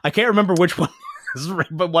one. I can't remember which one.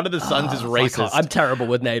 But one of the sons is racist. I'm terrible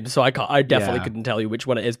with names, so I definitely couldn't tell you which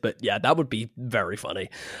one it is. But yeah, that would be very funny.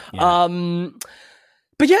 Yeah.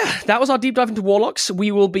 But yeah, that was our deep dive into Warlocks.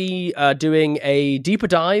 We will be doing a deeper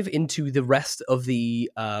dive into the rest of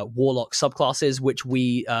the Warlock subclasses, which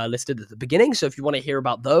we listed at the beginning. So if you want to hear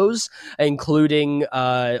about those, including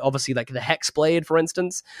obviously like the Hexblade, for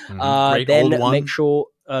instance, then make sure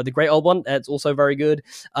the Great Old One, it's also very good.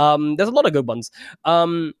 There's a lot of good ones.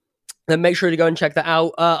 Then make sure to go and check that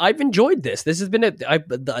out. I've enjoyed this. This has been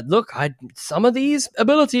some of these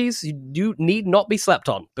abilities you need not be slept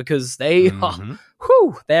on, because they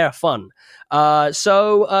they're fun. I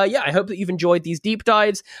hope that you've enjoyed these deep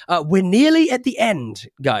dives. We're nearly at the end,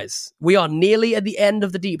 guys. We are nearly at the end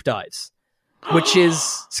of the deep dives, which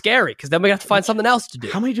is scary, because then we have to find something else to do.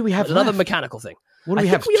 How many do we have? Another left? mechanical thing. What do we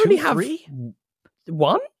have? We only have 3?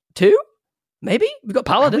 1, 2, maybe. We've got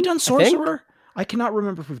Paladin. Have we done Sorcerer? I cannot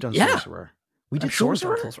remember if we've done Sorcerer. We did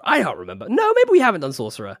Sorcerer? I don't remember. No, maybe we haven't done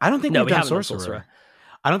Sorcerer. I don't think we've done Sorcerer.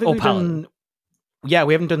 I don't think we've done... Yeah,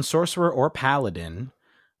 we haven't done Sorcerer or Paladin.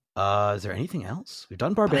 Is there anything else? We've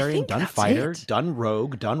done Barbarian, done Fighter, done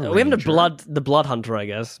Rogue, done Ranger. We haven't the Blood Hunter, I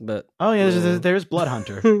guess, but... Oh, yeah, there's Blood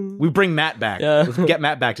Hunter. We bring Matt back. Yeah. Let's get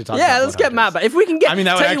Matt back to talk about Yeah, let's get Matt back. If we can get... I mean,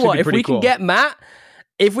 that would actually be pretty cool.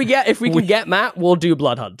 If we can get Matt, we'll do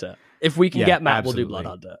Blood Hunter. If we can get Matt, absolutely. we'll do Blood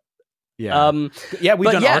Hunter. Yeah.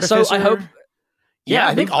 We've done Artificer. So I hope...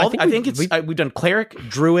 I think we've done Cleric,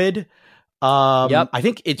 Druid... I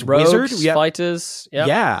think it's Rogues, Wizard, Fighters.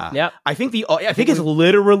 Yeah. I think it's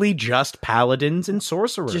literally just Paladins and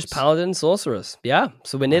Sorcerers. Just Paladins, Sorcerers. Yeah.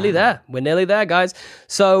 So we're nearly there. We're nearly there, guys.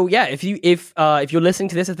 So yeah, if you're listening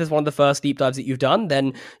to this, if this is one of the first deep dives that you've done,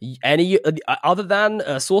 then any other than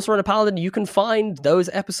Sorcerer and a Paladin, you can find those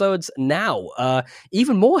episodes now.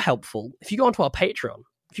 Even more helpful if you go onto our Patreon.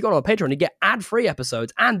 If you go on our Patreon, you get ad-free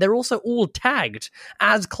episodes, and they're also all tagged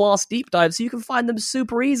as class deep dives, so you can find them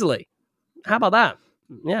super easily. How about that?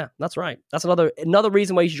 Yeah, that's right. That's another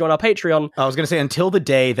reason why you should join our Patreon. I was going to say, until the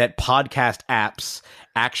day that podcast apps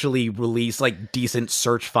actually release like decent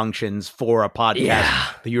search functions for a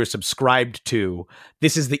podcast that you're subscribed to,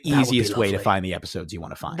 this is the easiest way to find the episodes you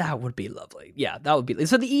want to find. That would be lovely. Yeah, that would be.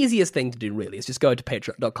 So the easiest thing to do really is just go to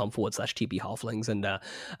patreon.com/TP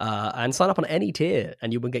and sign up on any tier,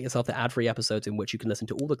 and you will get yourself the ad-free episodes in which you can listen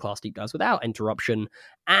to all the class deep dives without interruption,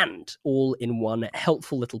 and all in one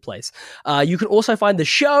helpful little place. You can also find the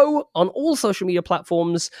show on all social media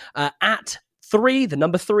platforms at 3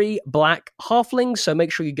 Black Halflings, so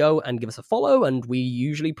make sure you go and give us a follow, and we're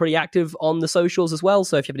usually pretty active on the socials as well,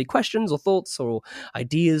 so if you have any questions or thoughts or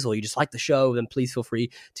ideas, or you just like the show, then please feel free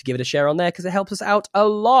to give it a share on there, because it helps us out a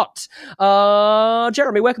lot.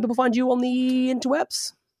 Jeremy, where can people find you on the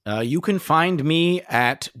interwebs? You can find me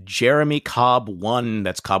at Jeremy Cobb1,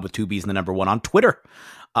 that's Cobb with 2 B's and the number 1 on Twitter.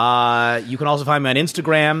 You can also find me on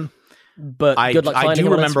Instagram. But I do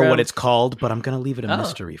remember what it's called, but I'm going to leave it a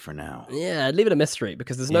mystery for now. Yeah, leave it a mystery,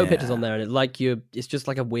 because there's no pictures on there, and it's just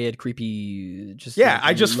like a weird, creepy.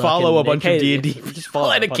 I just follow a bunch of D&D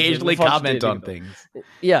people and occasionally comment on things.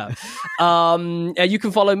 Yeah, you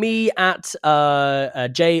can follow me at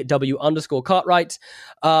JW_Cartwright.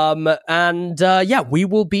 We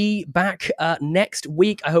will be back next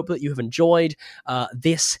week. I hope that you have enjoyed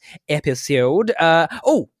this episode.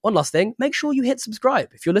 One last thing, make sure you hit subscribe.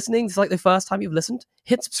 If you're listening, this is like the first time you've listened,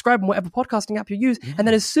 hit subscribe on whatever podcasting app you use, and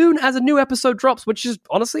then as soon as a new episode drops, which is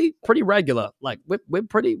honestly pretty regular, like we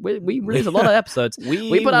release a lot of episodes,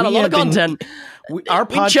 we put out a lot of content. Our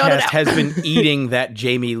podcast has been eating that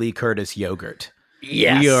Jamie Lee Curtis yogurt.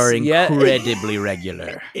 Yes, we are incredibly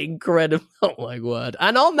regular. Incredible. Oh my word.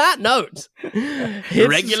 And on that note,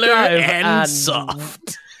 regular and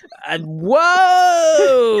soft. And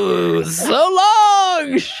whoa, so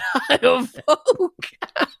long, Shire folk.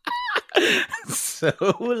 So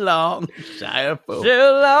long, Shire folk.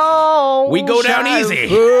 So long. We go down easy.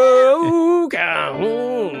 Folk.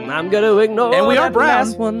 I'm gonna ignore. And we are brown.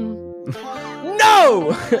 Last one.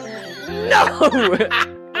 No, no,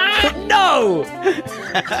 no,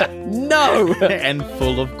 no. And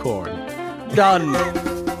full of corn. Done.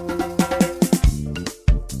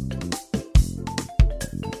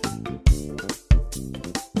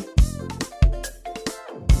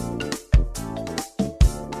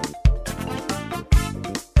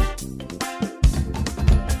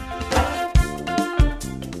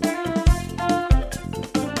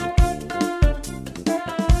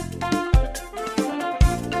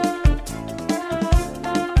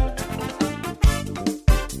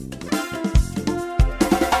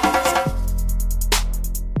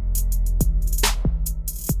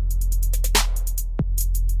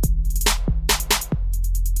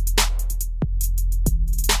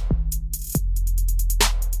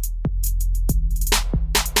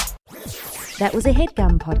 That was a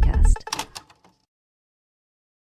HeadGum podcast.